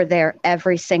supportive. We were there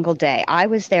every single day. I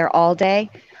was there all day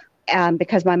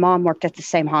because my mom worked at the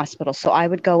same hospital. So I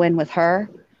would go in with her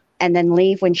and then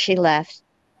leave when she left.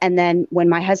 And then when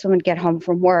my husband would get home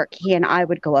from work, he and I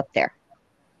would go up there.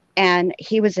 And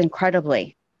he was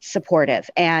incredibly supportive.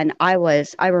 And I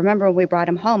remember when we brought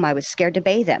him home, I was scared to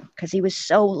bathe him because he was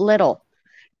so little.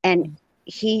 And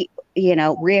he,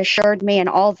 reassured me and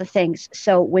all the things.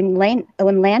 So when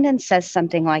Landen says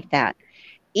something like that,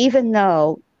 even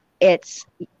though it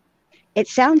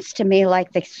sounds to me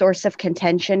like the source of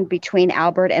contention between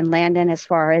Albert and Landen, as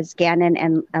far as Gannon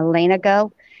and Elena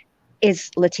go, is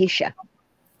Letecia.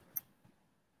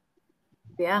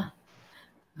 Yeah.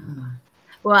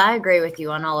 Well, I agree with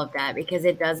you on all of that, because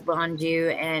it does bond you,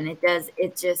 and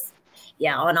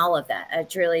on all of that. I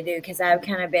truly do, because I've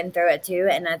kind of been through it too.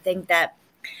 And I think that,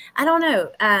 I don't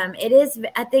know.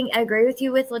 I think I agree with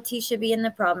you with Letecia being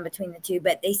the problem between the two,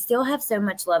 but they still have so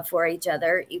much love for each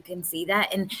other. You can see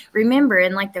that. And remember,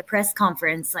 in like the press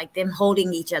conference, like them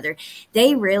holding each other,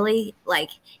 they really,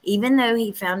 like, even though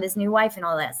he found his new wife and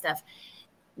all that stuff,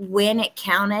 when it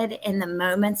counted in the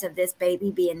moments of this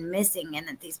baby being missing and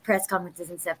at these press conferences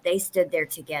and stuff, they stood there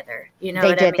together.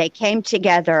 They did. They came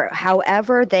together.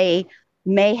 However, they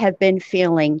may have been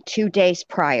feeling 2 days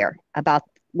prior about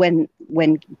when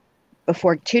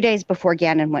 2 days before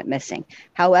Gannon went missing.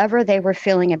 However they were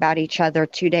feeling about each other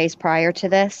 2 days prior to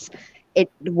this,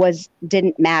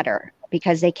 didn't matter,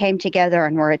 because they came together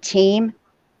and were a team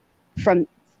from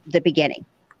the beginning.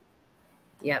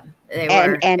 Yep, they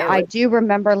were. And I do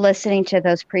remember listening to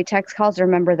those pretext calls.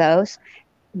 Remember those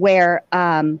where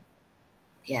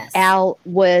yes, Al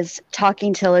was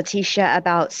talking to Letecia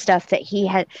about stuff that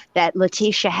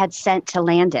Letecia had sent to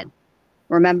Landen.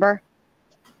 Remember?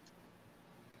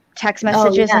 Text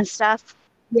messages and stuff.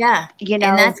 Yeah. And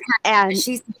that's kind of what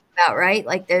she's about, right?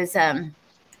 Like those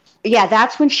yeah,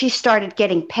 that's when she started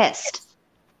getting pissed.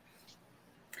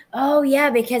 Oh yeah,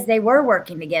 because they were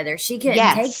working together. She couldn't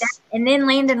take that. And then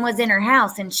Landen was in her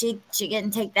house, and she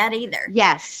couldn't take that either.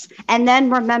 Yes. And then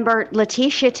remember,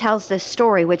 Letecia tells this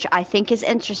story, which I think is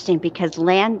interesting, because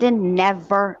Landen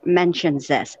never mentions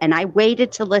this. And I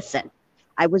waited to listen.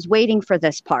 I was waiting for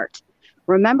this part.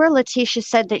 Remember, Letecia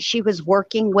said that she was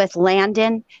working with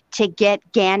Landen to get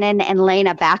Gannon and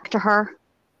Lena back to her?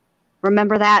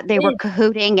 Remember that? They were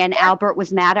cahooting, and Albert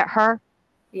was mad at her?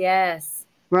 Yes.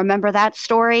 Remember that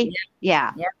story?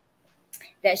 Yeah.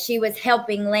 That she was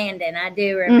helping Landen. I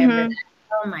do remember that.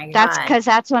 Oh my God. That's because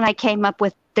that's when I came up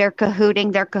with their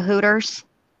cahooting, their cahooters.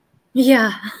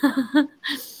 Yeah.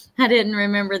 I didn't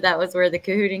remember that was where the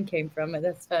cahooting came from, but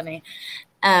that's funny.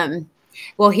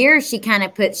 Well, here she kind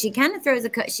of throws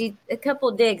a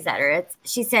couple digs at her.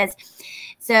 She says,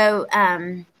 so,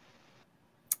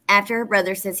 after her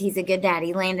brother says he's a good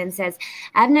daddy, Landen says,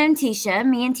 I've known Tecia.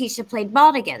 Me and Tecia played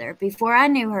ball together before I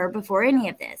knew her, before any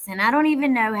of this. And I don't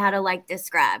even know how to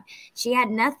describe. She had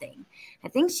nothing. I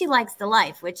think she likes the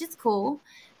life, which is cool.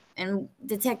 And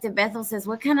Detective Bethel says,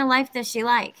 what kind of life does she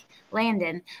like?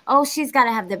 Landen, oh, she's got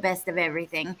to have the best of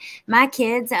everything. My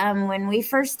kids, when we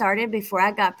first started, before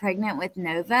I got pregnant with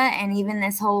Nova, and even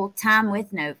this whole time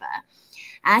with Nova,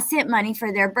 I sent money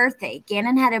for their birthday.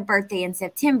 Gannon had a birthday in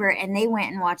September, and they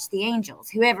went and watched the Angels,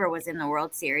 whoever was in the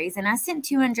World Series, and I sent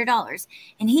 $200,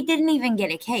 and he didn't even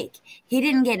get a cake. He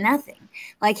didn't get nothing.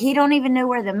 Like, he don't even know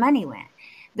where the money went.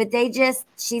 But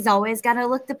she's always got to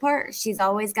look the part. She's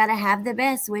always got to have the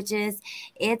best, which is,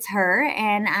 it's her,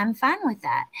 and I'm fine with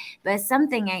that. But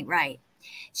something ain't right.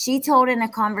 She told in a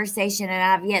conversation, and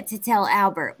I've yet to tell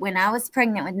Albert, when I was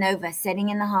pregnant with Nova sitting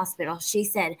in the hospital, she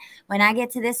said, when I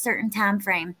get to this certain time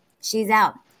frame, she's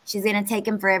out. She's going to take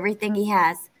him for everything he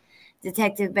has.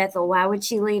 Detective Bethel, why would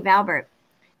she leave Albert?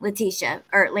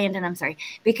 Landen, I'm sorry,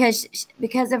 because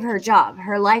of her job,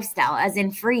 her lifestyle, as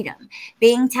in freedom.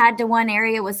 Being tied to one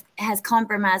area has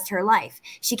compromised her life.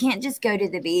 She can't just go to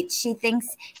the beach. She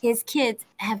thinks his kids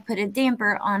have put a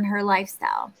damper on her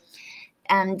lifestyle.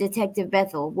 Detective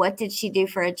Bethel, what did she do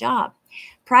for a job?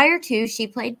 Prior to, she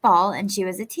played ball, and she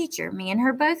was a teacher. Me and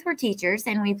her both were teachers,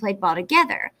 and we played ball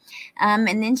together. And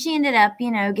then she ended up,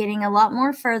 getting a lot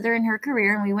more further in her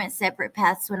career, and we went separate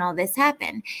paths when all this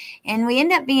happened. And we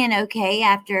ended up being okay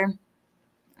after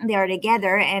they are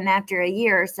together and after a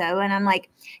year or so. And I'm like,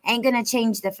 ain't going to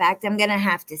change the fact I'm going to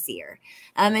have to see her.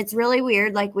 It's really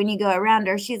weird. Like, when you go around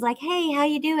her, she's like, hey, how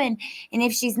you doing? And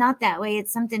if she's not that way,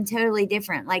 it's something totally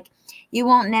different. Like, you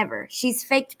won't never. She's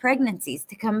faked pregnancies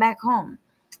to come back home.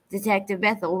 Detective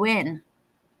Bethel, when?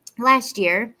 Last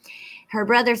year, her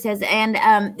brother says, and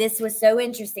this was so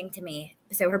interesting to me.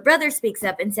 So her brother speaks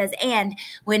up and says, and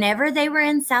whenever they were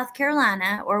in South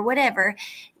Carolina or whatever,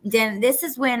 then this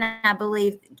is when I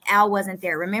believe Al wasn't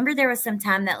there. Remember, there was some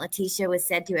time that Letecia was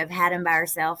said to have had him by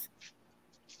herself?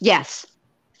 Yes.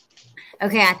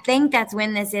 Okay, I think that's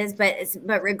when this is,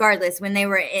 but regardless, when they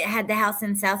had the house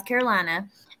in South Carolina,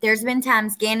 there's been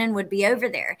times Gannon would be over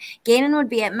there. Gannon would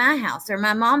be at my house or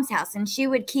my mom's house, and she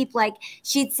would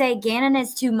she'd say Gannon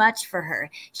is too much for her.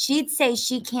 She'd say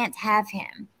she can't have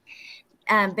him.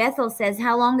 Bethel says,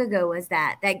 how long ago was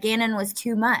that Gannon was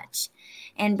too much?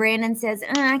 And Brandon says,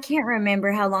 I can't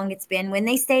remember how long it's been, when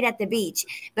they stayed at the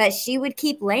beach. But she would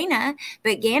keep Lena,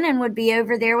 but Gannon would be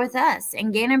over there with us.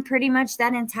 And Gannon pretty much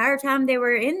that entire time they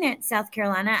were in South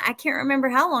Carolina, I can't remember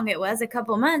how long it was, a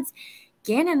couple months,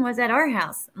 Gannon was at our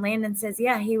house. Landen says,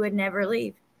 yeah, he would never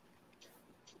leave.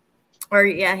 Or,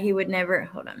 yeah, he would never.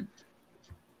 Hold on.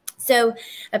 So,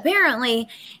 apparently,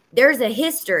 there's a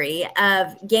history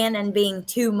of Gannon being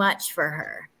too much for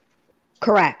her.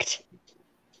 Correct.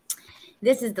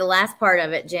 This is the last part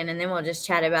of it, Jen, and then we'll just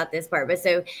chat about this part. But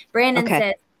so, Brandon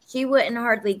says she wouldn't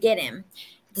hardly get him.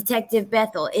 Detective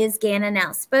Bethel, is Gannon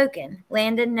outspoken?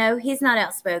 Landen, no, he's not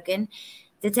outspoken.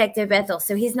 Detective Bethel,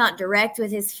 so he's not direct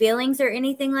with his feelings or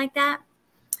anything like that?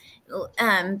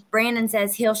 Brandon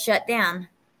says he'll shut down.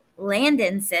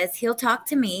 Landen says he'll talk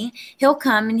to me. He'll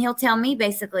come and he'll tell me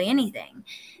basically anything.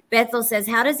 Bethel says,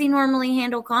 how does he normally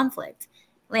handle conflict?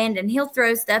 Landen, he'll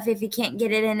throw stuff if he can't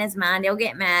get it in his mind. He'll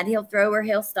get mad. He'll throw or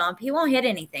he'll stomp. He won't hit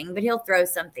anything, but he'll throw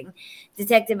something.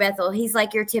 Detective Bethel, he's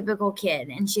like your typical kid.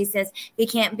 And she says, if he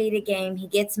can't beat a game, he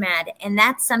gets mad. And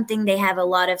that's something they have a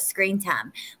lot of screen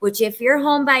time, which if you're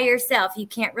home by yourself, you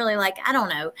can't really I don't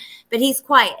know, but he's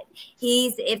quiet.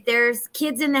 If there's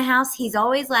kids in the house, he's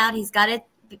always loud. He's got to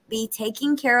be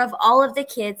taking care of all of the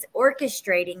kids,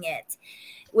 orchestrating it,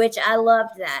 which I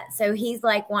loved that. So he's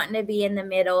wanting to be in the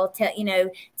middle,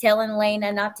 telling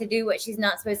Lena not to do what she's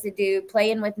not supposed to do,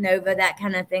 playing with Nova, that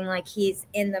kind of thing. He's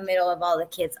in the middle of all the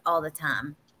kids all the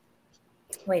time.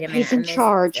 Wait a minute. He's in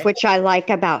charge, which I like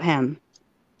about him.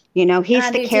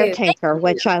 He's the caretaker,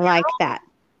 which I like that.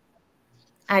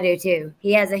 I do too.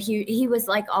 He has he was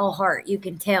all heart. You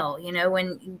can tell,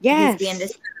 when he's being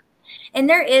disturbed. And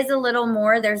there is a little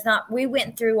more. We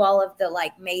went through all of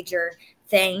the major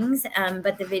things,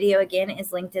 but the video again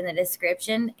is linked in the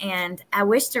description. And I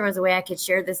wish there was a way I could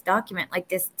share this document,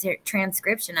 this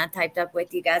transcription I typed up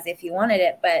with you guys if you wanted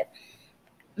it, but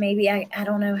maybe I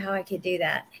don't know how I could do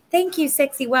that. Thank you,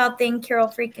 Sexy Wild Thing, Carol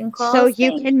freaking Claus. So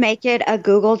you can make it a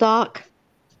Google Doc.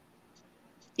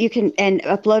 You can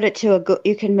upload it to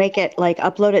you can make it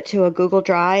upload it to a Google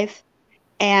Drive,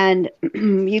 and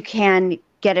you can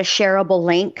get a shareable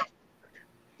link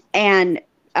and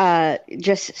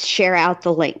just share out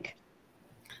the link.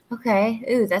 Okay.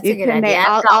 Ooh, that's a good idea.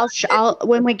 I'll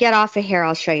when we get off of here,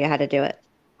 I'll show you how to do it.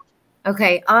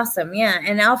 Okay, awesome. Yeah,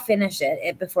 and I'll finish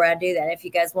it before I do that if you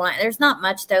guys want. There's not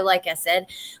much though, like I said.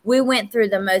 We went through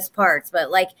the most parts, but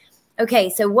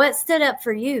okay, so what stood up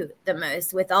for you the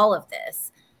most with all of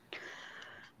this?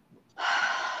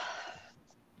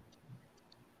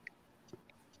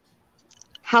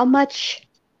 How much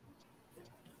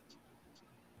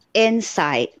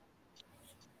insight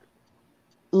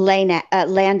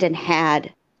Landen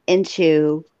had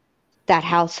into that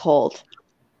household,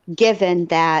 given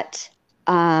that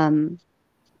her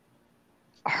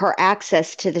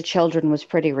access to the children was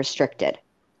pretty restricted.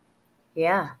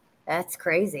 Yeah, that's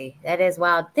crazy. That is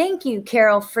wild. Thank you,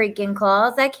 Carol freaking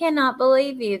Claus. I cannot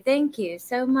believe you. Thank you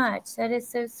so much. That is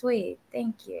so sweet.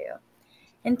 Thank you.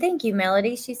 And thank you,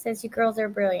 Melody. She says you girls are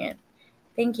brilliant.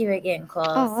 Thank you again, Claus.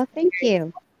 Oh, thank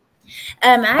you.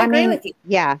 I agree with you.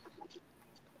 Yeah.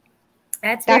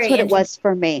 That's what it was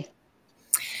for me.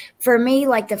 For me,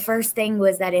 like the first thing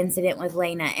was that incident with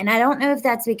Lena. And I don't know if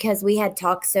that's because we had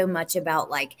talked so much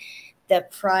about like the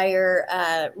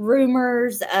prior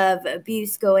rumors of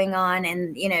abuse going on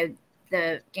and, you know,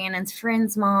 the Gannon's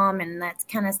friend's mom and that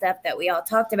kind of stuff that we all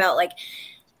talked about. Like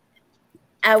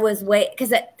I was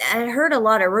because I heard a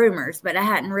lot of rumors, but I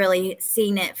hadn't really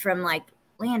seen it from like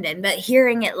Landen. But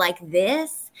hearing it like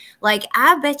this, like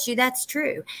I bet you that's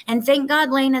true. And thank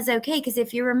God Lena's okay, because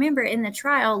if you remember in the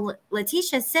trial,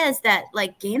 Letecia says that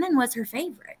like Gannon was her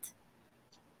favorite.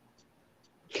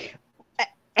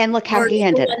 And look how he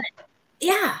ended up.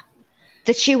 Yeah.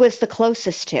 That she was the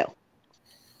closest to.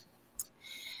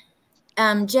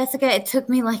 Jessica, it took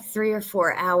me like 3 or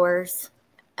 4 hours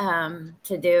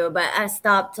to do, but I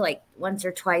stopped like once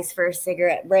or twice for a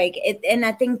cigarette break. And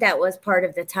I think that was part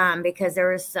of the time because there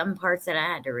were some parts that I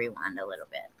had to rewind a little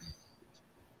bit.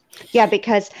 Yeah,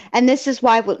 because, and this is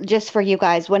why, just for you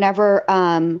guys, whenever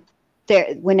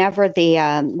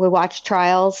we watch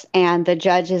trials and the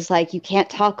judge is like, you can't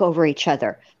talk over each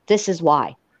other. This is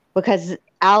why, because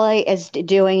Ali is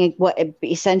doing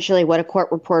essentially what a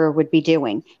court reporter would be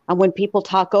doing. And when people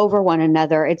talk over one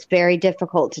another, it's very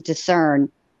difficult to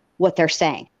discern what they're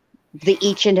saying,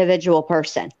 each individual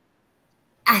person.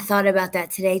 I thought about that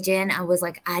today, Jen. I was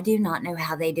like, I do not know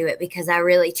how they do it, because I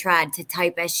really tried to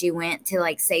type as she went to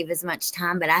like save as much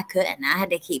time, but I couldn't. I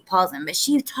had to keep pausing. But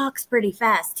she talks pretty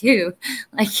fast too.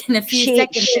 Like in a few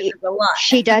seconds, it's a lot.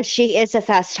 She does. She is a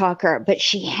fast talker, but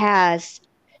she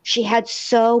had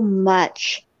so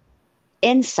much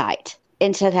insight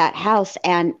into that house,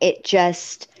 and it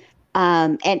just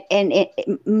and it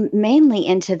mainly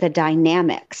into the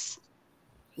dynamics.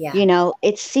 Yeah. You know,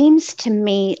 it seems to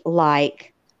me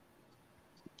like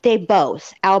they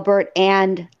both, Albert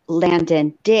and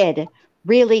Landen, did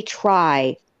really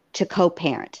try to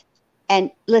co-parent.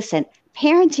 And listen,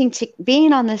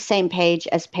 being on the same page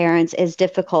as parents is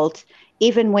difficult,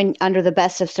 even when under the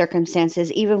best of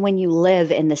circumstances, even when you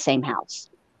live in the same house.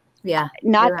 Yeah.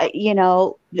 Not, you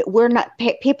know,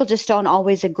 people just don't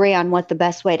always agree on what the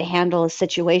best way to handle a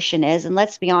situation is. And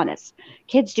let's be honest,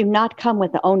 kids do not come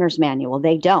with the owner's manual.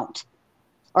 They don't.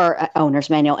 Or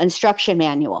instruction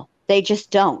manual. They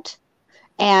just don't.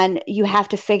 And you have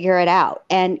to figure it out.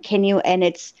 And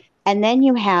then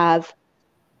you have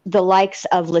the likes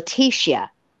of Letecia,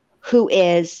 who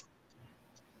is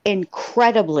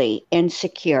incredibly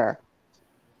insecure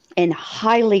and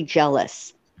highly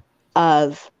jealous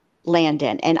of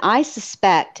Landen. And I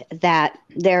suspect that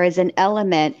there is an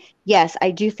element. Yes, I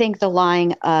do think the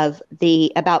lying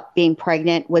about being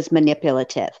pregnant was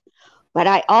manipulative. But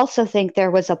I also think there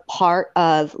was a part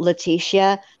of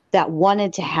Letecia that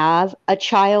wanted to have a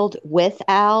child with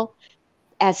Al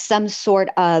as some sort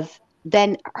of,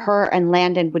 then her and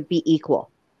Landen would be equal,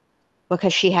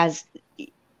 because she has,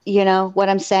 you know what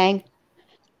I'm saying?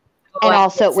 Oh, and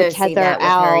also it would tether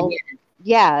Al.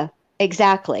 Yeah,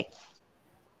 exactly.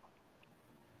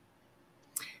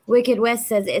 Wicked West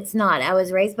says, it's not. I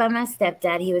was raised by my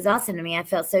stepdad. He was awesome to me. I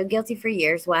felt so guilty for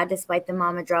years. Why, despite the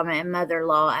mama drama and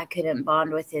mother-in-law, I couldn't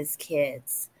bond with his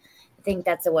kids. I think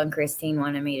that's the one Christine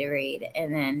wanted me to read.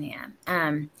 And then, yeah.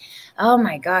 Oh,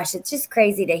 my gosh. It's just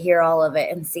crazy to hear all of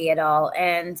it and see it all.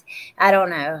 And I don't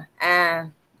know. I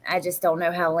just don't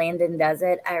know how Landen does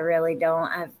it. I really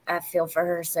don't. I feel for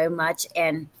her so much.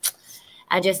 And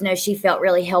I just know she felt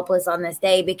really helpless on this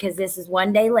day, because this is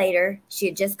one day later. She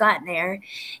had just gotten there.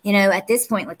 You know, at this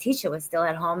point, Letecia was still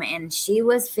at home, and she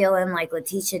was feeling like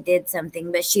Letecia did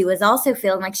something, but she was also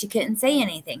feeling like she couldn't say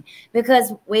anything,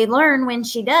 because we learn when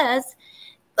she does.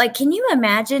 Like, can you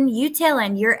imagine you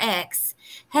telling your ex,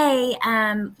 hey,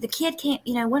 the kid came,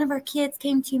 you know, one of our kids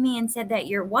came to me and said that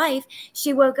your wife,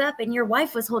 she woke up and your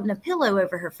wife was holding a pillow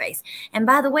over her face. And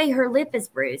by the way, her lip is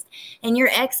bruised. And your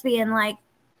ex being like,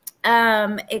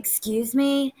 excuse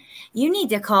me, you need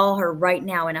to call her right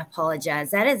now and apologize.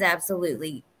 That is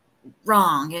absolutely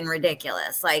wrong and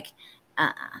ridiculous. Like,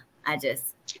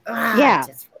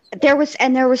 there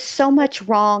was so much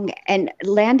wrong, and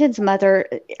Landen's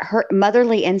her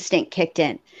motherly instinct kicked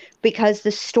in, because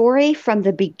the story from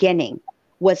the beginning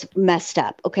was messed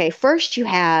up. Okay, first you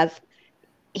have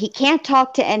he can't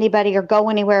talk to anybody or go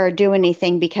anywhere or do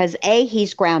anything because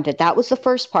he's grounded. That was the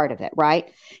first part of it,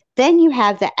 right? Then you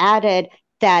have the added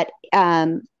that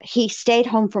he stayed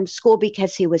home from school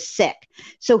because he was sick.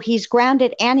 So he's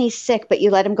grounded and he's sick, but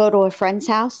you let him go to a friend's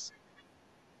house?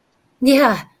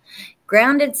 Yeah.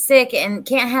 Grounded, sick, and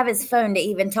can't have his phone to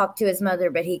even talk to his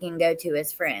mother, but he can go to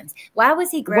his friends. Why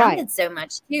was he grounded so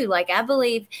much too? Like, I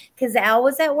believe because Al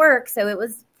was at work, so it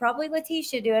was probably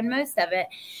Letecia doing most of it.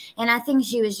 And I think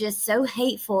she was just so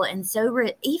hateful and so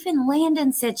even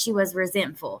Landen said she was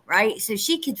resentful, right? So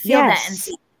she could feel that and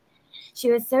see.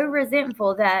 She was so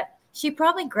resentful that she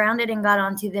probably grounded and got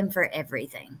onto them for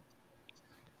everything.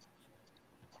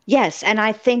 Yes, and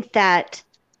I think that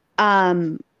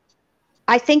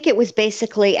I think it was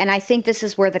basically, and I think this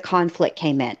is where the conflict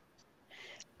came in.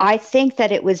 I think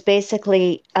that it was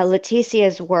basically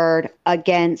Letecia's word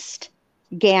against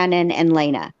Gannon and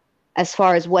Lena as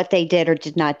far as what they did or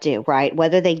did not do, right?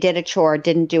 Whether they did a chore,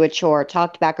 didn't do a chore,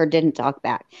 talked back or didn't talk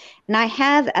back. And I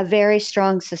have a very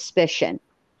strong suspicion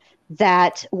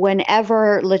that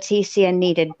whenever Letecia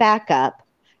needed backup,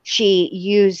 she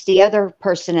used the other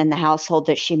person in the household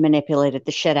that she manipulated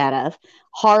the shit out of,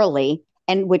 Harley,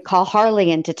 and would call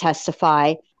Harley in to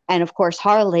testify. And of course,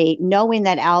 Harley, knowing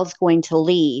that Al's going to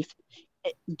leave,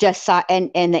 just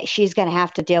and that she's going to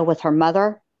have to deal with her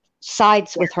mother,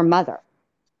 sides with her mother.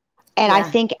 And I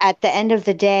think at the end of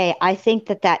the day, I think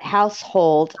that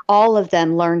household, all of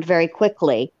them learned very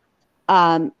quickly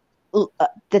that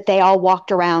they all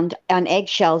walked around on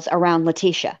eggshells around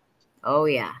Letecia. Oh,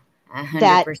 yeah. 100%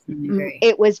 that agree.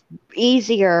 It was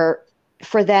easier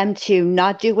for them to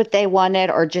not do what they wanted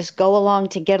or just go along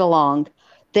to get along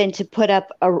than to put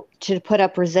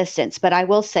up resistance. But I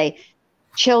will say,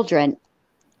 children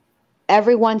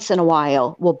every once in a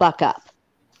while will buck up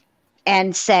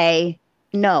and say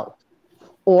no,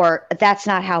 or that's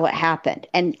not how it happened.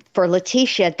 And for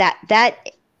Letecia,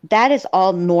 that is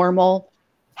all normal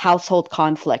household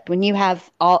conflict. When you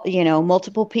have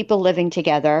multiple people living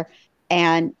together,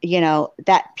 and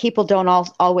that people don't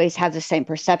always have the same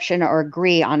perception or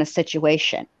agree on a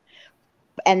situation,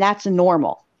 and that's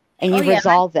normal. And you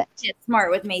resolve it. It's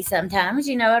smart with me sometimes,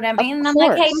 you know what I mean? And I'm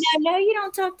like, hey, no, you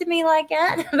don't talk to me like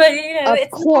that. But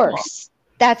of course,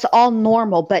 that's all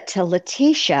normal. But to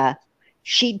Letecia,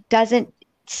 she doesn't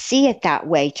see it that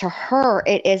way. To her,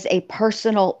 it is a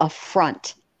personal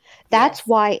affront. That's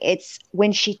why it's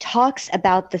when she talks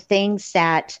about the things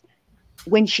that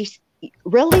when she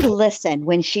really listen,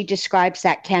 when she describes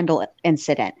that candle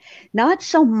incident, not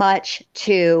so much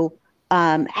to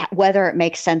whether it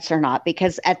makes sense or not,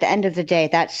 because at the end of the day,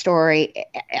 that story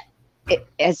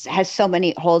has so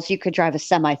many holes. You could drive a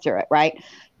semi through it, right?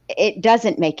 It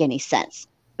doesn't make any sense.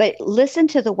 But listen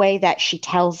to the way that she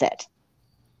tells it.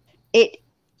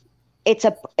 It's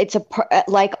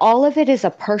like all of it is a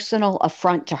personal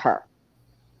affront to her.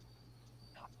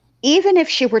 Even if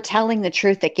she were telling the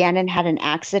truth that Gannon had an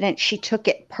accident, she took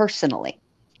it personally.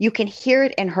 You can hear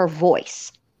it in her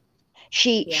voice.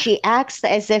 She acts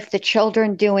as if the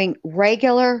children doing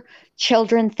regular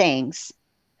children things,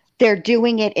 they're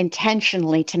doing it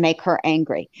intentionally to make her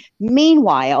angry.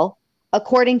 Meanwhile,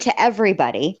 according to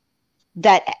everybody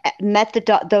that met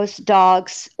those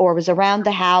dogs or was around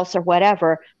the house or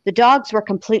whatever, the dogs were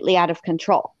completely out of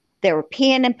control. They were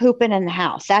peeing and pooping in the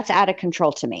house. That's out of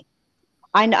control to me.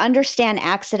 I understand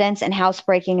accidents and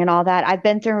housebreaking and all that. I've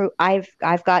been through. I've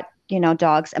got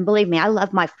dogs, and believe me, I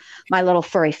love my little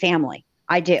furry family.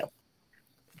 I do,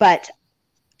 but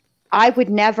I would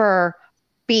never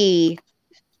be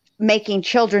making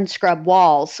children scrub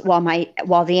walls while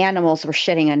the animals were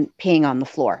shitting and peeing on the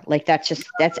floor. Like that's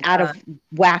out of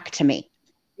whack to me.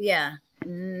 Yeah,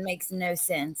 makes no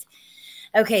sense.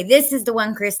 Okay, this is the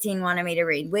one Christine wanted me to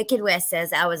read. Wicked West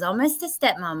says, I was almost a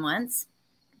stepmom once.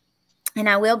 And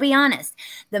I will be honest,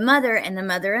 the mother and the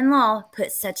mother-in-law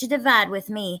put such a divide with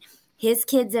me, his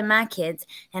kids and my kids,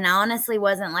 and I honestly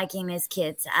wasn't liking his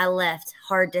kids. I left.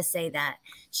 Hard to say that.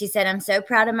 She said, I'm so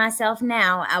proud of myself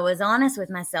now. I was honest with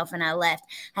myself and I left.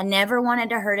 I never wanted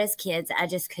to hurt his kids. I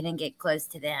just couldn't get close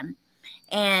to them.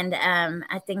 And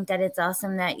I think that it's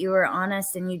awesome that you were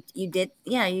honest and you did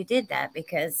that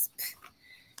because...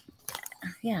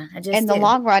 I just in the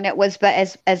long run it was, but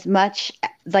as much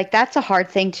like that's a hard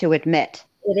thing to admit.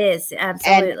 It is,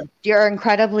 absolutely. And you're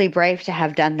incredibly brave to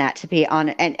have done that, to be on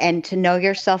and to know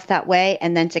yourself that way,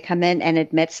 and then to come in and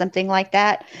admit something like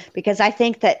that, because I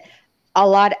think that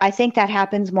that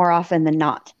happens more often than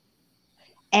not.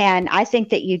 And I think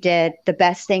that you did the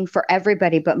best thing for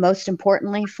everybody, but most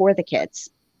importantly for the kids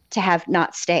to have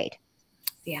not stayed.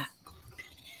 Yeah.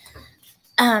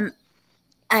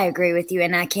 I agree with you,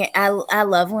 and I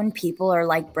love when people are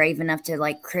like brave enough to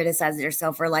like criticize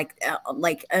themselves or like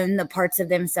own the parts of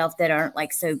themselves that aren't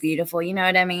like so beautiful. You know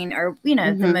what I mean? Or the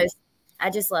Mm-hmm. most. I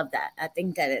just love that. I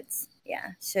think that it's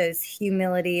shows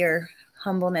humility or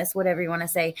humbleness, whatever you want to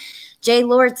say. Jay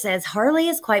Lord says Harley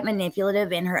is quite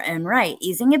manipulative in her own right.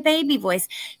 Using a baby voice,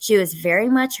 she was very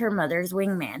much her mother's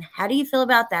wingman. How do you feel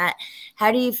about that?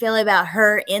 How do you feel about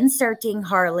her inserting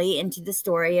Harley into the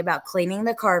story about cleaning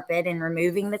the carpet and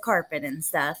removing the carpet and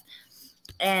stuff?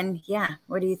 And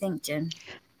what do you think, Jen?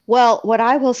 Well, what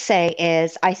I will say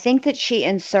is I think that she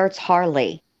inserts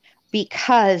Harley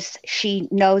because she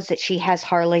knows that she has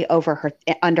Harley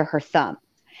under her thumb,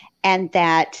 and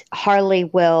that Harley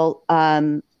will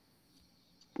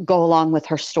go along with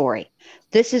her story.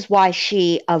 This is why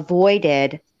she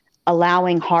avoided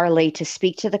allowing Harley to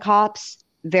speak to the cops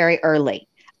very early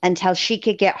until she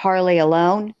could get Harley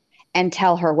alone and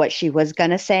tell her what she was going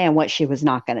to say and what she was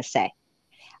not going to say.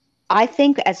 I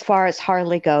think as far as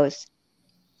Harley goes,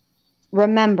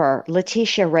 remember,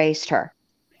 Letecia raised her.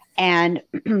 And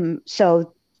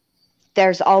so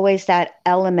there's always that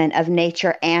element of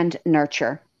nature and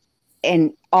nurture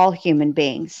in all human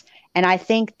beings. And I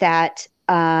think that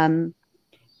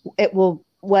it will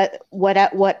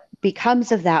what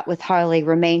becomes of that with Harley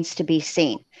remains to be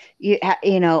seen.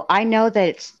 I know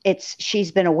that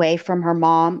she's been away from her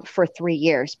mom for 3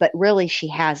 years, but really she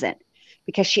hasn't,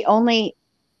 because she only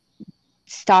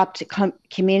stopped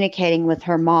communicating with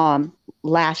her mom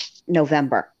last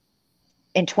November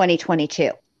in 2022.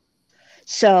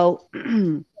 So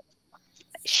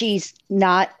she's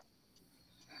not,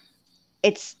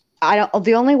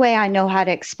 the only way I know how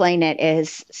to explain it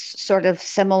is sort of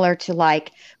similar to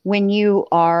like when you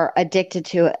are addicted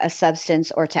to a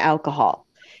substance or to alcohol.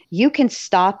 You can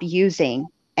stop using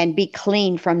and be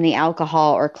clean from the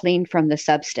alcohol or clean from the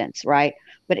substance, right?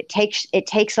 But it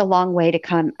takes a long way to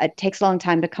come. It takes a long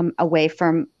time to come away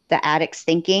from the addict's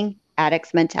thinking,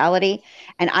 addict's mentality.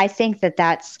 And I think that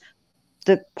that's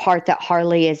the part that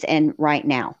Harley is in right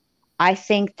now. I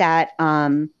think that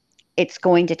it's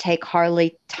going to take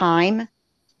Harley time,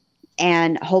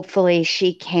 and hopefully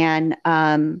she can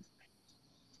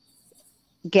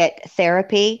get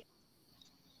therapy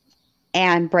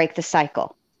and break the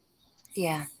cycle.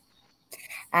 Yeah.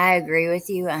 I agree with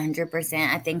you 100%.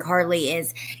 I think Harley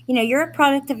is, you're a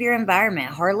product of your environment.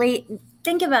 Harley,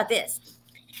 think about this.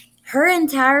 Her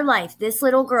entire life, this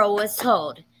little girl was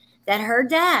told that her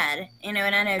dad, and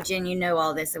I know, Jen, you know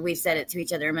all this, and we've said it to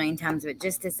each other a million times, but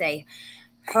just to say,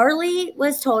 Harley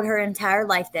was told her entire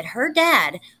life that her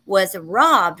dad was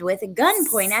robbed with a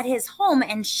gunpoint at his home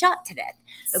and shot to death.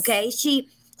 Okay? She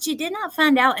did not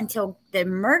find out until the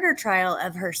murder trial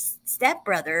of her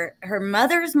stepbrother, her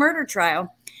mother's murder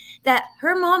trial, that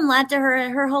her mom lied to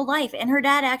her whole life, and her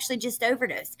dad actually just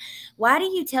overdosed. Why do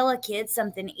you tell a kid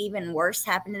something even worse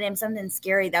happened to them, something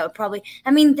scary that would probably,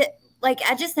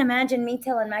 I just imagine me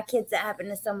telling my kids that happened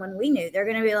to someone we knew. They're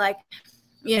going to be like,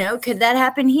 could that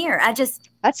happen here?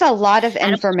 That's a lot of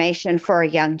information for a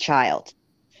young child.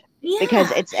 Yeah.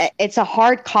 Because it's a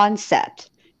hard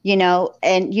concept,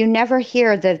 and you never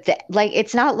hear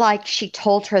it's not like she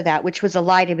told her that, which was a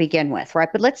lie to begin with, right?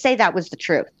 But let's say that was the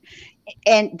truth.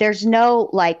 And there's no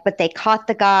but they caught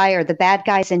the guy or the bad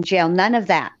guy's in jail. None of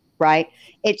that, right?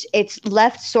 It's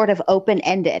left sort of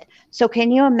open-ended. So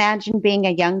can you imagine being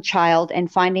a young child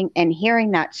and finding and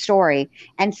hearing that story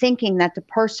and thinking that the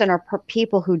person or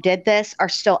people who did this are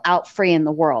still out free in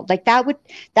the world? Like that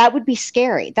would be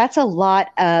scary. That's a lot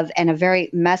of, and a very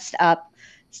messed up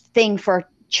thing for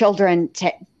children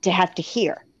to have to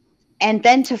hear. And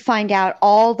then to find out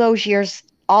all the years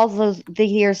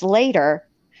later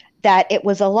that it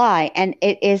was a lie. And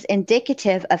it is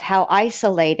indicative of how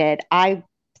isolated I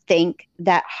think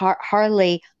that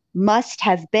Harley must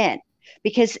have been,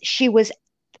 because she was,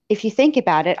 if you think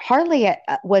about it, Harley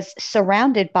was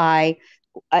surrounded by,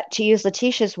 to use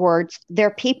Letecia's words,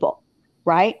 their people,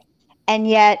 right? And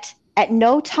yet at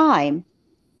no time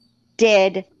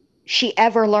did she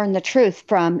ever learn the truth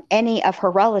from any of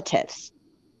her relatives.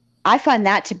 I find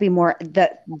that to be more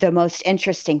the most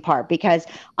interesting part, because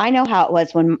I know how it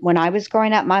was when I was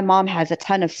growing up. My mom has a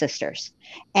ton of sisters,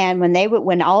 and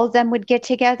when all of them would get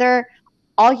together,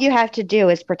 all you have to do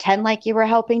is pretend like you were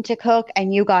helping to cook,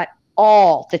 and you got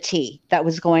all the tea that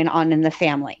was going on in the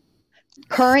family.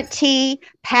 Current tea,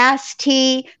 past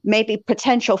tea, maybe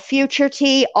potential future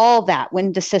tea, all that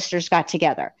when the sisters got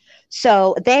together.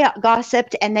 So they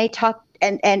gossiped and they talked,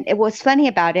 and it was funny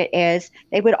about it is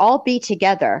they would all be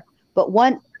together, but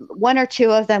one or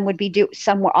two of them would be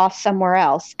somewhere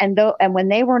else. And when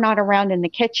they were not around in the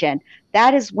kitchen,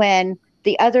 that is when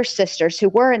the other sisters who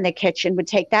were in the kitchen would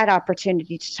take that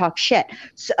opportunity to talk shit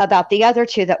about the other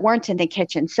two that weren't in the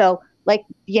kitchen. So, like,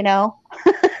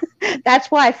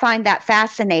 that's why I find that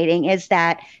fascinating, is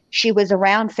that she was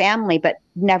around family but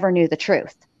never knew the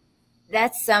truth.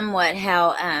 That's somewhat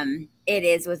how it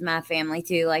is with my family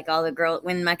too. Like all the girls,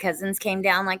 when my cousins came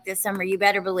down like this summer, you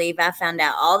better believe I found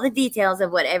out all the details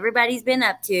of what everybody's been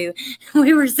up to.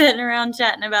 We were sitting around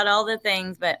chatting about all the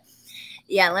things. But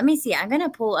yeah, let me see. I'm going to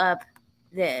pull up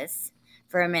this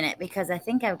for a minute because I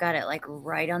think I've got it like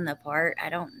right on the part. I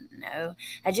don't know.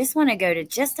 I just want to go to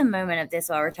just a moment of this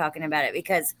while we're talking about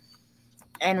it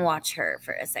and watch her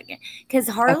for a second. Because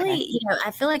Harley, Okay.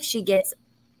 I feel like she gets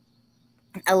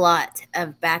a lot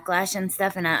of backlash and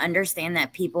stuff, and I understand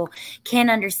that people can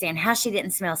understand how she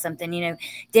didn't smell something,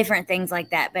 different things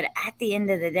like that. But at the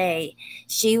end of the day,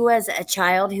 she was a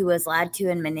child who was lied to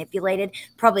and manipulated,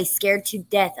 probably scared to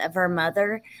death of her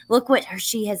mother. Look what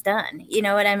she has done. You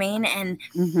know what I mean?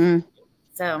 And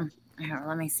so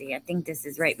let me see. I think this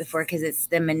is right before, because it's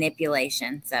the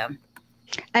manipulation. So,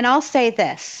 and I'll say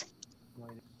this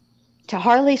to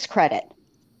Harley's credit.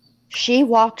 She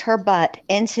walked her butt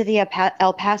into the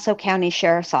El Paso County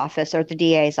Sheriff's Office, or the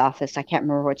DA's office, I can't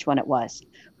remember which one it was,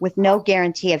 with no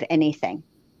guarantee of anything,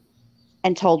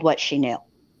 and told what she knew.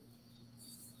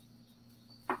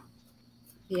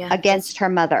 Yeah, against her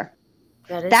mother.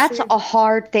 That's true. A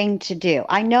hard thing to do.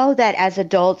 I know that as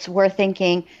adults, we're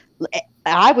thinking,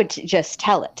 I would just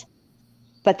tell it.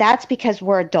 But that's because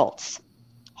we're adults.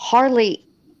 Harley,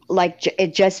 like,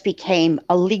 it just became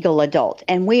a legal adult.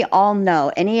 And we all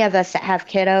know, any of us that have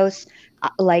kiddos,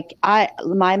 like my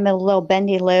little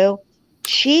Bendy Lou,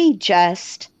 she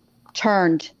just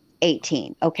turned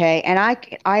 18. Okay. And I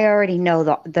already know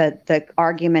the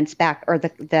arguments back, or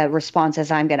the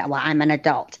responses I'm an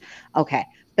adult. Okay.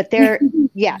 But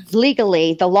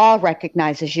legally, the law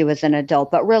recognizes you as an adult.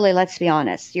 But really, let's be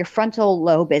honest, your frontal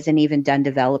lobe isn't even done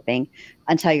developing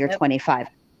until you're 25.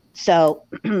 So,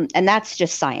 and that's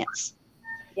just science.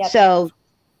 Yep. So,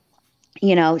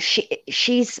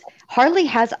 Harley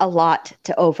has a lot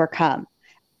to overcome.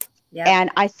 Yep.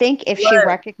 And I think if she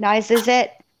recognizes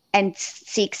it and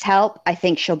seeks help, I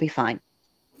think she'll be fine.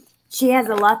 She has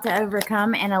a lot to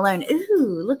overcome and alone.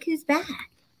 Ooh, look who's back.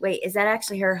 Wait, is that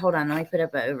actually her? Hold on, let me put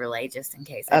up an overlay just in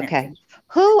case. Okay.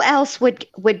 Who else would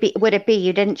it be?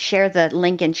 You didn't share the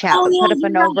link in chat, but put up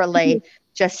an overlay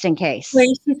just in case.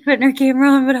 Wait, she's putting her camera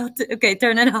on, but okay,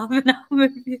 turn it off and I'll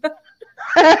move you.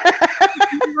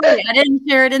 Wait, I didn't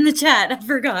share it in the chat. I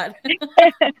forgot.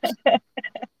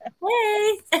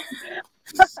 Hey.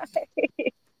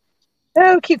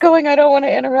 No, keep going. I don't want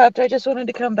to interrupt. I just wanted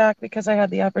to come back because I had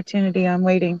the opportunity. I'm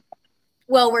waiting.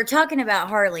 Well, we're talking about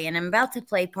Harley, and I'm about to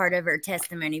play part of her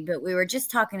testimony, but we were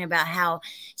just talking about how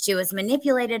she was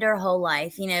manipulated her whole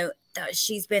life.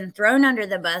 She's been thrown under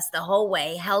the bus the whole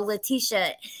way, how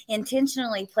Letecia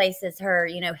intentionally places her,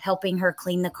 helping her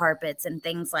clean the carpets and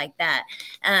things like that.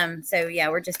 So, yeah,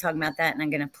 we're just talking about that, and I'm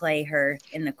going to play her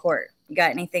in the court. You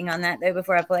got anything on that, though,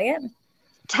 before I play it?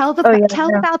 Tell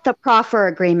about the proffer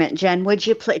agreement, Jen. Would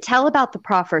you tell about the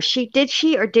proffer? Did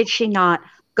she or did she not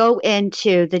go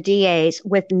into the DA's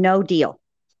with no deal?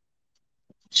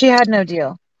 She had no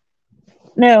deal.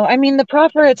 No, I mean, the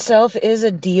proffer itself is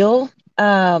a deal.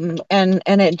 And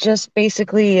it just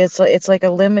basically it's like a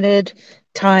limited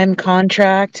time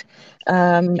contract.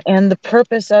 And the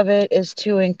purpose of it is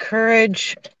to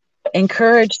encourage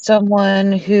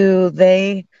someone who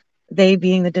they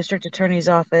being the district attorney's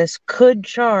office could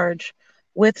charge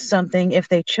with something if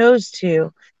they chose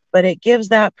to, but it gives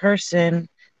that person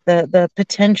the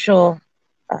potential,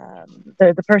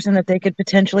 the person that they could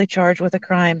potentially charge with a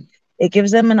crime. It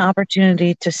gives them an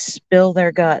opportunity to spill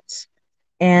their guts.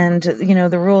 And,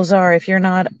 the rules are, if you're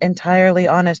not entirely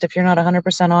honest, if you're not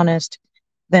 100% honest,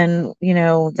 then,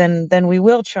 then we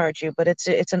will charge you, but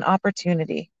it's an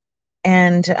opportunity.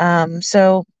 And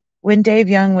so when Dave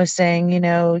Young was saying,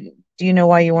 do you know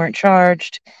why you weren't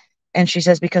charged? And she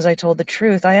says, because I told the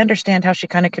truth. I understand how she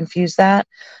kind of confused that.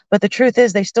 But the truth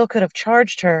is they still could have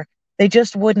charged her. They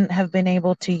just wouldn't have been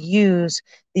able to use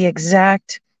the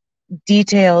exact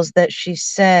details that she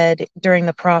said during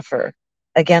the proffer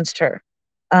against her.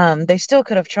 They still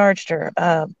could have charged her,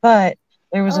 but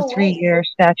there was a 3-year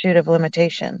statute of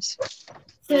limitations.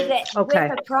 So that with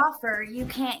a proffer, you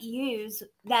can't use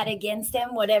that against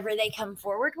them, whatever they come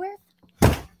forward with?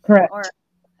 Correct.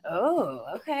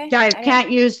 Okay. Yeah, I can't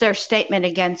use their statement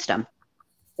against them.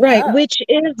 Right, which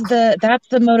is that's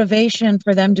the motivation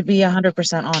for them to be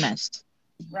 100% honest.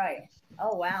 Right.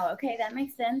 Oh, wow. Okay, that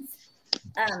makes sense.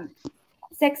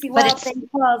 Sexy But Wild it's Thing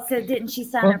Claus said, didn't she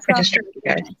sign Well, a I property distracted you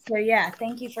guys. agreement? So yeah,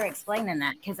 thank you for explaining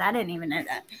that because I didn't even know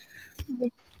that.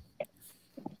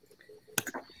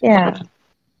 Yeah.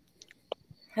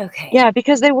 Okay. Yeah,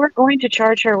 because they were going to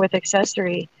charge her with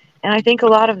accessory. And I think a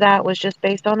lot of that was just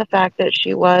based on the fact that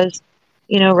she was,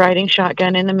 riding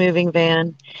shotgun in the moving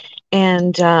van.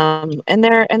 And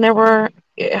there were,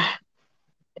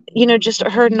 just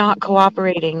her not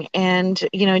cooperating. And,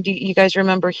 do you guys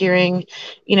remember hearing,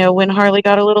 when Harley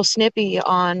got a little snippy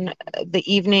on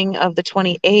the evening of the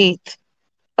 28th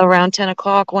around 10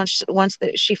 o'clock, once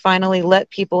she finally let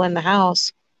people in the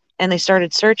house and they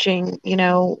started searching,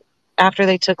 after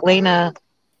they took Lena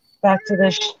back to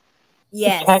the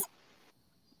Yes.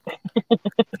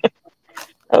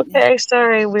 Okay,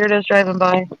 sorry, weirdos driving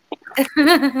by.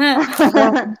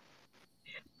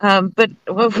 But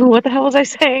what the hell was I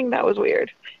saying? That was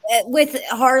weird. With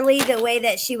Harley, the way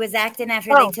that she was acting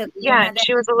after they took Yeah, Lena.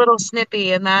 she was a little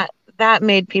snippy, and that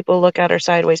made people look at her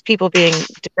sideways. People being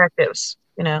detectives,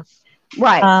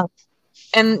 right.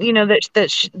 And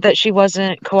that she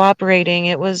wasn't cooperating.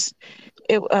 It was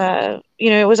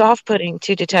off-putting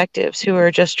to detectives who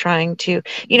are just trying to,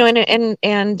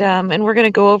 and we're going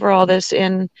to go over all this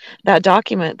in that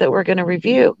document that we're going to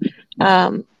review.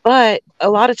 But a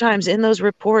lot of times in those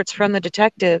reports from the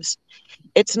detectives,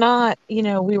 it's not,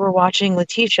 we were watching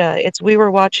Letecia, it's we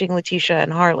were watching Letecia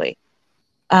and Harley.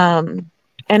 And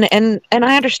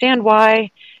I understand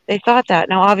why they thought that.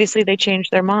 Now, obviously they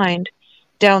changed their mind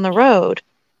down the road,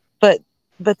 but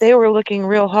they were looking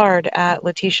real hard at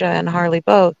Letecia and Harley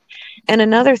both. And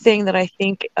another thing that I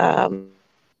think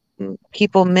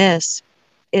people miss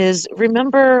is,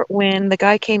 remember when the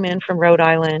guy came in from Rhode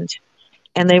Island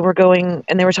and they were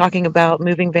talking about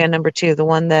moving van number 2, the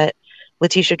one that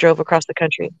Letecia drove across the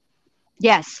country.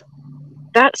 Yes.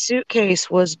 That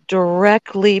suitcase was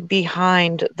directly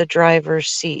behind the driver's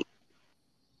seat.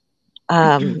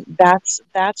 That's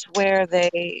where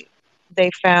they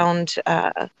found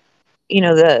the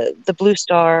Blue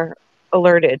Star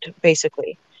alerted,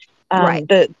 basically. Right.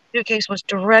 The suitcase was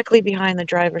directly behind the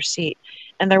driver's seat,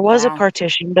 and there was a Wow.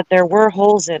 partition, but there were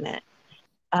holes in it.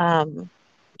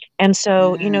 And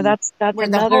so, that's Were the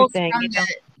another holes thing, from the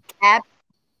cab?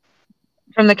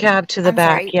 from the cab to the I'm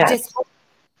back. sorry. Yes. Just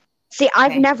See,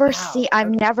 I've okay. never Wow.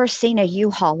 never seen a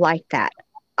U-Haul like that.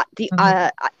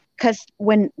 Because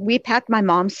when we packed my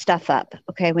mom's stuff up,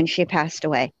 okay, when she passed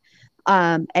away,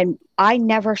 and I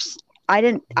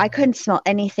couldn't smell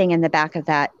anything in the back of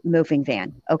that moving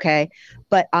van, okay?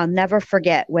 But I'll never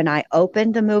forget when I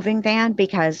opened the moving van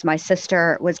because my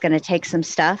sister was going to take some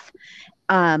stuff.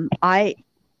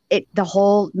 The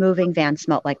whole moving van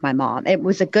smelled like my mom. It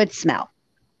was a good smell,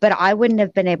 but I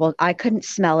couldn't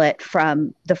smell it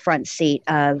from the front seat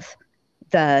of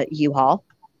the U-Haul.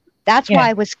 That's why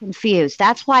I was confused.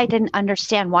 That's why I didn't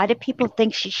understand. Why did people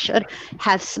think she should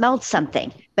have smelled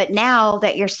something? But now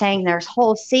that you're saying there's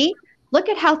holes, see, look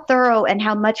at how thorough and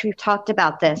how much we've talked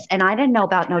about this. And I didn't know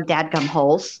about no dadgum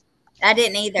holes. I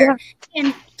didn't either.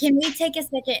 And can we take a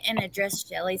second and address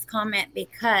Shelly's comment,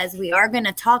 because we are going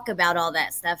to talk about all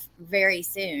that stuff very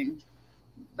soon.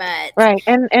 But right,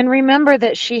 and remember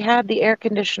that she had the air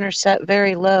conditioner set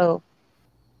very low.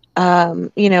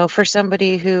 For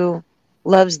somebody who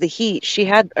loves the heat, she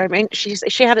had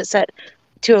it set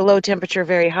to a low temperature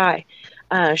very high.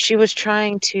 She was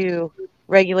trying to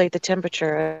regulate the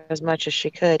temperature as much as she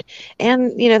could,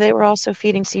 and they were also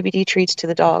feeding CBD treats to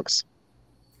the dogs.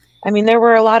 I mean, there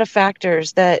were a lot of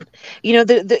factors that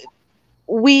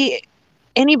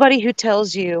anybody who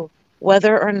tells you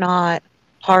whether or not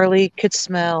Harley could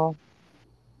smell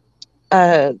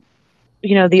the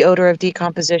odor of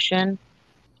decomposition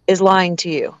is lying to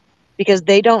you, because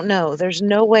they don't know. There's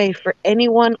no way for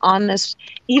anyone on this,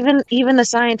 even the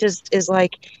scientist is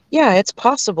like, yeah, it's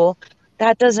possible.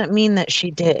 That doesn't mean that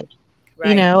she did.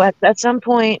 right. At some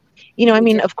point,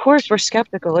 of course we're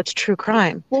skeptical. It's true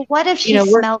crime. Well, what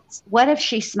if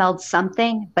she smelled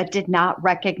something but did not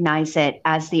recognize it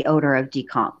as the odor of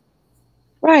decomp?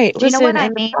 Right. Do you know what I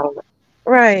mean?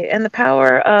 Right. And the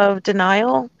power of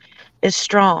denial is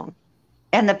strong.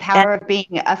 And the power of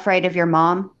being afraid of your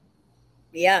mom,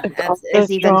 Yeah,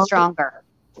 is even stronger.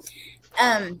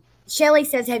 Shelly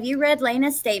says, have you read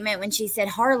Lena's statement when she said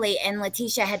Harley and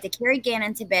Letecia had to carry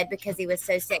Gannon to bed because he was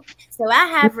so sick? So I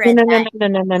have read that. Right.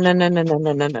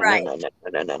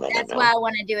 That's why I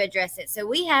wanted to address it. So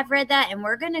we have read that, and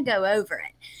we're going to go over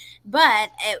it. But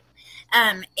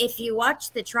if you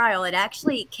watch the trial, it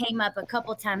actually came up a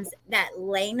couple times that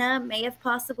Lena may have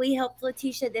possibly helped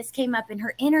Letecia. This came up in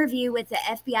her interview with the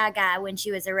FBI guy when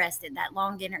she was arrested, that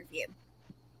long interview.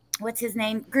 What's his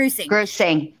name?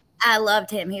 Grusing. I loved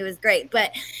him. He was great.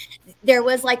 But there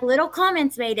was like little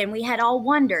comments made, and we had all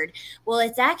wondered, well,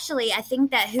 it's actually, I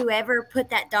think that whoever put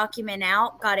that document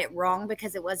out got it wrong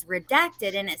because it was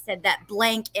redacted and it said that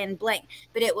blank and blank,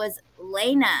 but it was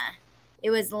Lena. It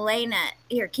was Lena.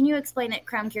 Here, can you explain it?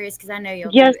 I'm curious because I know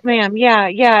you'll Yes, do it. ma'am. Yeah,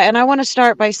 yeah. And I want to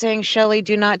start by saying, Shelley,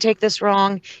 do not take this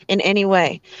wrong in any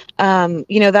way. You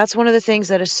know, that's one of the things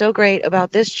that is so great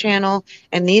about this channel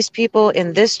and these people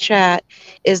in this chat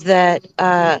is that,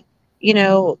 you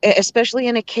know, especially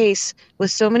in a case with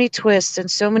so many twists and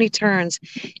so many turns,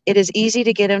 it is easy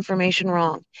to get information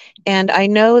wrong. And I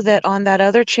know that on that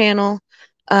other channel,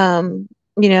 you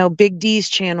know, Big D's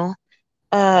channel,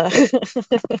 uh,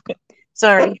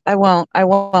 sorry, I won't,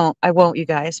 you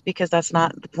guys, because that's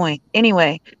not the point.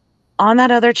 Anyway, on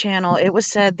that other channel, it was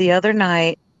said the other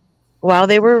night while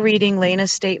they were reading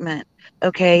Lena's statement,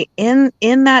 okay, in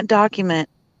that document,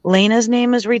 Lena's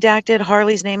name is redacted,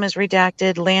 Harley's name is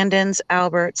redacted, Landen's,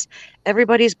 Albert's,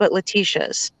 everybody's but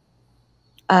Letecia's.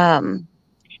 And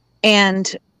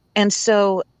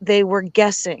so they were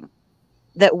guessing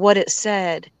that what it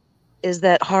said is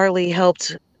that Harley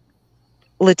helped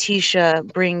Letecia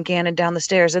bring Gannon down the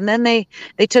stairs. And then they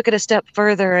took it a step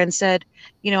further and said,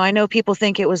 you know, I know people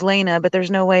think it was Lena, but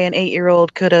there's no way an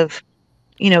 8-year-old could have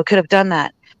done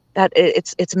that. That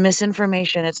it's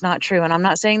misinformation. It's not true. And I'm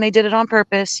not saying they did it on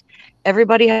purpose.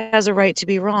 Everybody has a right to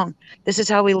be wrong. This is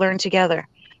how we learn together.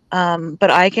 But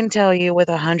I can tell you with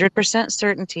 100%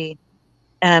 certainty,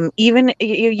 even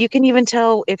you can even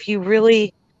tell if you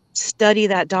really study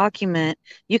that document,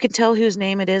 you can tell whose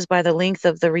name it is by the length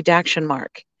of the redaction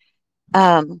mark.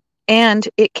 And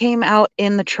it came out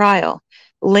in the trial.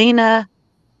 Lena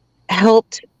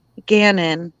helped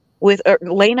Gannon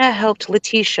Lena helped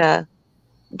Letecia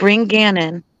bring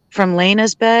Gannon from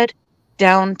Lena's bed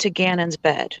down to Gannon's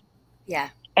bed. Yeah.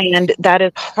 And that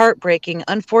is heartbreaking.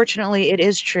 Unfortunately, it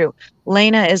is true.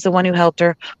 Lena is the one who helped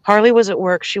her. Harley was at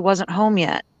work. She wasn't home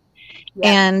yet.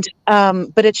 Yeah. And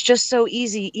but it's just so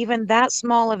easy, even that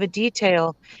small of a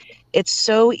detail, it's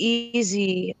so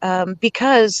easy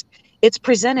because it's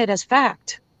presented as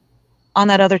fact on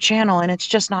that other channel, and it's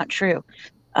just not true.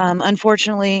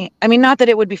 Unfortunately, I mean, not that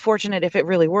it would be fortunate if it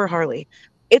really were Harley.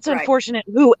 It's right. Unfortunate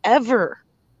whoever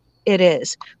it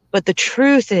is. But the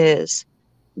truth is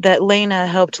that Lena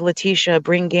helped Letecia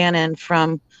bring Gannon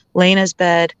from Lena's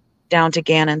bed down to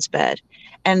Gannon's bed.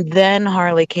 And then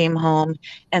Harley came home,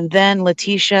 and then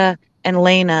Letecia and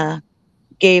Lena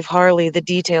gave Harley the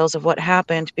details of what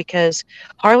happened because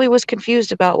Harley was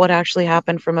confused about what actually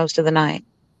happened for most of the night.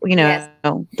 You know, yes.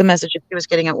 The messages she was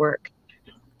getting at work.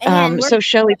 So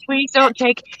Shelley, please don't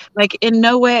take, like, in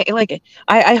no way, like,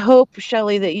 I hope,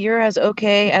 Shelley, that you're as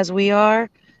okay as we are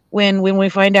when we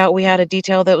find out we had a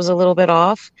detail that was a little bit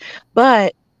off,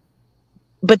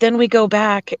 but then we go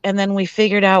back and then we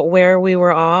figured out where we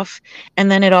were off, and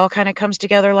then it all kind of comes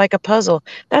together like a puzzle.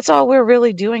 That's all we're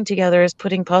really doing together is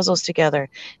putting puzzles together.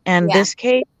 And this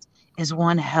case is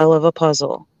one hell of a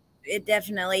puzzle. It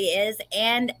definitely is.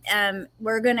 And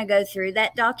we're going to go through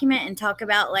that document and talk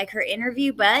about like her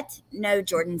interview, but no,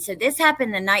 Jordan. So this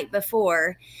happened the night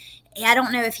before. I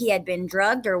don't know if he had been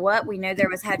drugged or what. We know there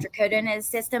was hydrocodone in his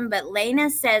system, but Lena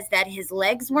says that his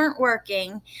legs weren't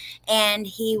working and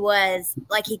he was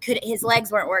like, his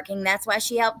legs weren't working. That's why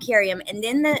she helped carry him. And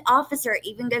then the officer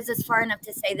even goes as far enough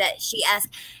to say that she asked,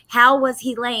 how was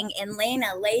he laying? And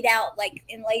Lena laid out like,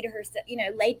 and laid herself,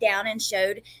 laid down and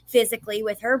showed physically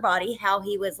with her body how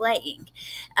he was laying.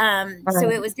 So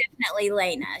it was definitely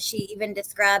Lena. She even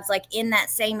describes like in that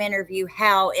same interview,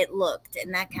 how it looked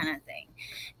and that kind of thing.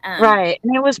 Right.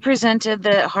 And it was presented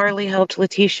that Harley helped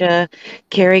Letecia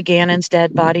carry Gannon's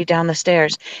dead body down the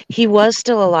stairs. He was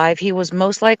still alive. He was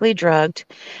most likely drugged.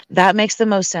 That makes the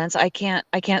most sense. I can't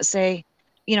say,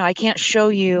 I can't show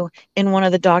you in one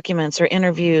of the documents or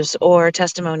interviews or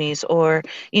testimonies or,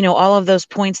 all of those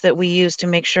points that we use to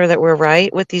make sure that we're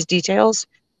right with these details.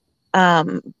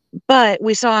 But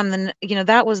we saw him,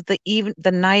 that was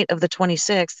the night of the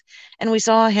 26th. And we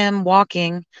saw him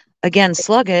walking, again,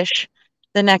 sluggish,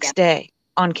 the next day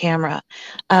on camera.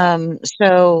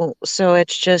 So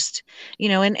it's just,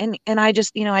 and I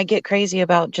just, I get crazy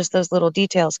about just those little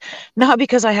details, not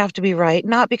because I have to be right,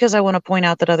 not because I want to point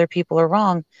out that other people are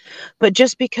wrong, but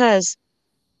just because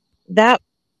that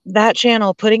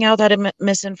channel putting out that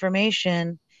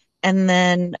misinformation, and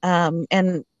then,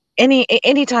 and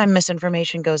anytime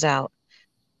misinformation goes out,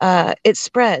 it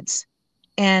spreads.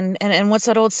 And what's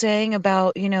that old saying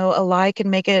about, a lie can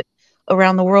make it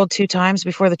around the world 2 times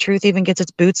before the truth even gets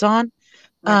its boots on.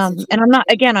 And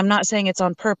I'm not saying it's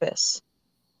on purpose.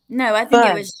 No, I think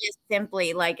it was just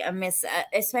simply like a miss,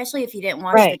 especially if you didn't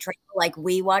watch the trailer like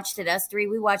we watched it, us three.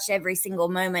 We watched every single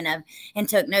moment of and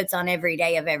took notes on every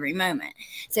day of every moment.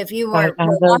 So if you were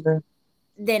watching,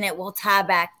 then it will tie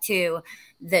back to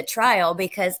the trial,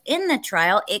 because in the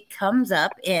trial it comes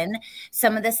up in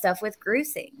some of the stuff with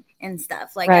gruesing and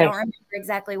stuff. Like I don't remember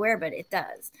exactly where, but it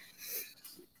does.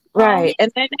 Right.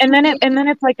 And then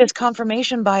it's like this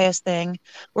confirmation bias thing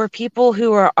where people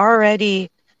who are already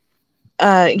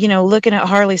you know, looking at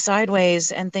Harley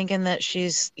sideways and thinking that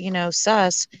she's, you know,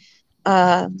 sus,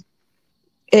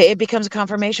 it becomes a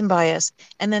confirmation bias.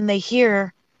 And then they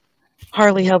hear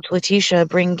Harley helped Letecia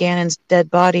bring Gannon's dead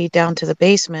body down to the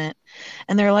basement.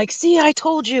 And they're like, see, I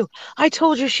told you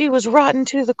she was rotten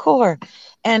to the core.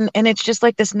 And it's just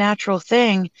like this natural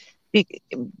thing.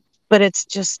 But it's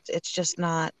just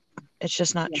not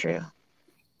true.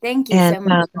 Thank you so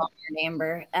much,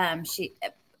 Amber.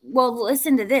 Well,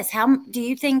 listen to this. How do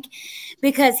you think,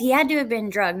 because he had to have been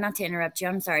drugged, not to interrupt you,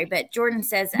 I'm sorry, but Jordan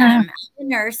says, the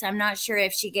nurse, I'm not sure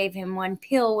if she gave him one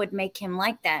pill would make him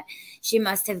like that. She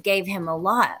must have gave him a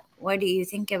lot. What do you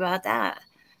think about that?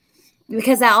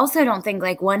 Because I also don't think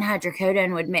like one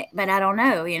hydrocodone would make, but I don't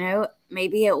know, you know,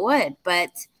 maybe it would,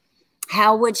 but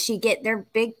how would she get their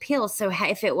big pills? So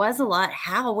if it was a lot,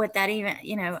 how would that even,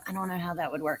 you know, I don't know how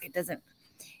that would work.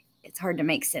 It's hard to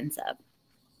make sense of.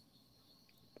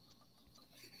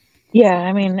 Yeah,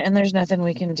 I mean, and there's nothing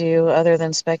we can do other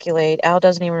than speculate. Al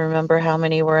doesn't even remember how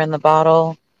many were in the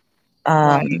bottle.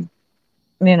 You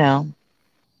know.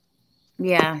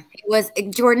 Yeah, it was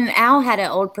Jordan. Al had an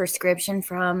old prescription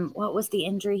from, what was the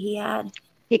injury he had?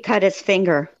 He cut his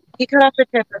finger. He cut off the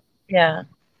tip. Yeah.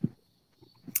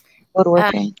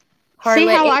 Woodworking. See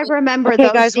how I remember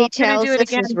those guys, details?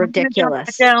 This is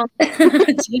ridiculous.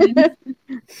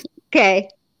 Okay.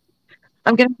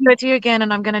 I'm going to do it to you again,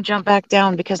 and I'm going to jump back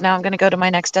down because now I'm going to go to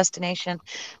my next destination.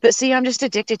 But see, I'm just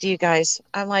addicted to you guys.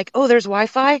 I'm like, oh, there's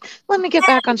Wi-Fi? Let me get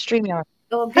back on StreamYard.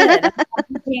 Oh, good.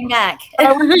 Came back.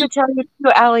 I wanted to tell you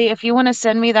too, Allie, if you want to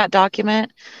send me that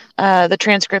document, the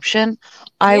transcription,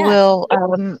 I will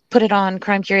put it on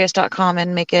crimecurious.com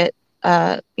and make it,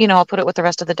 you know, I'll put it with the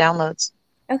rest of the downloads.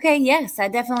 Okay, yes, I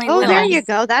definitely will. Oh, there you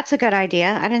go. That's a good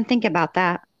idea. I didn't think about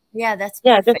that. Yeah, that's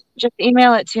perfect. Just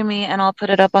email it to me and I'll put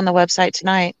it up on the website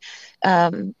tonight.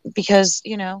 Because,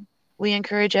 you know, we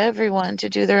encourage everyone to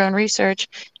do their own research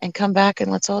and come back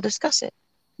and let's all discuss it.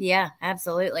 Yeah,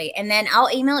 absolutely. And then I'll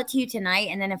email it to you tonight.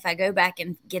 And then if I go back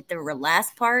and get the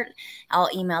last part, I'll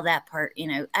email that part. You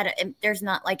know, there's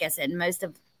not, like I said, most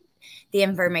of the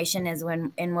information is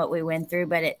in what we went through,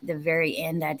 but at the very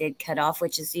end I did cut off,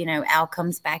 which is, you know, Al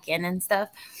comes back in and stuff,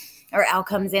 or Al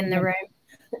comes in the room.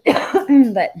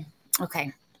 But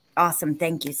okay, awesome.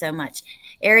 Thank you so much.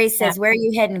 Aries says, where are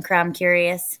you heading, Crime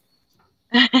Curious?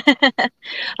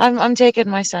 I'm taking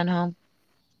my son home.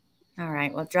 All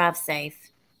right, well, drive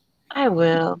safe. I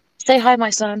will. Say hi, my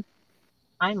son.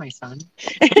 Hi, my son.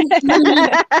 Hey,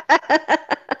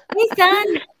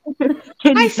 son.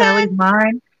 Can you tell he's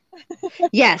mine?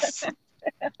 Yes.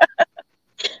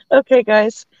 Okay,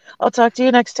 guys. I'll talk to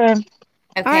you next time.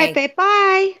 Okay. All right, babe.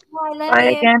 Bye.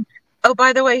 Bye again. Oh,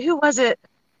 by the way, who was it?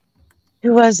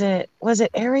 Was it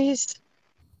Aries?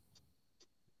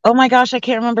 Oh my gosh, I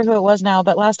can't remember who it was now,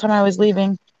 but last time I was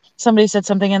leaving, somebody said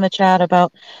something in the chat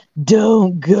about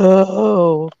don't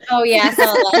go. Oh yeah, I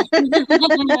saw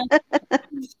that.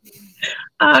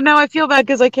 Oh no, I feel bad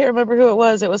because I can't remember who it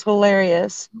was. It was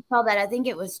hilarious. I saw that. I think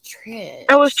it was Trish.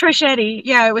 Oh, it was Trish Eddy.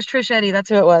 Yeah, it was Trish Eddy. That's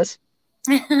who it was.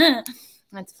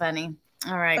 That's funny.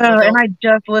 All right. And I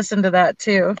just listened to that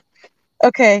too.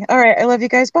 Okay. All right. I love you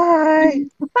guys. Bye.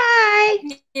 Bye.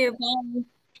 Bye.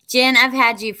 Jen, I've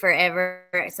had you forever,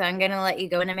 so I'm going to let you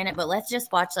go in a minute, but let's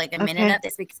just watch like a minute of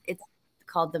this because it's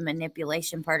called the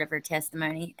manipulation part of her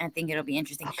testimony. I think it'll be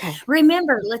interesting. Okay.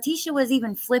 Remember, Letecia was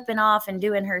even flipping off and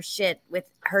doing her shit with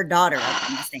her daughter up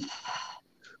in this thing.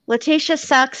 Letecia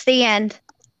sucks. The end.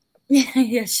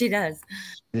 Yes, she does.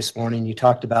 This morning, you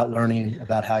talked about learning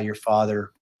about how your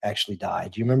father actually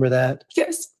died. Do you remember that?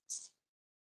 Yes.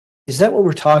 Is that what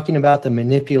we're talking about? The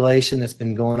manipulation that's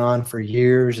been going on for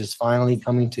years is finally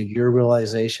coming to your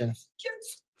realization?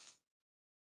 Yes.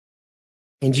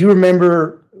 And do you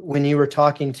remember when you were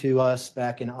talking to us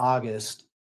back in August,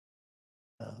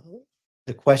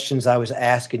 the questions I was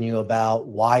asking you about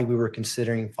why we were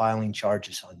considering filing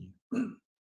charges on you?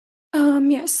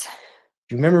 Yes.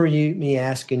 Do you remember me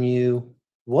asking you,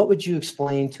 what would you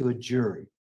explain to a jury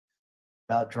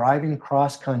about driving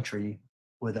cross country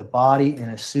with a body in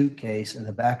a suitcase in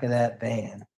the back of that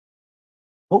van?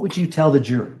 What would you tell the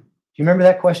jury? Do you remember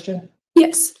that question?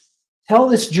 Yes. Tell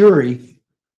this jury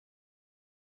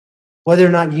Whether or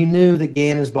not you knew that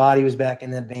Gannon's body was back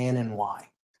in that van and why.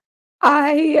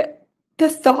 The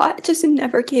thought just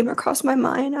never came across my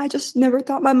mind. I just never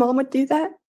thought my mom would do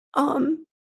that.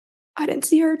 I didn't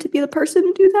see her to be the person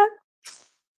to do that.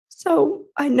 So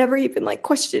I never even like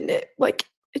questioned it. Like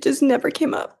it just never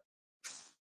came up.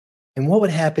 And what would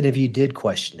happen if you did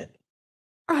question it?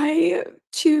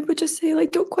 She would just say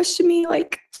like, don't question me,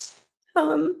 like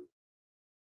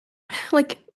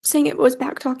saying it was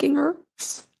back talking her.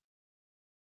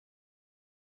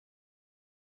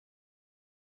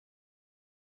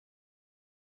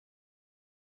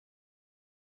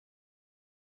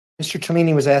 Mr.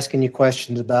 Tellini was asking you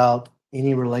questions about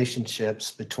any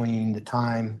relationships between the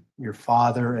time your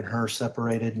father and her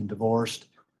separated and divorced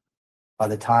by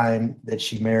the time that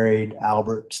she married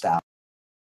Albert Stout.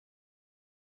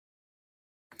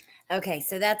 Okay,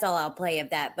 so that's all I'll play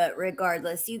of that. But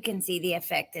regardless, you can see the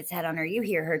effect it's had on her. You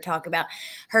hear her talk about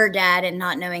her dad and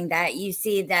not knowing that. You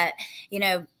see that, you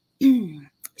know,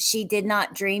 she did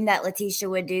not dream that Letecia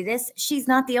would do this. She's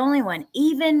not the only one.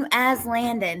 Even as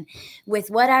Landen, with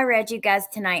what I read you guys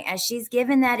tonight, as she's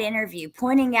given that interview,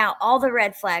 pointing out all the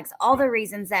red flags, all the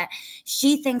reasons that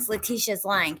she thinks Letecia's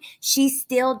lying, she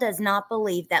still does not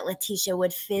believe that Letecia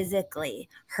would physically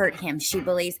hurt him. She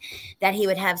believes that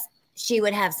she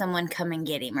would have someone come and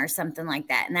get him or something like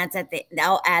that. And that's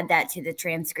I'll add that to the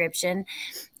transcription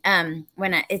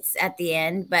when it's at the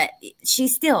end, but she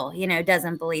still, you know,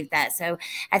 doesn't believe that. So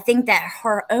I think that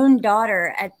her own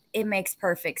daughter, it makes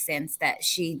perfect sense that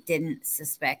she didn't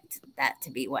suspect that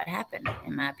to be what happened,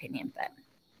 in my opinion. But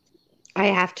I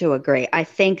have to agree. I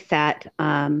think that,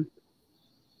 I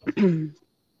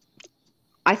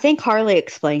think Harley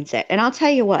explains it. And I'll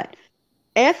tell you what,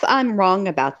 if I'm wrong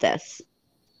about this,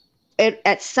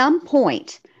 at some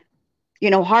point,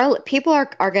 you know, people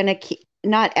are going to keep,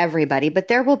 not everybody, but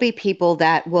there will be people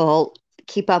that will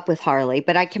keep up with Harley.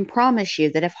 But I can promise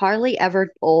you that if Harley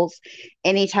ever pulls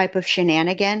any type of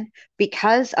shenanigan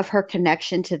because of her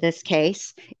connection to this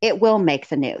case, it will make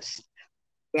the news.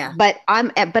 yeah. But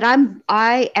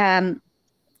I am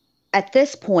at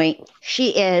this point, she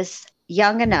is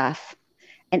young enough,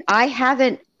 and I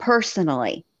haven't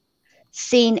personally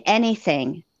seen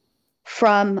anything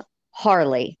from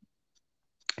Harley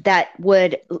that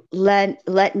would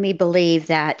let me believe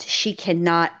that she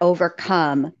cannot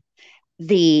overcome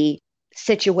the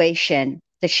situation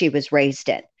that she was raised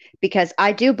in. Because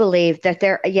I do believe that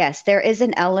there is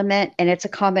an element, and it's a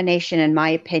combination, in my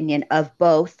opinion, of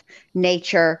both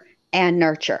nature and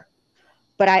nurture.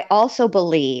 But I also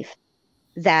believe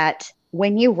that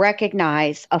when you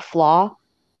recognize a flaw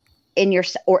in your,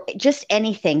 or just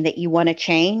anything that you want to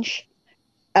change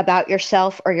about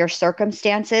yourself or your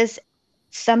circumstances,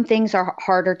 some things are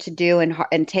harder to do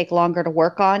and take longer to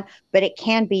work on, but it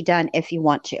can be done if you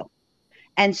want to.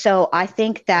 And so I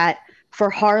think that for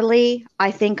Harley,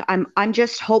 I think I'm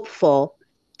just hopeful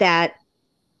that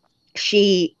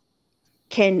she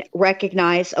can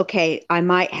recognize, okay, I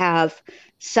might have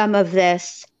some of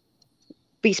these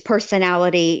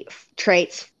personality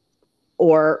traits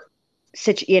or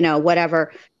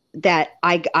whatever that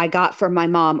I got from my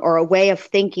mom, or a way of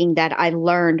thinking that I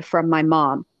learned from my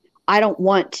mom. I don't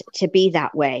want to be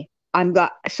that way.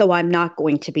 So I'm not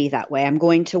going to be that way. I'm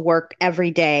going to work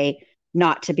every day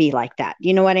not to be like that.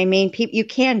 You know what I mean? You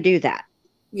can do that.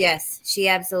 Yes, she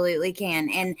absolutely can.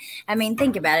 And I mean,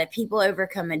 think about it. People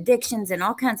overcome addictions and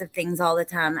all kinds of things all the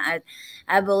time.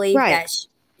 I believe that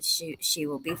she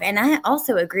will be. And I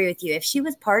also agree with you. If she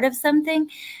was part of something,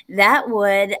 that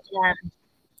would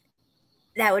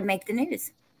make the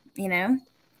news, you know?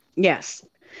 Yes.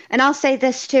 And I'll say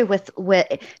this too, with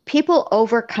people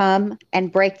overcome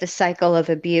and break the cycle of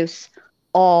abuse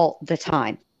all the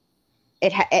time.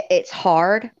 It's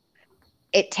hard.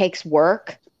 It takes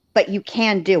work, but you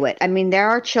can do it. I mean, there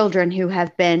are children who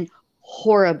have been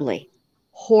horribly,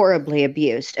 horribly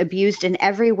abused in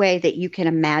every way that you can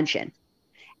imagine.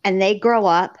 And they grow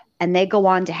up and they go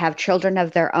on to have children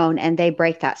of their own, and they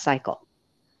break that cycle.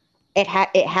 It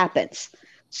happens.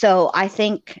 So I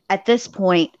think at this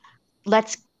point,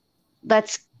 let's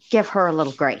give her a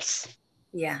little grace.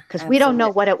 Yeah, because we don't know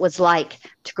what it was like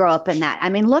to grow up in that. I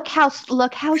mean, look how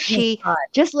she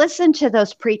just listened to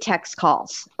those pretext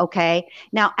calls. Okay,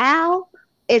 now Al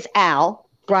is Al,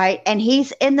 right? And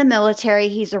he's in the military.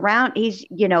 He's around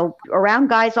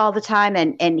guys all the time,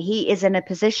 and he is in a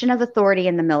position of authority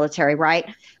in the military,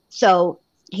 right? So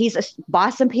he's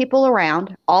bossing people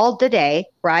around all the day,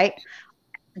 right?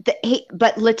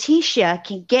 But Letecia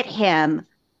can get him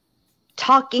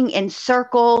talking in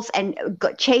circles and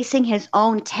chasing his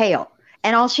own tail.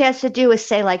 And all she has to do is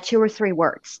say like 2 or 3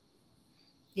 words.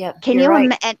 Yep. Can You're you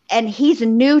right. and he's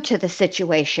new to the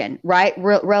situation, right?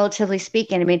 Relatively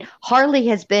speaking. I mean, Harley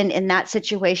has been in that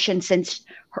situation since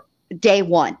day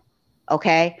one.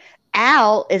 Okay.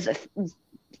 Al is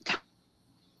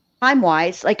time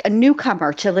wise like a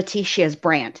newcomer to Letecia's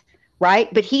brand,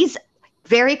 right? But he's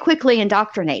very quickly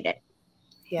indoctrinated.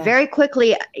 Yeah. Very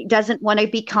quickly doesn't want to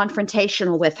be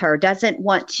confrontational with her, doesn't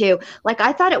want to, like,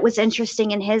 I thought it was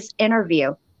interesting in his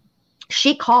interview.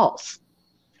 She calls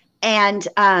and,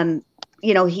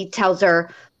 he tells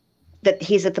her that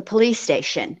he's at the police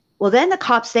station. Well, then the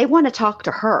cops, they want to talk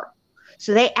to her.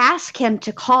 So they ask him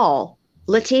to call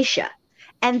Letecia.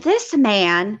 And this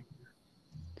man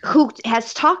who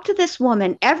has talked to this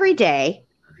woman every day,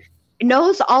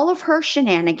 knows all of her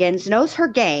shenanigans, knows her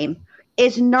game,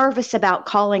 is nervous about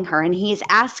calling her, and he's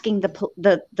asking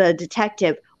the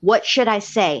detective, "What should I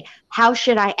say? How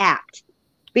should I act?"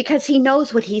 Because he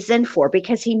knows what he's in for.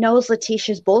 Because he knows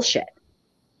Letecia's bullshit.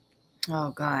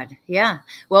 Oh God. Yeah.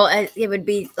 Well, it would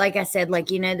be, like I said, like,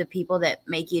 the people that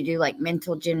make you do like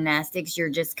mental gymnastics, you're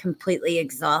just completely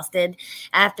exhausted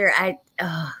after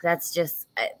that's just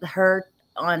her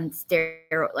on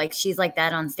steroids. Like, she's like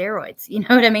that on steroids. You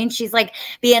know what I mean? She's like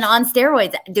being on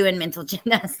steroids doing mental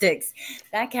gymnastics.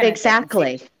 That kind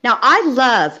Exactly. of thing. Now, I'm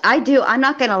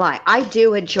not going to lie. I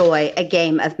do enjoy a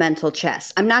game of mental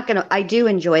chess. I do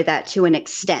enjoy that to an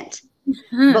extent.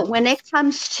 But when it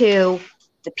comes to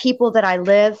the people that I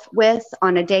live with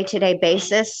on a day-to-day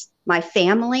basis, my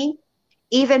family,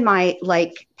 even my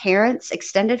parents,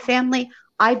 extended family,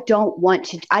 I don't want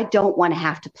to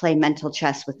have to play mental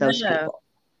chess with those people.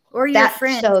 Or your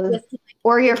friends.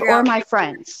 Or my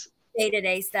friends.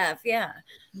 Day-to-day stuff. Yeah.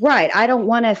 Right. I don't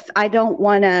want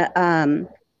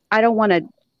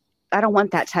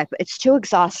that type. It's too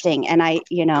exhausting. And I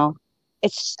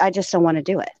just don't want to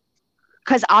do it.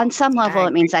 Because on some level,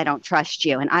 it means I don't trust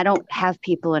you. And I don't have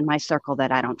people in my circle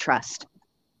that I don't trust.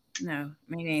 No,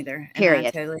 me neither.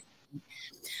 Period.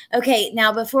 Okay,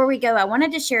 now before we go, I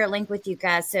wanted to share a link with you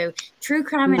guys. So True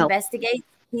Crime Investigates,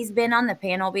 he's been on the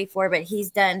panel before, but he's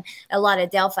done a lot of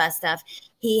Delphi stuff.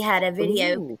 He had a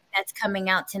video that's coming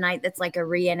out tonight that's like a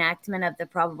reenactment of the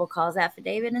probable cause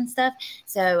affidavit and stuff.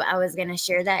 So I was going to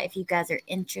share that. If you guys are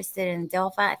interested in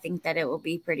Delphi, I think that it will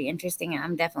be pretty interesting.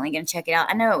 I'm definitely going to check it out.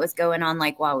 I know it was going on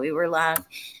like while we were live.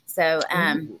 So,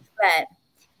 but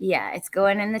yeah, it's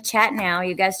going in the chat now.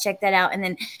 You guys check that out. And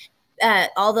then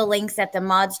all the links that the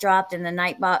mods dropped and the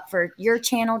Nightbot for your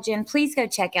channel, Jen. Please go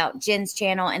check out Jen's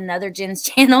channel and another Jen's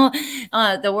channel,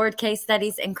 the Word Case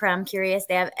Studies and Crime Curious.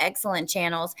 They have excellent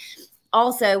channels.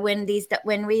 Also, when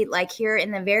we like here in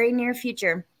the very near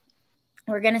future,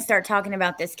 we're going to start talking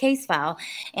about this case file,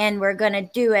 and we're going to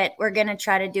do it. We're going to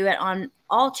try to do it on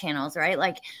all channels, right?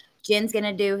 Like Jen's going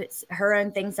to do her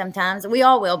own thing sometimes. We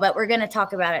all will, but we're going to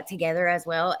talk about it together as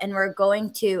well. And we're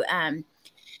going to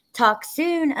talk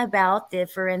soon about the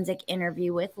forensic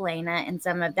interview with Lena and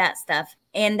some of that stuff.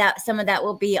 And that some of that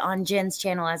will be on Jen's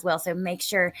channel as well. So make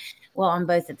sure, on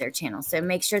both of their channels. So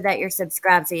make sure that you're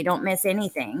subscribed so you don't miss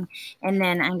anything. And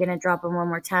then I'm going to drop them one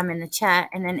more time in the chat.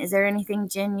 And then is there anything,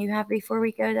 Jen, you have before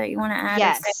we go that you want to add?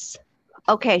 Yes.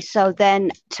 Okay. So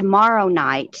then tomorrow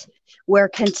night, we're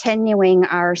continuing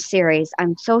our series.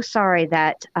 I'm so sorry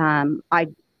that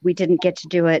we didn't get to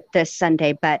do it this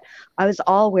Sunday, but I was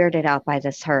all weirded out by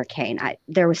this hurricane.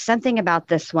 There was something about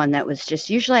this one that was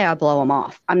just, usually I blow them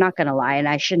off. I'm not going to lie, and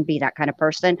I shouldn't be that kind of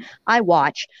person. I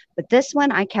watch, but this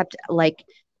one I kept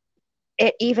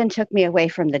it even took me away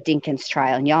from the Dinkins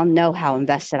trial, and y'all know how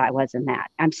invested I was in that.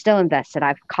 I'm still invested.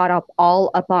 I've caught all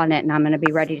up on it, and I'm going to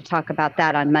be ready to talk about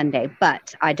that on Monday,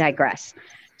 but I digress.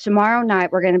 Tomorrow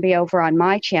night, we're going to be over on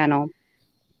my channel,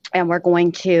 and we're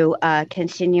going to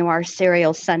continue our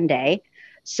Serial Sunday.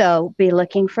 So be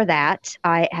looking for that.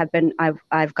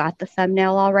 I've got the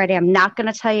thumbnail already. I'm not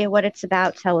going to tell you what it's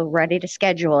about till we're ready to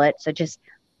schedule it. So just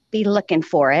be looking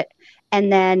for it.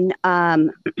 And then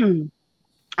I'm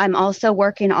also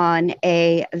working on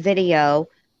a video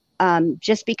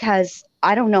just because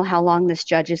I don't know how long this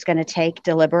judge is going to take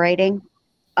deliberating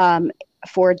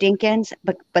for Dinkins,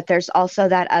 but there's also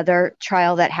that other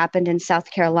trial that happened in South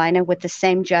Carolina with the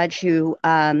same judge who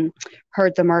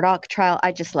heard the Murdaugh trial.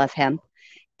 I just love him.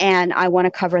 And I want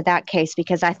to cover that case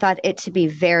because I thought it to be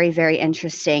very, very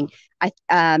interesting.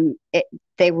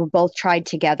 They were both tried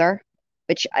together,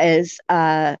 which is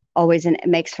always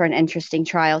makes for an interesting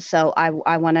trial. So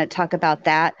I want to talk about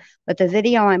that. But the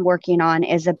video I'm working on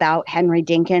is about Henry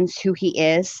Dinkins, who he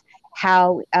is,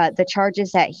 how the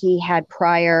charges that he had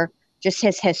prior, just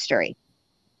his history.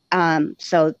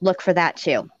 So look for that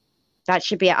too. That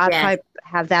should be, I'll probably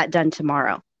have that done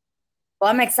tomorrow. Well,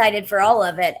 I'm excited for all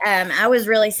of it. I was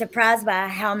really surprised by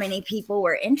how many people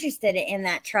were interested in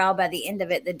that trial by the end of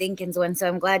it, the Dinkins one. So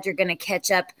I'm glad you're going to catch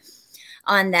up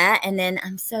on that. And then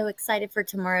I'm so excited for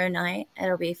tomorrow night.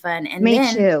 It'll be fun. And Me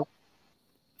then too.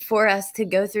 for us to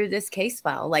go through this case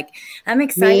file. Like, I'm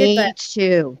excited, Me but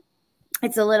too.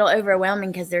 it's a little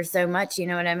overwhelming because there's so much, you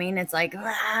know what I mean? It's like,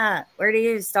 where do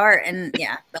you start? And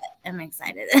yeah, but I'm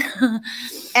excited.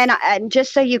 And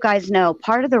just so you guys know,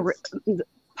 part of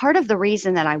the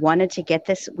reason that I wanted to get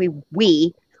this,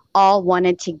 we all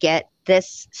wanted to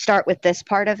start with this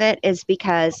part of it, is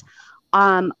because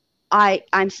I'm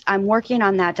working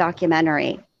on that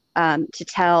documentary to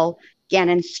tell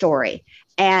Gannon's story.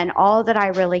 And all that I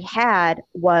really had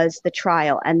was the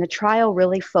trial. And the trial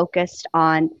really focused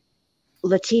on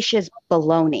Letecia's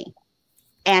baloney.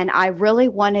 And I really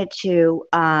wanted to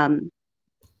I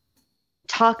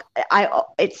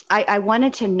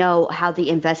wanted to know how the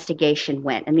investigation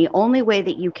went. And the only way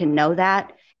that you can know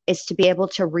that is to be able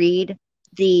to read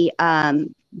the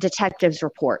detectives'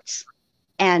 reports.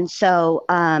 And so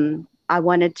I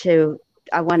wanted to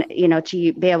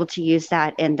be able to use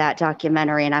that in that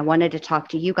documentary. And I wanted to talk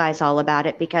to you guys all about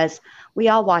it because we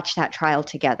all watched that trial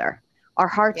together. Our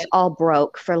hearts all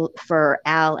broke for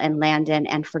Al and Landen,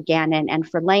 and for Gannon, and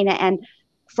for Lena, and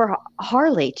for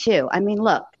Harley too. I mean,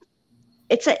 look,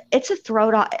 it's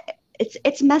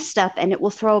messed up, and it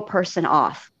will throw a person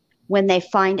off when they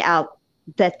find out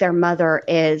that their mother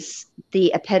is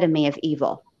the epitome of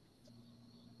evil.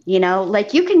 You know,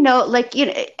 like you can know, like, you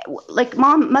know, like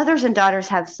mothers and daughters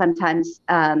have sometimes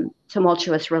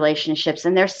tumultuous relationships,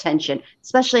 and there's tension,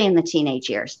 especially in the teenage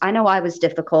years. I know I was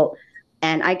difficult,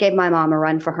 and I gave my mom a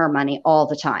run for her money all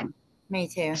the time. Me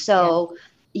too. So,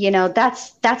 you know,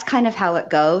 that's kind of how it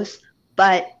goes.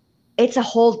 But it's a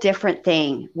whole different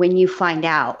thing when you find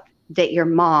out that your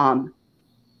mom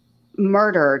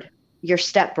murdered your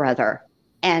stepbrother,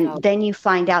 and then you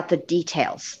find out the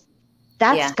details.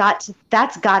 That's got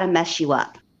to mess you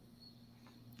up.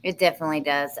 It definitely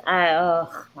does. I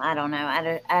don't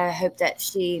know. I hope that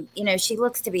she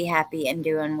looks to be happy and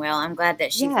doing well. I'm glad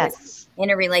that she was in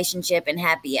a relationship and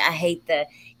happy. I hate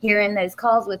hearing those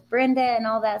calls with Brenda and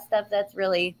all that stuff. That's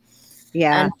really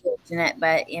unfortunate,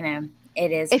 but you know,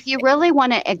 it is. If you really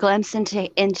want a glimpse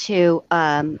into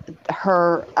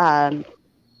her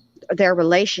their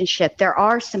relationship, there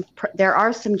are some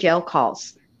jail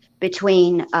calls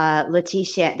between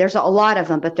Letecia. There's a lot of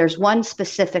them, but there's one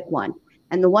specific one.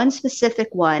 And the one specific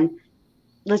one,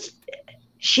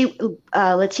 Letecia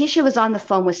was on the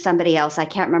phone with somebody else. I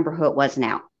can't remember who it was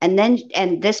now.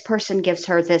 And this person gives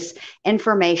her this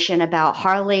information about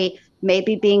Harley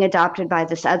maybe being adopted by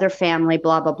this other family,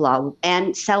 blah, blah, blah,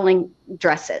 and selling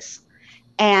dresses.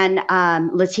 And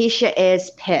Letecia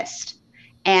is pissed.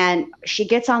 And she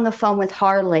gets on the phone with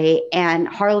Harley, and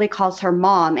Harley calls her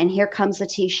mom, and here comes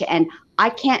Letecia. And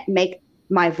I can't make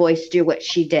my voice do what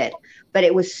she did, but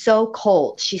it was so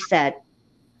cold. She said,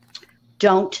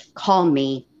 "Don't call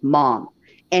me mom."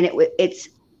 And it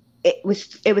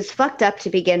was fucked up to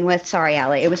begin with. Sorry,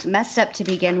 Allie. It was messed up to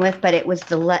begin with, but it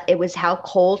was how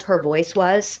cold her voice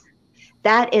was.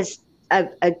 That is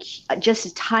just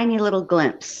a tiny little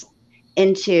glimpse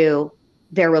into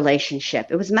their relationship.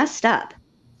 It was messed up.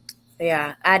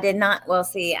 Yeah, I did not. Well,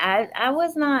 see, I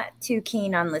was not too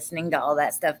keen on listening to all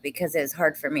that stuff because it was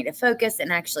hard for me to focus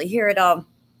and actually hear it all.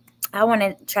 I want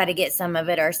to try to get some of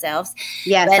it ourselves.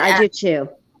 Yes, but, I do too.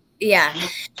 Yeah.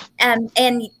 And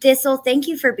Thistle, thank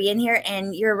you for being here.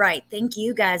 And you're right. Thank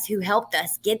you guys who helped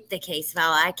us get the case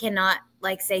file. I cannot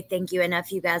say thank you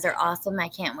enough. You guys are awesome. I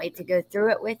can't wait to go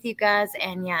through it with you guys.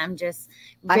 And yeah, I'm just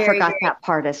I forgot that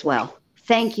part as well.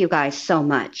 Thank you guys so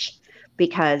much,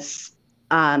 because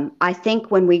I think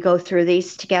when we go through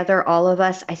these together, all of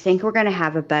us, I think we're going to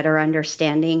have a better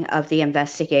understanding of the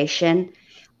investigation,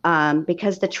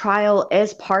 because the trial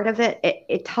is part of it.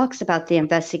 It talks about the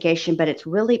investigation, but it's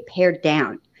really pared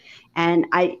down. And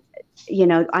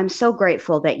I'm so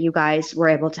grateful that you guys were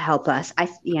able to help us.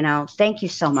 Thank you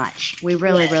so much. We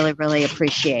really, really, really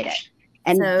appreciate it.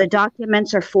 And the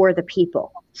documents are for the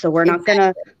people. So we're not going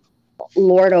to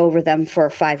lord over them for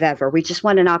forever. We just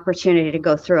want an opportunity to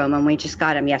go through them, and we just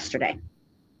got them yesterday.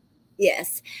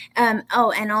 Yes. And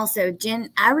also, Jen,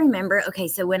 I remember,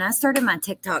 so when I started my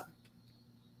TikTok,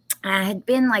 I had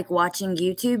been watching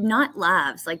YouTube, not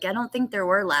lives. I don't think there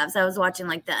were lives. I was watching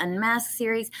the Unmasked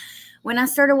series. When I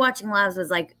started watching lives,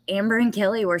 was Amber and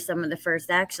Kelly were some of the first,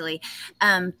 actually.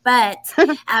 But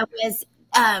I was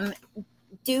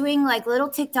doing little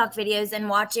TikTok videos and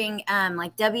watching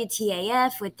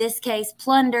WTAF with this case,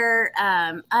 Plunder,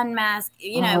 Unmasked,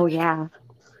 Oh, yeah.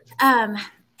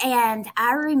 And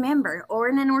I remember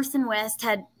Orrin and Orson West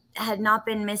had not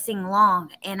been missing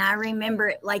long. And I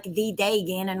remember like the day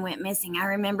Gannon went missing. I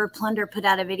remember Plunder put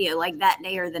out a video like that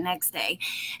day or the next day.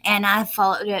 And I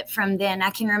followed it from then. I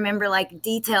can remember like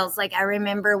details. Like I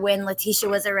remember when Letecia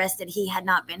was arrested, he had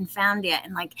not been found yet.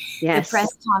 And like the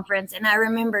press conference. And I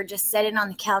remember just sitting on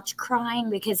the couch crying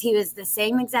because he was the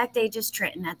same exact age as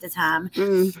Trenton at the time.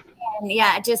 And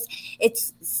yeah,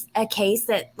 it's a case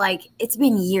that like, it's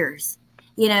been years.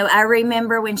 You know, I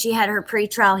remember when she had her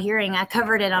pretrial hearing, I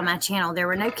covered it on my channel. There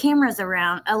were no cameras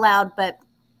allowed, but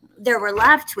there were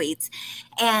live tweets.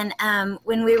 And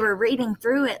when we were reading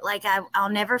through it, like I'll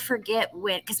never forget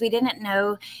because we didn't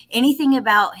know anything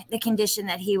about the condition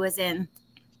that he was in.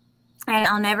 And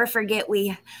I'll never forget,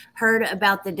 we heard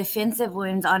about the defensive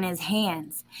wounds on his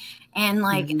hands. And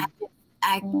like,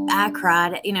 I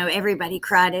cried, you know, everybody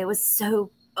cried. It was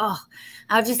so,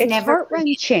 it's never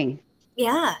heart-wrenching.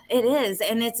 Yeah, it is.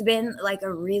 And it's been like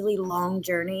a really long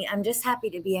journey. I'm just happy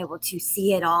to be able to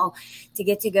see it all, to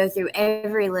get to go through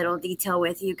every little detail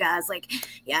with you guys. Like,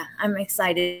 yeah, I'm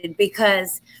excited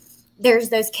because there's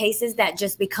those cases that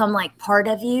just become like part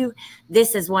of you.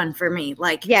 This is one for me,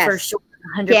 like for sure.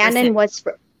 100%. Gannon was,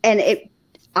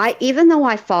 even though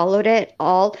I followed it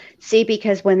all,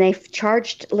 because when they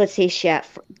charged Letecia,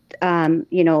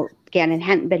 you know, Gannon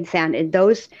hadn't been found, and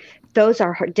those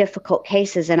are difficult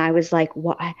cases. And I was like,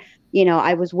 what, you know,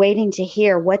 I was waiting to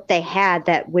hear what they had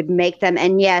that would make them.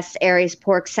 And yes, Aries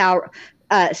Pork,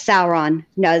 Sauron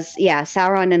does. Yeah.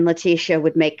 Sauron and Letecia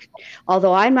would make,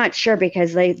 although I'm not sure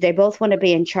because they both want to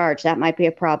be in charge. That might be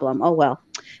a problem. Oh, well,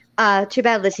 too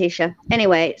bad, Letecia.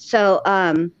 Anyway. So,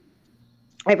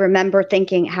 I remember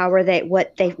thinking,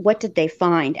 what did they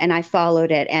find? And I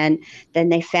followed it, and then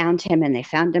they found him, and they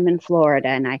found him in Florida.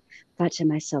 And I thought to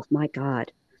myself, my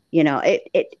God, you know,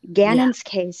 Gannon's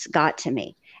case got to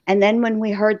me. And then when we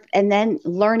heard, and then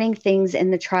learning things in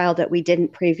the trial that we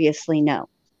didn't previously know,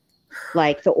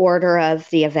 like the order of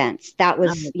the events, that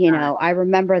was, you know, I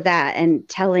remember that and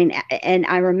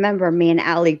I remember me and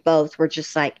Allie both were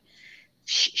just like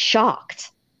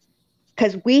shocked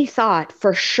because we thought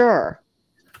for sure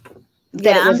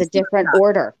that it was a different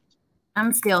order.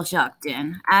 I'm still shocked,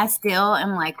 Jen. I still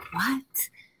am like, what?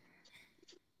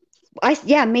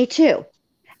 Yeah, me too.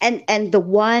 And the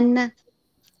one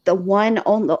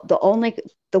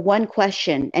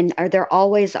question, and there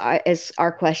always is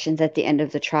our questions at the end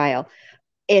of the trial,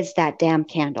 is that damn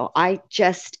candle. I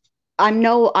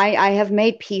have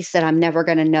made peace that I'm never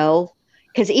going to know,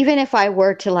 because even if I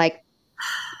were to like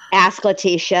ask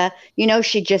Letecia, you know,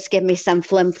 she'd just give me some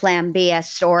flim flam BS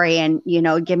story and, you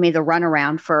know, give me the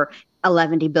runaround for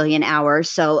 11 billion hours.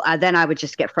 So then I would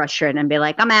just get frustrated and be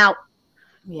like, I'm out.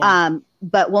 Yeah.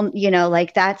 But well, you know,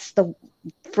 like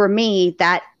for me,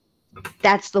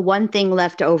 that's the one thing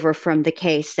left over from the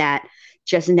case that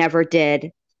just never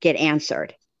did get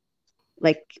answered.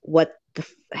 Like what the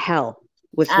hell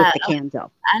was with the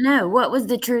candle? I know. What was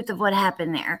the truth of what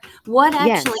happened there? What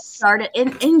actually started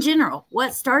in general?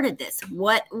 What started this?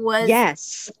 What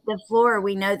was the floor?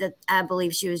 We know that I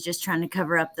believe she was just trying to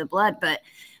cover up the blood, but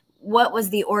what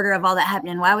was the order of all that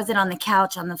happening? Why was it on the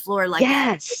couch, on the floor? Like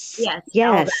yes.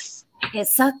 It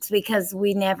sucks because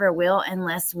we never will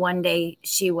unless one day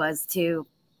she was to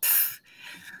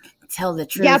tell the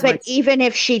truth. Yeah, but even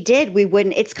if she did, we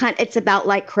wouldn't. It's about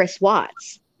like Chris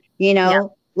Watts, you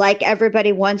know, like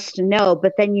everybody wants to know,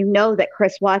 but then you know that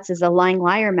Chris Watts is a lying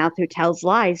liar mouth who tells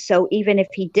lies. So even if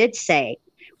he did say,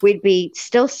 we'd be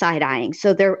still side-eyeing.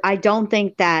 So I don't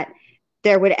think that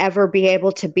there would ever be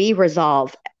able to be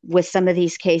resolved with some of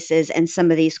these cases and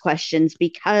some of these questions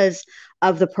because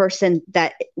of the person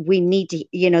that we need to,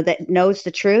 you know, that knows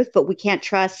the truth, but we can't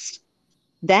trust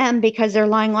them because they're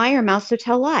lying liar mouths who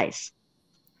tell lies.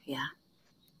 Yeah,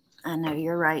 I know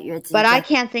you're right. But I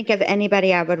can't think of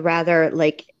anybody I would rather,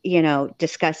 like, you know,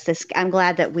 discuss this. I'm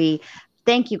glad that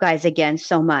thank you guys again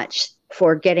so much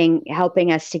for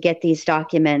helping us to get these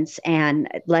documents and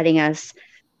letting us,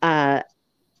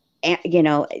 you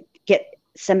know, get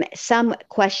some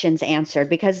questions answered,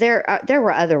 because there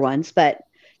were other ones, but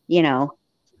you know.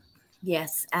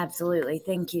 Yes, absolutely.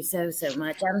 Thank you so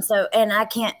much. I'm so glad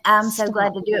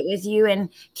to do it with you and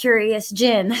Curious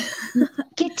Jen.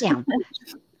 Get down.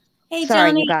 Hey,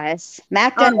 sorry, Johnny. you guys.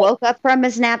 Mac Dunn woke up from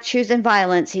his nap choosing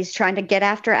violence. He's trying to get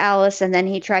after Alice, and then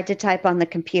he tried to type on the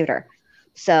computer.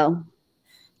 So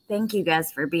thank you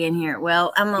guys for being here.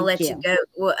 Well, I'm gonna let you go.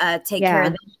 Take care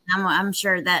of them. I'm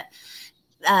sure that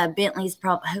Bentley's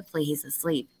hopefully he's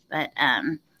asleep, but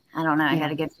I don't know. I got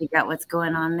to figure out what's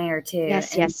going on there too.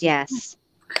 Yes.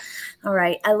 All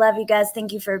right. I love you guys.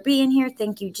 Thank you for being here.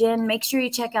 Thank you, Jen. Make sure you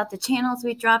check out the channels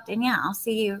we dropped. And yeah, I'll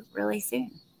see you really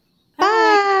soon.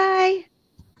 Bye.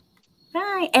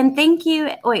 Bye. And thank you.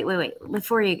 Wait.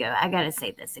 Before you go, I got to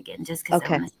say this again just because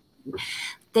Okay. I want to.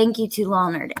 Thank you to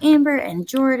Lawnerd Amber and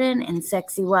Jordan and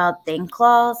Sexy Wild Thing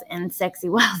Claus and Sexy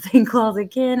Wild Thing Claus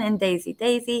again and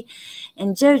Daisy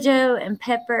and JoJo and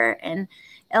Pepper and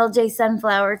LJ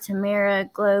Sunflower, Tamara,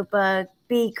 Glowbug,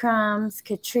 B Crumbs,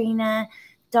 Katrina,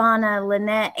 Donna,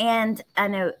 Lynette, and I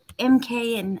know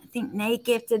MK and I think Nate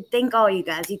Gifted. Thank all you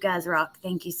guys. You guys rock.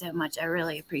 Thank you so much. I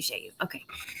really appreciate you. Okay.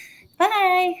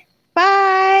 Bye.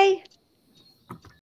 Bye.